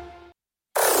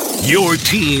 Your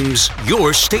teams,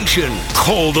 your station.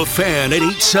 Call the Fan at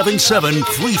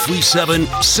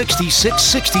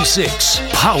 877-337-6666.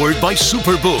 Powered by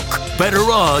Superbook.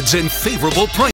 Better odds and favorable prices.